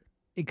 like.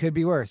 It could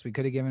be worse. We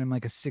could have given him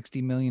like a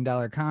 $60 million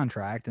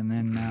contract and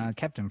then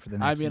kept him for the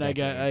next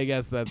decade. I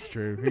guess that's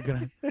true.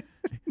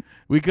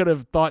 We could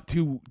have thought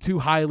too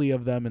highly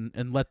of them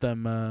and let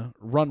them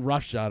run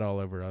roughshod all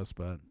over us,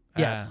 but.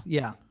 Yes,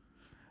 yeah.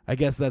 I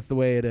guess that's the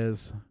way it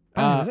is.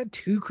 Was that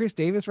two Chris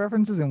Davis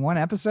references in one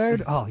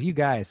episode? Oh, you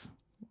guys.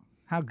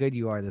 How good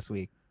you are this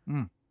week.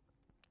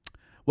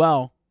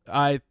 Well,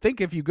 I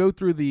think if you go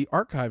through the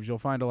archives, you'll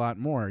find a lot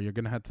more. You're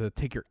going to have to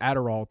take your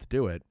Adderall to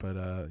do it,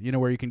 but you know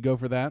where you can go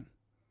for that?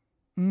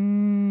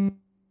 Too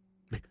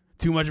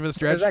much of a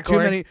stretch?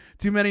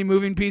 Too many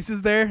moving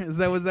pieces there? Is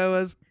that what that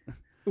was?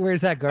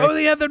 Where's that going?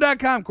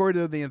 TheAnthem.com. Corey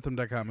to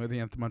TheAnthem.com. Or The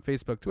Anthem on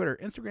Facebook, Twitter,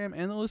 Instagram,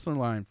 and the listener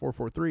line,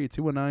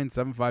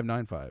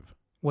 443-219-7595.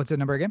 What's the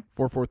number again?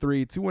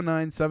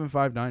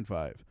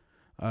 443-219-7595.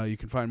 You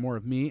can find more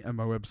of me at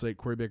my website,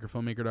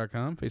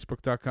 CoreyBakerFilmmaker.com,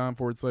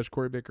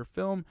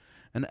 Facebook.com/CoreyBakerFilm,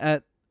 and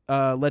at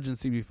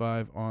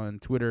LegendCB5 on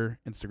Twitter,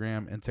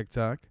 Instagram, and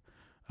TikTok.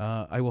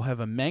 I will have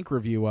a Mank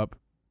review up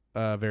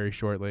very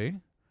shortly.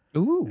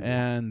 Ooh.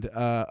 And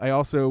I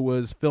also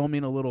was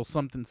filming a little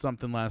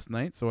something last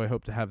night, so I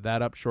hope to have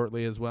that up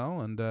shortly as well.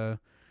 And a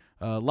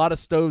lot of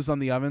stoves on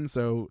the oven,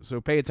 so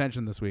pay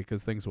attention this week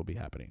because things will be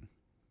happening.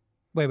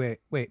 Wait.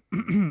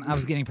 I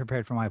was getting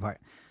prepared for my part.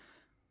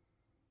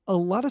 A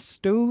lot of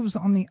stoves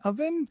on the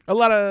oven? A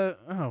lot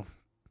of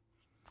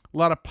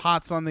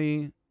pots on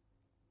the...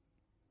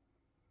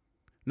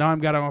 Now I'm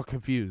got all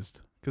confused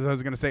because I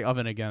was going to say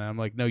oven again. I'm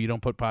like, no, you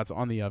don't put pots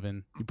on the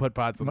oven. You put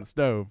pots on the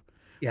stove.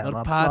 Yeah,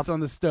 pots on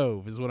the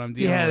stove is what I'm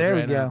dealing with there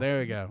right we now. go. There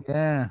we go.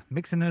 Yeah,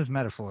 mixing those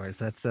metaphors.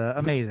 That's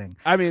amazing.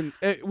 I mean,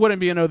 it wouldn't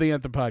be an Oh the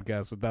Anthem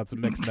podcast without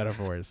some mixed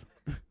metaphors.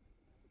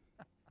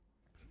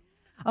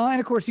 And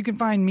of course, you can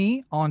find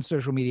me on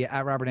social media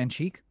at Robert N.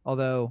 Cheek,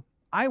 although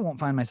I won't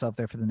find myself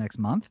there for the next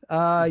month.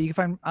 You can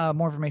find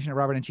more information at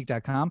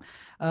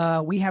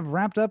robertandcheek.com. We have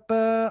wrapped up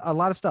a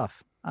lot of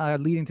stuff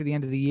leading to the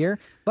end of the year,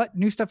 but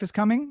new stuff is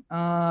coming.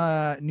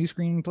 New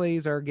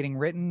screenplays are getting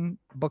written,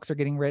 books are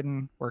getting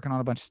written, working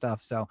on a bunch of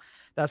stuff. So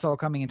that's all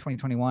coming in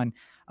 2021.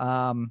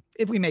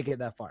 If we make it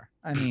that far,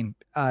 I mean,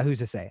 who's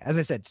to say? As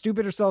I said,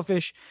 stupid or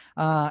selfish.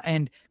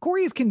 And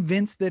Corey is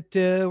convinced that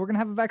we're going to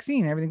have a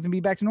vaccine. Everything's going to be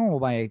back to normal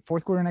by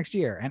fourth quarter next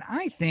year. And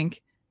I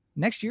think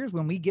next year is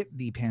when we get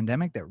the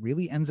pandemic that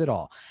really ends it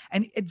all.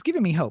 And it's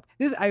giving me hope.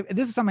 This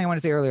is something I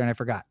wanted to say earlier and I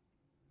forgot.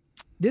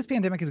 This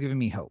pandemic has given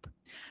me hope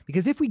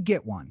because if we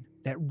get one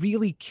that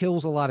really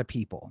kills a lot of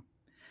people,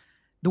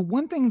 the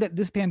one thing that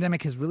this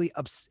pandemic has really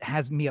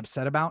has me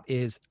upset about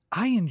is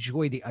I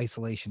enjoy the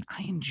isolation.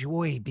 I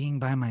enjoy being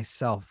by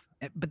myself.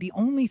 But the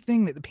only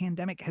thing that the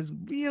pandemic has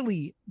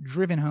really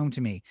driven home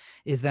to me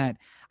is that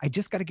I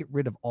just got to get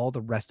rid of all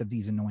the rest of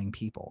these annoying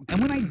people.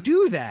 And when I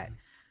do that,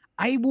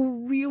 I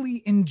will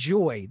really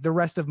enjoy the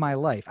rest of my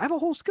life. I have a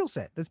whole skill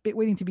set that's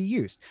waiting to be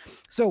used.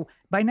 So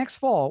by next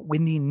fall,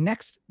 when the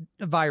next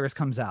virus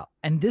comes out,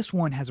 and this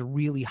one has a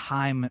really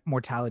high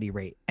mortality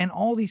rate, and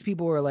all these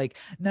people are like,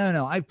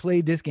 no, I've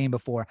played this game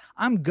before.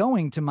 I'm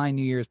going to my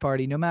New Year's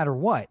party no matter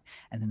what.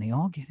 And then they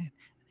all get it. And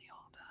they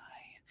all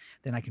die.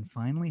 Then I can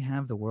finally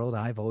have the world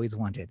I've always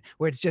wanted,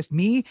 where it's just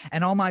me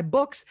and all my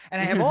books,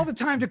 and I have all the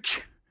time to...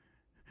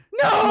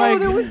 No,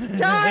 there was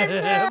time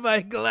there.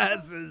 My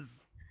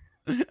glasses.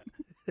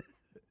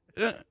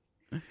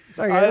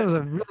 Sorry, that was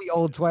a really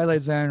old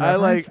Twilight Zone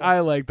reference. I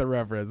like the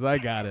reference. I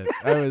got it.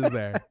 I was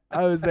there.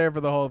 I was there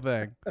for the whole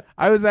thing.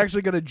 I was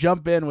actually going to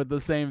jump in with the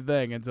same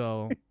thing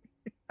until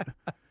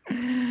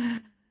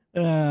you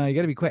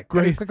got to be quick.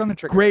 Quick on the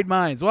trigger. Great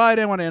minds. Well, I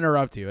didn't want to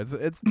interrupt you.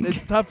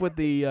 It's tough with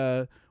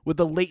the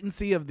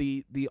latency of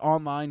the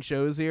online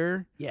shows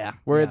here. Yeah.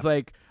 Where it's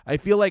like I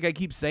feel like I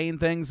keep saying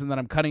things and then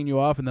I'm cutting you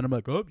off and then I'm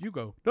like, oh, you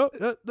go. No,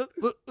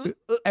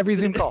 every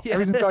Zoom call.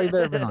 Every Zoom call you've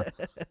ever been on.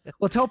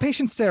 Well, tell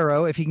patient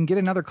Sarah if he can get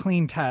another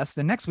clean test.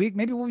 The next week,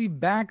 maybe we'll be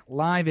back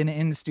live and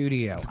in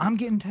studio. I'm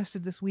getting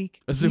tested this week.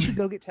 You should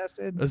go get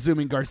tested.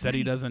 Assuming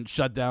Garcetti doesn't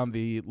shut down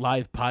the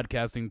live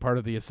podcasting part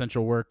of the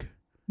essential work.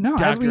 No,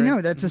 as we know,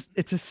 it's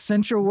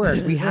essential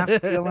work. We have to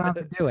be allowed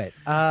to do it.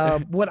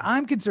 What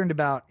I'm concerned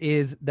about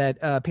is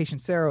that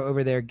patient Sarah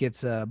over there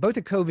gets both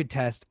a COVID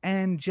test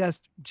and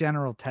just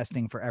general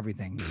testing for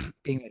everything,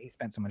 being that he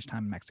spent so much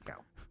time in Mexico.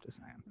 Just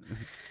saying.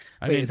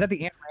 Wait, is that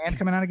the Aunt Rand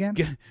coming out again?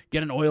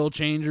 Get an oil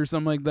change or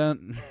something like that?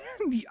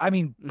 I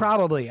mean,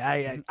 probably.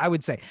 I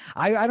would say.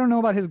 I don't know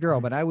about his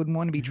girl, but I wouldn't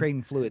want to be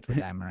trading fluids with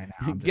them right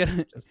now.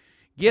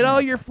 Get all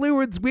your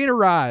fluids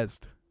winterized.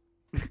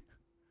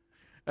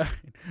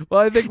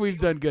 Well, I think we've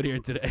done good here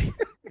today.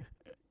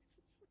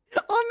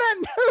 On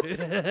that note,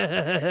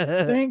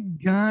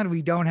 thank God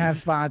we don't have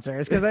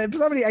sponsors, because I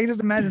can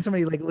just imagine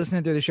somebody like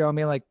listening to the show and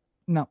being like,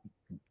 "No,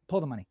 pull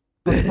the money."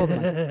 Pull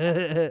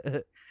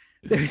the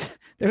money.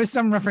 There was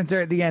some reference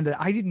there at the end that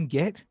I didn't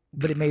get,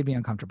 but it made me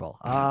uncomfortable.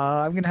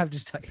 I'm gonna have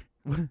to tell you,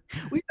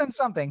 we've done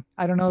something.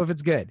 I don't know if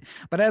it's good,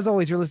 but as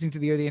always, you're listening to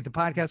the Oh the Anthem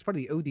podcast, part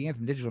of the Oh the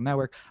Anthem digital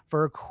network.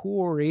 For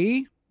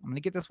Corey, I'm gonna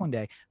get this one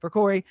day. For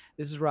Corey,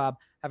 this is Rob.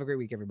 Have a great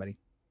week, everybody.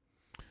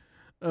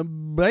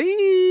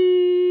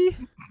 Bye.